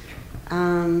violence.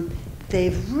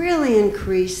 They've really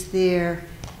increased their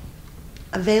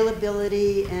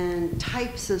availability and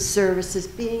types of services.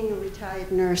 Being a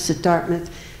retired nurse at Dartmouth,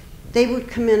 they would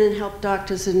come in and help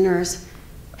doctors and nurses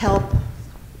help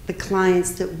the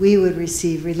clients that we would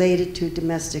receive related to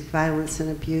domestic violence and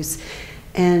abuse.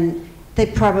 And they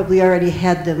probably already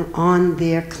had them on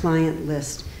their client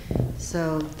list.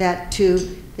 So that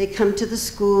too, they come to the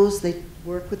schools, they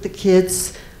work with the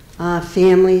kids,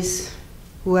 families,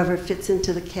 whoever fits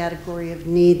into the category of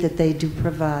need that they do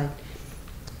provide.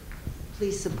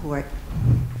 Please support.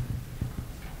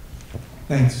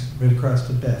 Thanks. Right across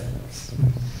to Beth.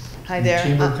 Hi there.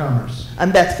 Chamber of Commerce.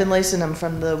 I'm Beth Finlayson. I'm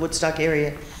from the Woodstock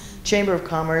area Chamber of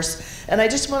Commerce. And I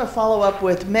just want to follow up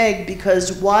with Meg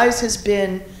because WISE has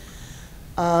been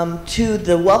to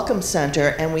the Welcome Center,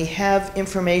 and we have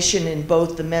information in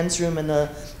both the men's room and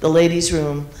the ladies'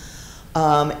 room.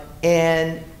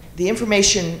 And the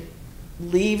information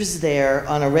leaves there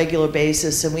on a regular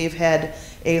basis, and we've had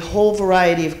a whole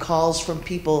variety of calls from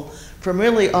people from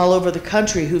really all over the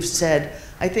country who've said,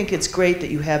 I think it's great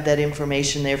that you have that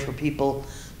information there for people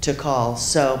to call.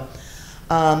 So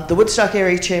the Woodstock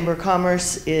Area Chamber of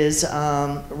Commerce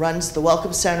runs the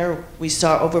Welcome Center. We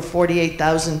saw over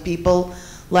 48,000 people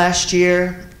last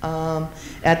year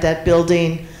at that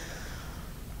building.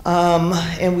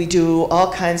 And we do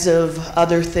all kinds of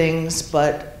other things,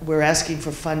 but we're asking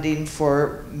for funding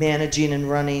for managing and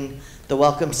running the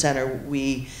Welcome Center.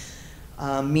 We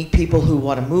meet people who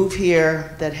want to move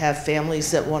here, that have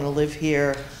families that want to live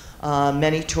here,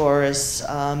 many tourists,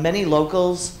 many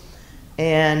locals,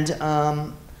 and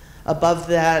above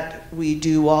that, we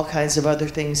do all kinds of other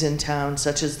things in town,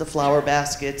 such as the flower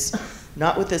baskets,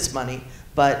 not with this money,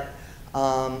 but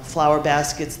flower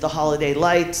baskets, the holiday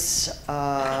lights,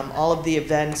 all of the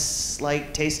events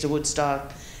like Taste of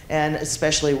Woodstock, and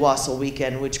especially Wassail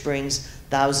Weekend, which brings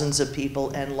thousands of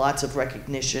people and lots of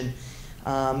recognition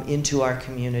into our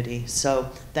community. So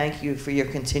thank you for your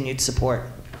continued support.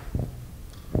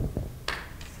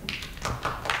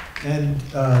 And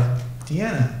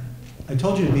Deanna, I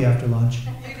told you to be after lunch.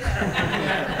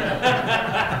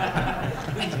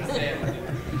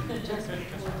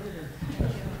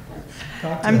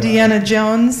 I'm Deanna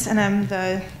Jones, and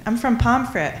I'm from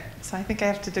Pomfret, so I think I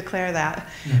have to declare that.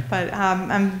 But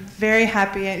I'm very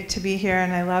happy to be here,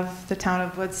 and I love the town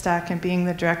of Woodstock and being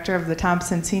the director of the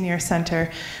Thompson Senior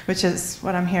Center, which is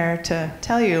what I'm here to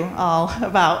tell you all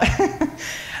about.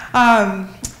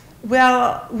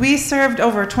 Well, we served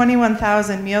over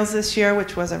 21,000 meals this year,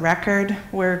 which was a record.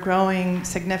 We're growing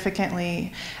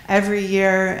significantly every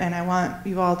year, and I want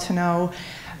you all to know,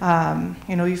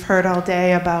 you've heard all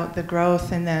day about the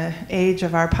growth and the age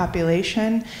of our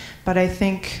population, but I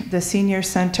think the senior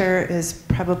center is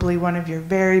probably one of your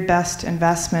very best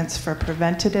investments for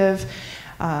preventative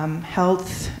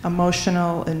health,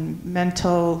 emotional, and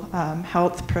mental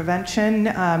health prevention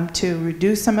to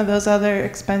reduce some of those other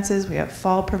expenses. We have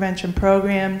fall prevention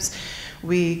programs.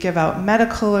 We give out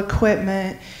medical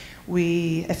equipment.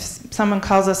 If someone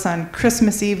calls us on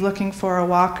Christmas Eve looking for a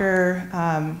walker,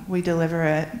 we deliver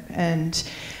it. And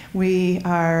we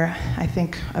are, I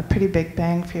think, a pretty big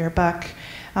bang for your buck.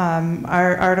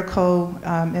 Our article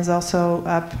is also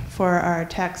up for our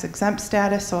tax exempt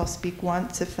status, so I'll speak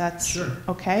once if that's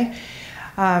okay.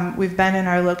 We've been in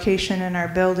our location in our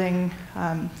building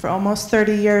for almost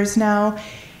 30 years now.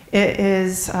 It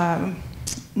is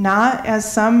not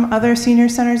as some other senior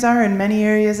centers are in many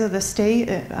areas of the state,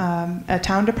 a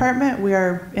town department. We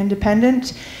are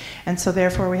independent, and so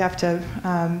therefore we have to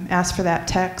ask for that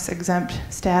tax exempt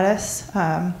status.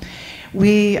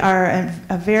 We are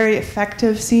a very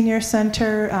effective senior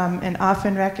center and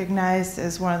often recognized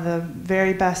as one of the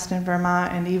very best in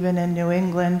Vermont and even in New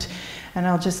England. And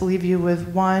I'll just leave you with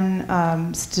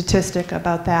one statistic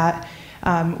about that.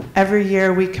 Every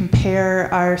year we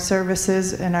compare our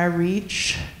services and our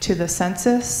reach to the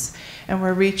census, and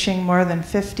we're reaching more than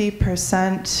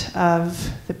 50% of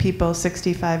the people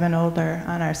 65 and older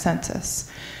on our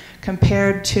census,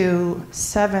 compared to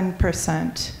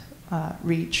 7%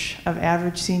 reach of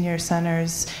average senior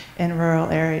centers in rural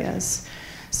areas.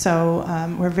 So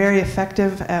we're very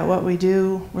effective at what we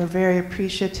do. We're very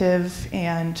appreciative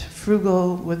and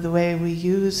frugal with the way we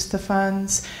use the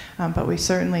funds, but we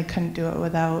certainly couldn't do it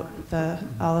without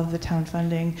all of the town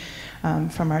funding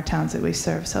from our towns that we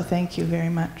serve. So thank you very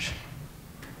much.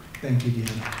 Thank you,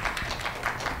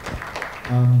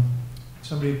 Deanna.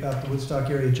 Somebody about the Woodstock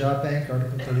Area Job Bank,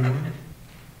 Article 31.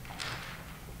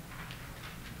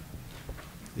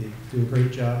 They do a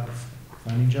great job of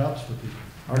finding jobs for people.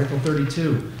 Article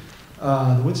 32,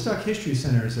 The Woodstock History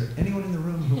Center. Is there anyone in the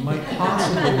room who might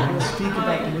possibly want to speak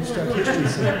about the Woodstock History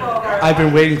Center? I've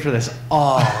been waiting for this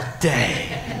all day.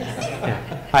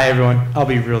 Yeah. Hi, everyone. I'll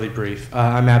be really brief.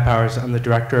 I'm Matt Powers. I'm the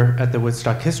director at the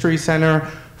Woodstock History Center,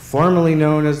 formerly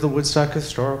known as the Woodstock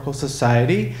Historical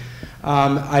Society.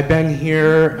 I've been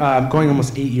here going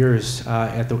almost 8 years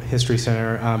at the History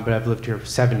Center, but I've lived here for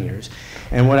 7 years.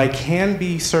 And what I can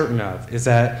be certain of is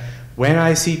that when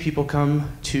I see people come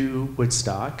to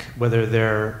Woodstock, whether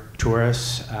they're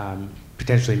tourists,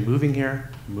 potentially moving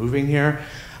here,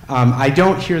 I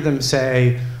don't hear them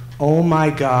say, "Oh my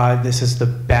God, this is the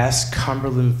best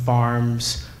Cumberland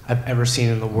Farms I've ever seen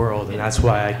in the world, and that's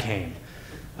why I came."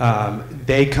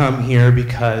 They come here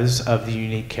because of the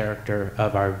unique character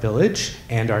of our village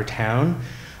and our town.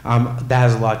 That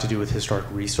has a lot to do with historic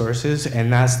resources,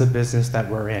 and that's the business that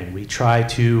we're in. We try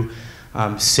to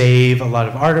save a lot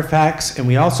of artifacts, and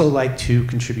we also like to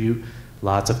contribute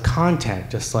lots of content,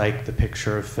 just like the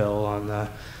picture of Phil on the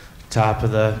top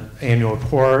of the annual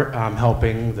report,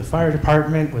 helping the fire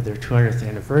department with their 200th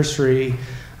anniversary,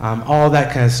 all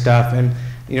that kind of stuff. And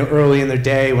early in the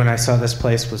day when I saw this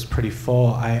place was pretty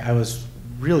full, I was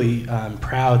really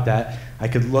proud that I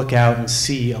could look out and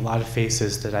see a lot of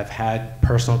faces that I've had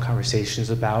personal conversations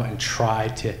about and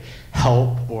tried to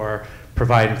help or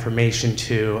provide information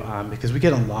to, because we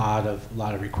get a lot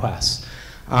of requests.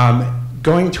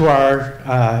 Going to our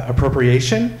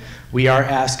appropriation, we are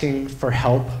asking for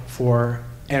help for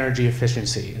energy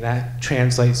efficiency. That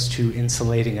translates to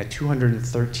insulating a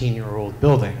 213-year-old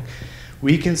building.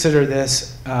 We consider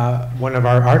this one of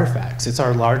our artifacts. It's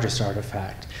our largest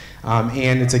artifact,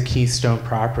 and it's a keystone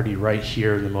property right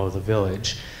here in the middle of the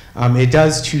village. It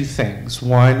does two things.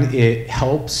 One, it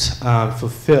helps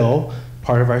fulfill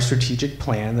part of our strategic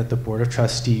plan that the Board of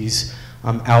Trustees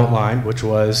outlined, which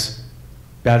was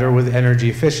better with energy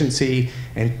efficiency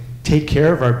and take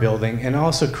care of our building and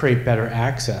also create better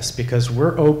access, because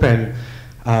we're open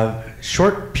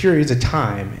short periods of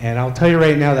time, and I'll tell you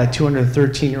right now that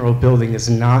 213-year-old building is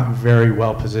not very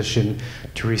well positioned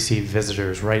to receive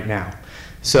visitors right now.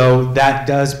 So that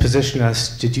does position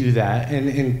us to do that,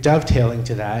 and dovetailing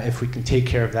to that, if we can take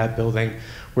care of that building,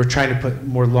 we're trying to put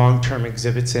more long-term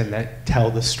exhibits in that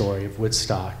tell the story of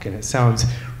Woodstock. And it sounds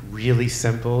really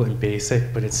simple and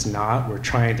basic, but it's not. We're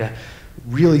trying to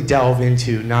really delve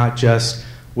into not just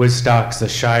Woodstock's the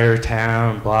Shire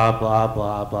town, blah, blah,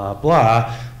 blah, blah,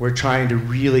 blah. We're trying to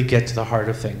really get to the heart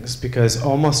of things, because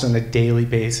almost on a daily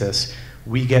basis,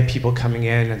 we get people coming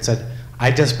in and said, "I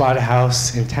just bought a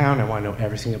house in town, I want to know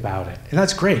everything about it." And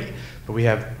that's great, but we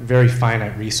have very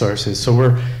finite resources. So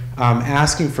we're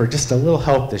asking for just a little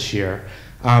help this year.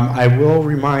 I will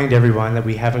remind everyone that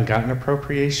we haven't gotten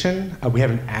appropriation. We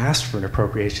haven't asked for an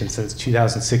appropriation since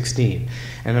 2016.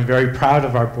 And I'm very proud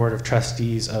of our Board of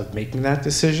Trustees of making that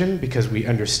decision, because we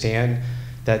understand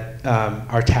that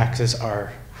our taxes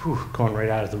are going right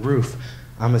out of the roof.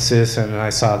 I'm a citizen and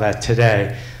I saw that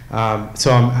today.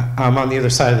 So I'm on the other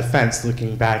side of the fence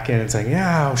looking back in and saying,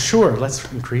 yeah, sure,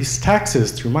 let's increase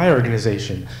taxes through my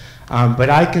organization. But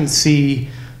I can see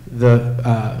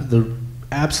the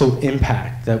absolute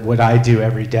impact that what I do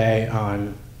every day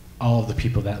on all of the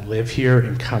people that live here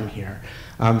and come here.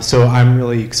 So I'm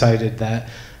really excited that,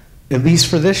 at least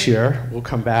for this year, we'll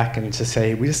come back and to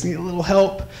say, we just need a little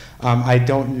help. I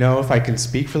don't know if I can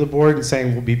speak for the board in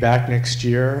saying we'll be back next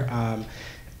year.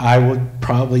 I would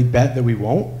probably bet that we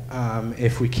won't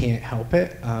if we can't help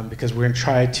it, because we're going to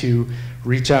try to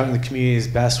reach out in the community as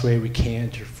best way we can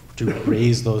to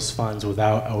raise those funds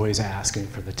without always asking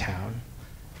for the town.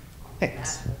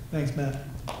 Thanks. Thanks, Matt.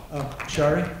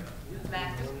 Shari?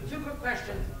 Matt, just two quick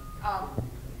questions.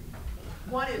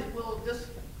 One is, will this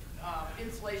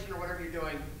installation or whatever you're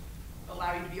doing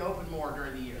allow you to be open more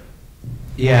during the year?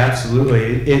 Yeah,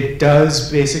 absolutely. It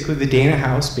does basically the Dana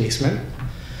House basement.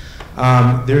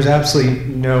 There's absolutely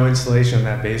no insulation in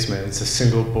that basement. It's a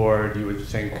single board. You would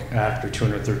think after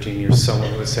 213 years someone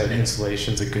would have said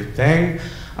insulation's a good thing.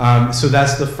 So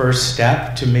that's the first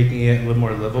step to making it a little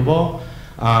more livable.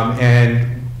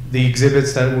 And the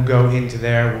exhibits that will go into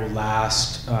there will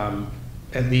last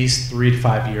at least 3 to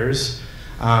 5 years.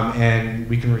 And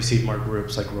we can receive more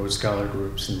groups like Rhodes Scholar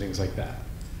groups and things like that.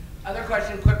 Other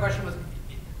question, quick question was,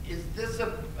 is this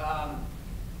a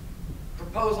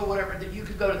proposal, whatever, that you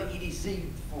could go to the EDC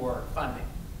for funding?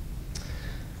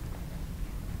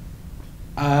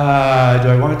 Do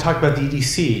I want to talk about the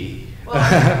EDC?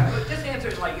 Well, just answer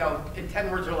it like, in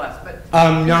 10 words or less. But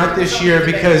not this year,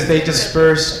 because they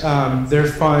dispersed, their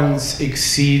funds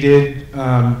exceeded,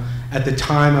 at the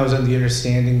time I was under the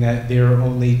understanding that they were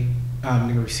only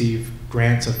going to receive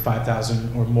grants of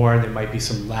 $5,000 or more, and there might be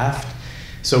some left.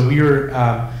 So we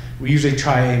usually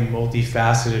try a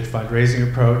multifaceted fundraising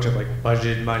approach of like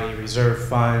budgeted money, reserve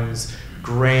funds,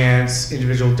 grants,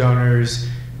 individual donors,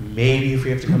 maybe if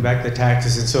we have to come back to the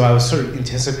taxes. And so I was sort of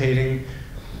anticipating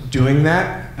doing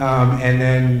that, and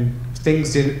then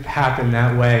things didn't happen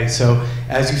that way. So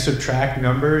as you subtract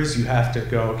numbers, you have to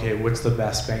go, okay, what's the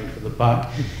best bang for the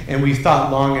buck? And we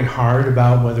thought long and hard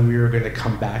about whether we were going to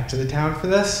come back to the town for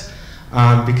this,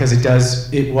 because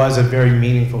it was a very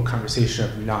meaningful conversation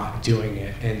of not doing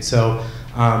it. And so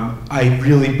I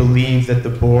really believe that the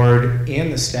board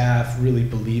and the staff really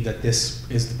believe that this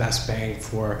is the best bang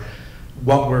for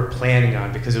what we're planning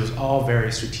on, because it was all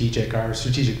very strategic. Our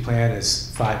strategic plan is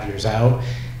 5 years out,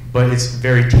 but it's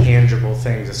very tangible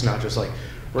things. It's not just like,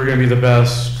 we're gonna be the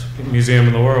best museum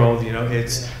in the world, you know,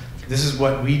 this is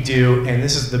what we do, and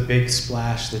this is the big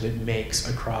splash that it makes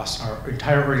across our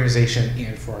entire organization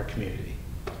and for our community.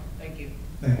 Thank you.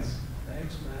 Thanks.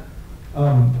 Thanks,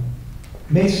 Matt.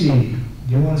 Macy, do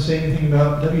you want to say anything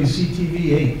about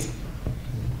WCTV 8?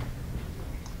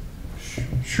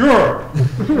 Sure.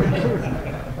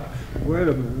 Wait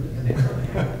a minute.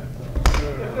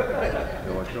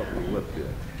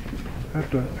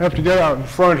 Have to get out in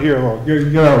front here.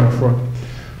 Get out in front.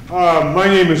 My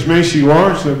name is Macy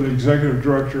Lawrence. I'm the executive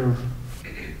director of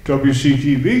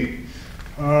WCTV.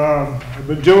 I've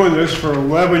been doing this for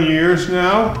 11 years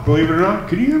now, believe it or not.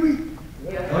 Can you hear me?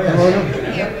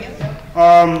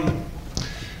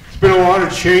 There's been a lot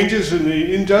of changes in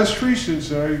the industry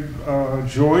since I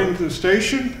joined the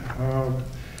station.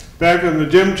 Back in the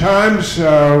dim times,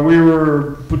 we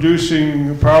were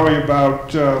producing probably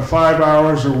about 5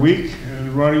 hours a week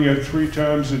and running it 3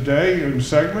 times a day in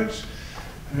segments.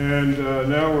 And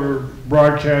now we're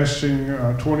broadcasting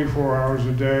 24 hours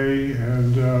a day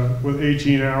and with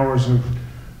 18 hours of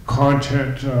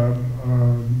content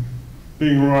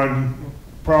being run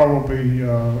probably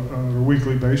on a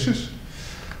weekly basis.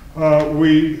 One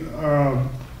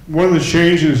of the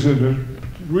changes that have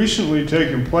recently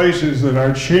taken place is that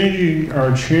I'm changing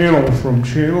our channel from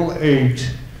channel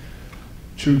 8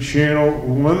 to channel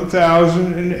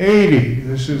 1080.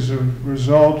 This is a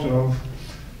result of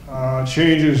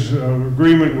changes of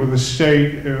agreement with the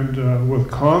state and with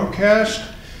Comcast.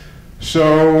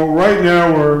 So right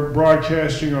now we're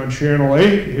broadcasting on channel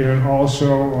 8 and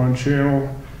also on channel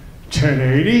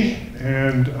 1080.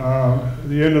 And at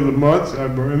the end of the month,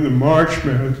 in the March,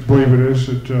 I believe it is,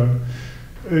 that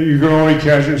you can only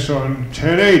catch us on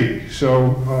 1080.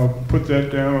 So put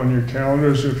that down on your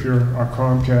calendars if you're a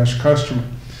Comcast customer.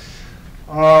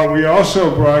 We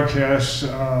also broadcast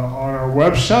on our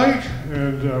website,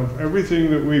 and everything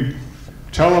that we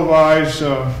televise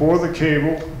for the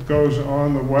cable goes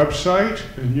on the website,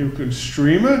 and you can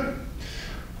stream it,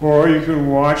 or you can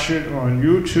watch it on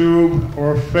YouTube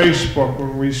or Facebook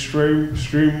when we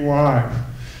stream live.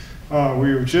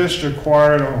 We've just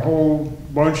acquired a whole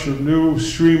bunch of new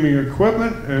streaming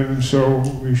equipment, and so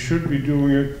we should be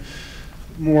doing it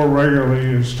more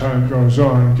regularly as time goes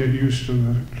on and get used to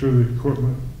the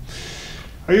equipment.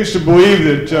 I used to believe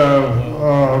that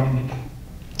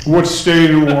what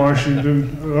stayed in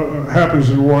Washington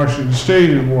happens in Washington, stayed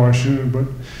in Washington, but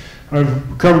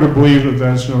I've come to believe that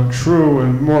that's not true,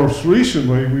 and most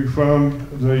recently we found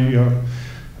the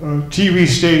TV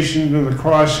station in the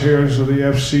crosshairs of the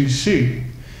FCC.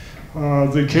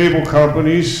 The cable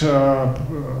companies,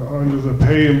 under the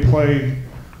pay-to-play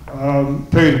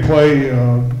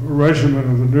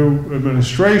regimen of the new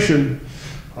administration,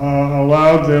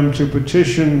 allowed them to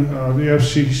petition the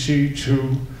FCC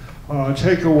to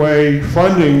take away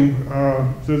funding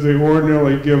that they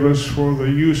ordinarily give us for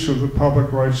the use of the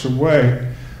public rights of way.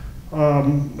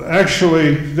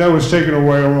 Actually, that was taken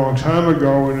away a long time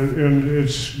ago, and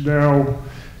it's now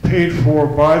paid for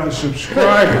by the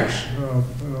subscribers.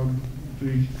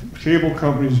 The cable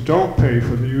companies don't pay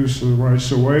for the use of the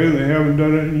rights of way, and they haven't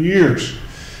done it in years.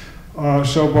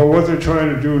 But what they're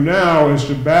trying to do now is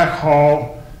to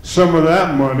backhaul some of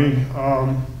that money,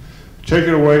 take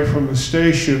it away from the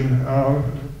station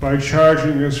by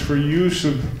charging us for use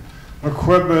of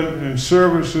equipment and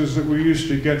services that we used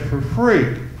to get for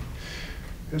free.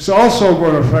 It's also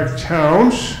going to affect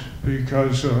towns,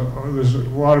 because there's a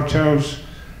lot of towns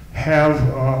have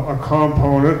a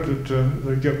component that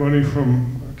they get money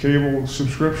from cable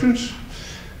subscriptions.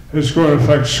 It's going to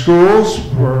affect schools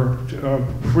where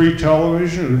free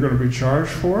television are going to be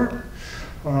charged for it,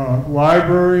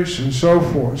 libraries and so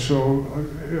forth. So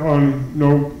on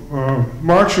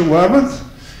March 11th,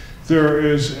 there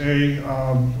is a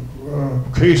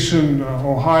case in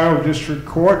Ohio District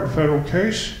Court, a federal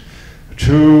case,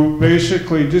 to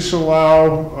basically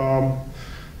disallow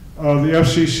the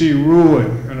FCC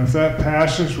ruling. And if that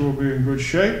passes, we'll be in good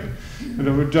shape. And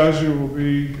if it doesn't, we'll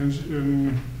be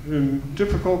in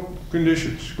difficult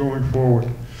conditions going forward.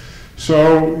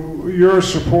 So your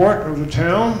support of the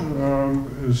town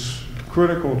is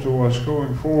critical to us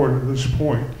going forward at this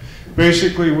point.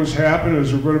 Basically, what's happened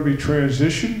is we're going to be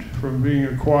transitioned from being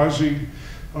a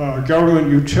quasi-government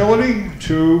utility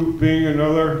to being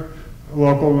another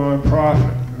local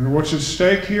nonprofit. And what's at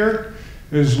stake here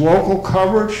is local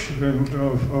coverage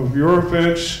of your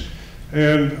events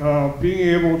and being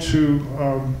able to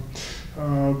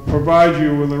provide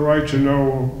you with the right to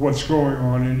know what's going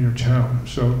on in your town.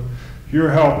 So your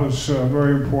help is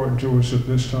very important to us at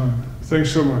this time.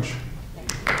 Thanks so much.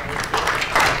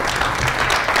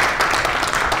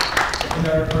 In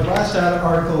our last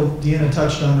article, Deanna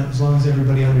touched on it. As long as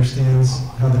everybody understands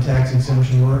how the tax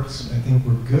exemption works, I think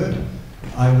we're good.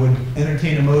 I would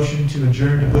entertain a motion to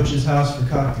adjourn to Butch's house for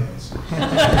cocktails.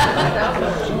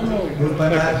 Moved by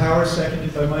Matt Howard,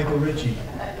 seconded by Michael Ritchie.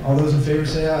 All those in favor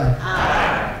say aye.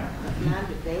 Aye.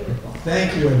 Non-debatable.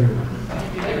 Thank you, everyone.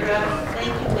 Thank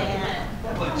you, Matt.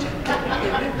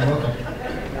 You're welcome.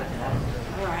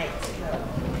 All right.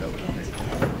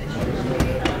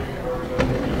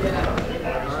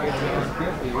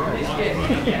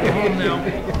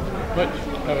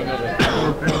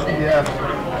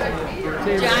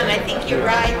 John, I think your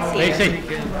ride's here.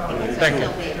 Thank you.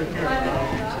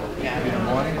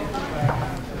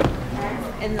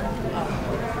 And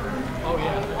Oh,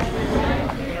 yeah.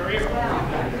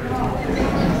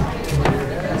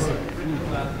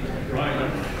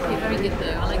 Let me get the,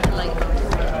 I like the light.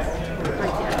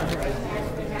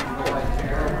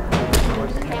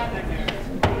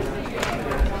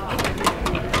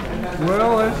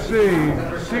 Well, let's see,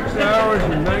 6 hours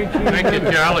and 19 minutes. Thank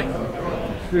you, Charlie.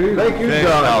 Steve? Thank you,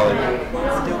 Charlie.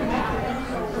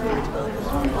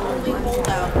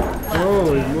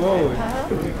 Holy moly.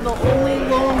 the only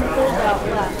lone holdout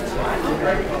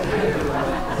left.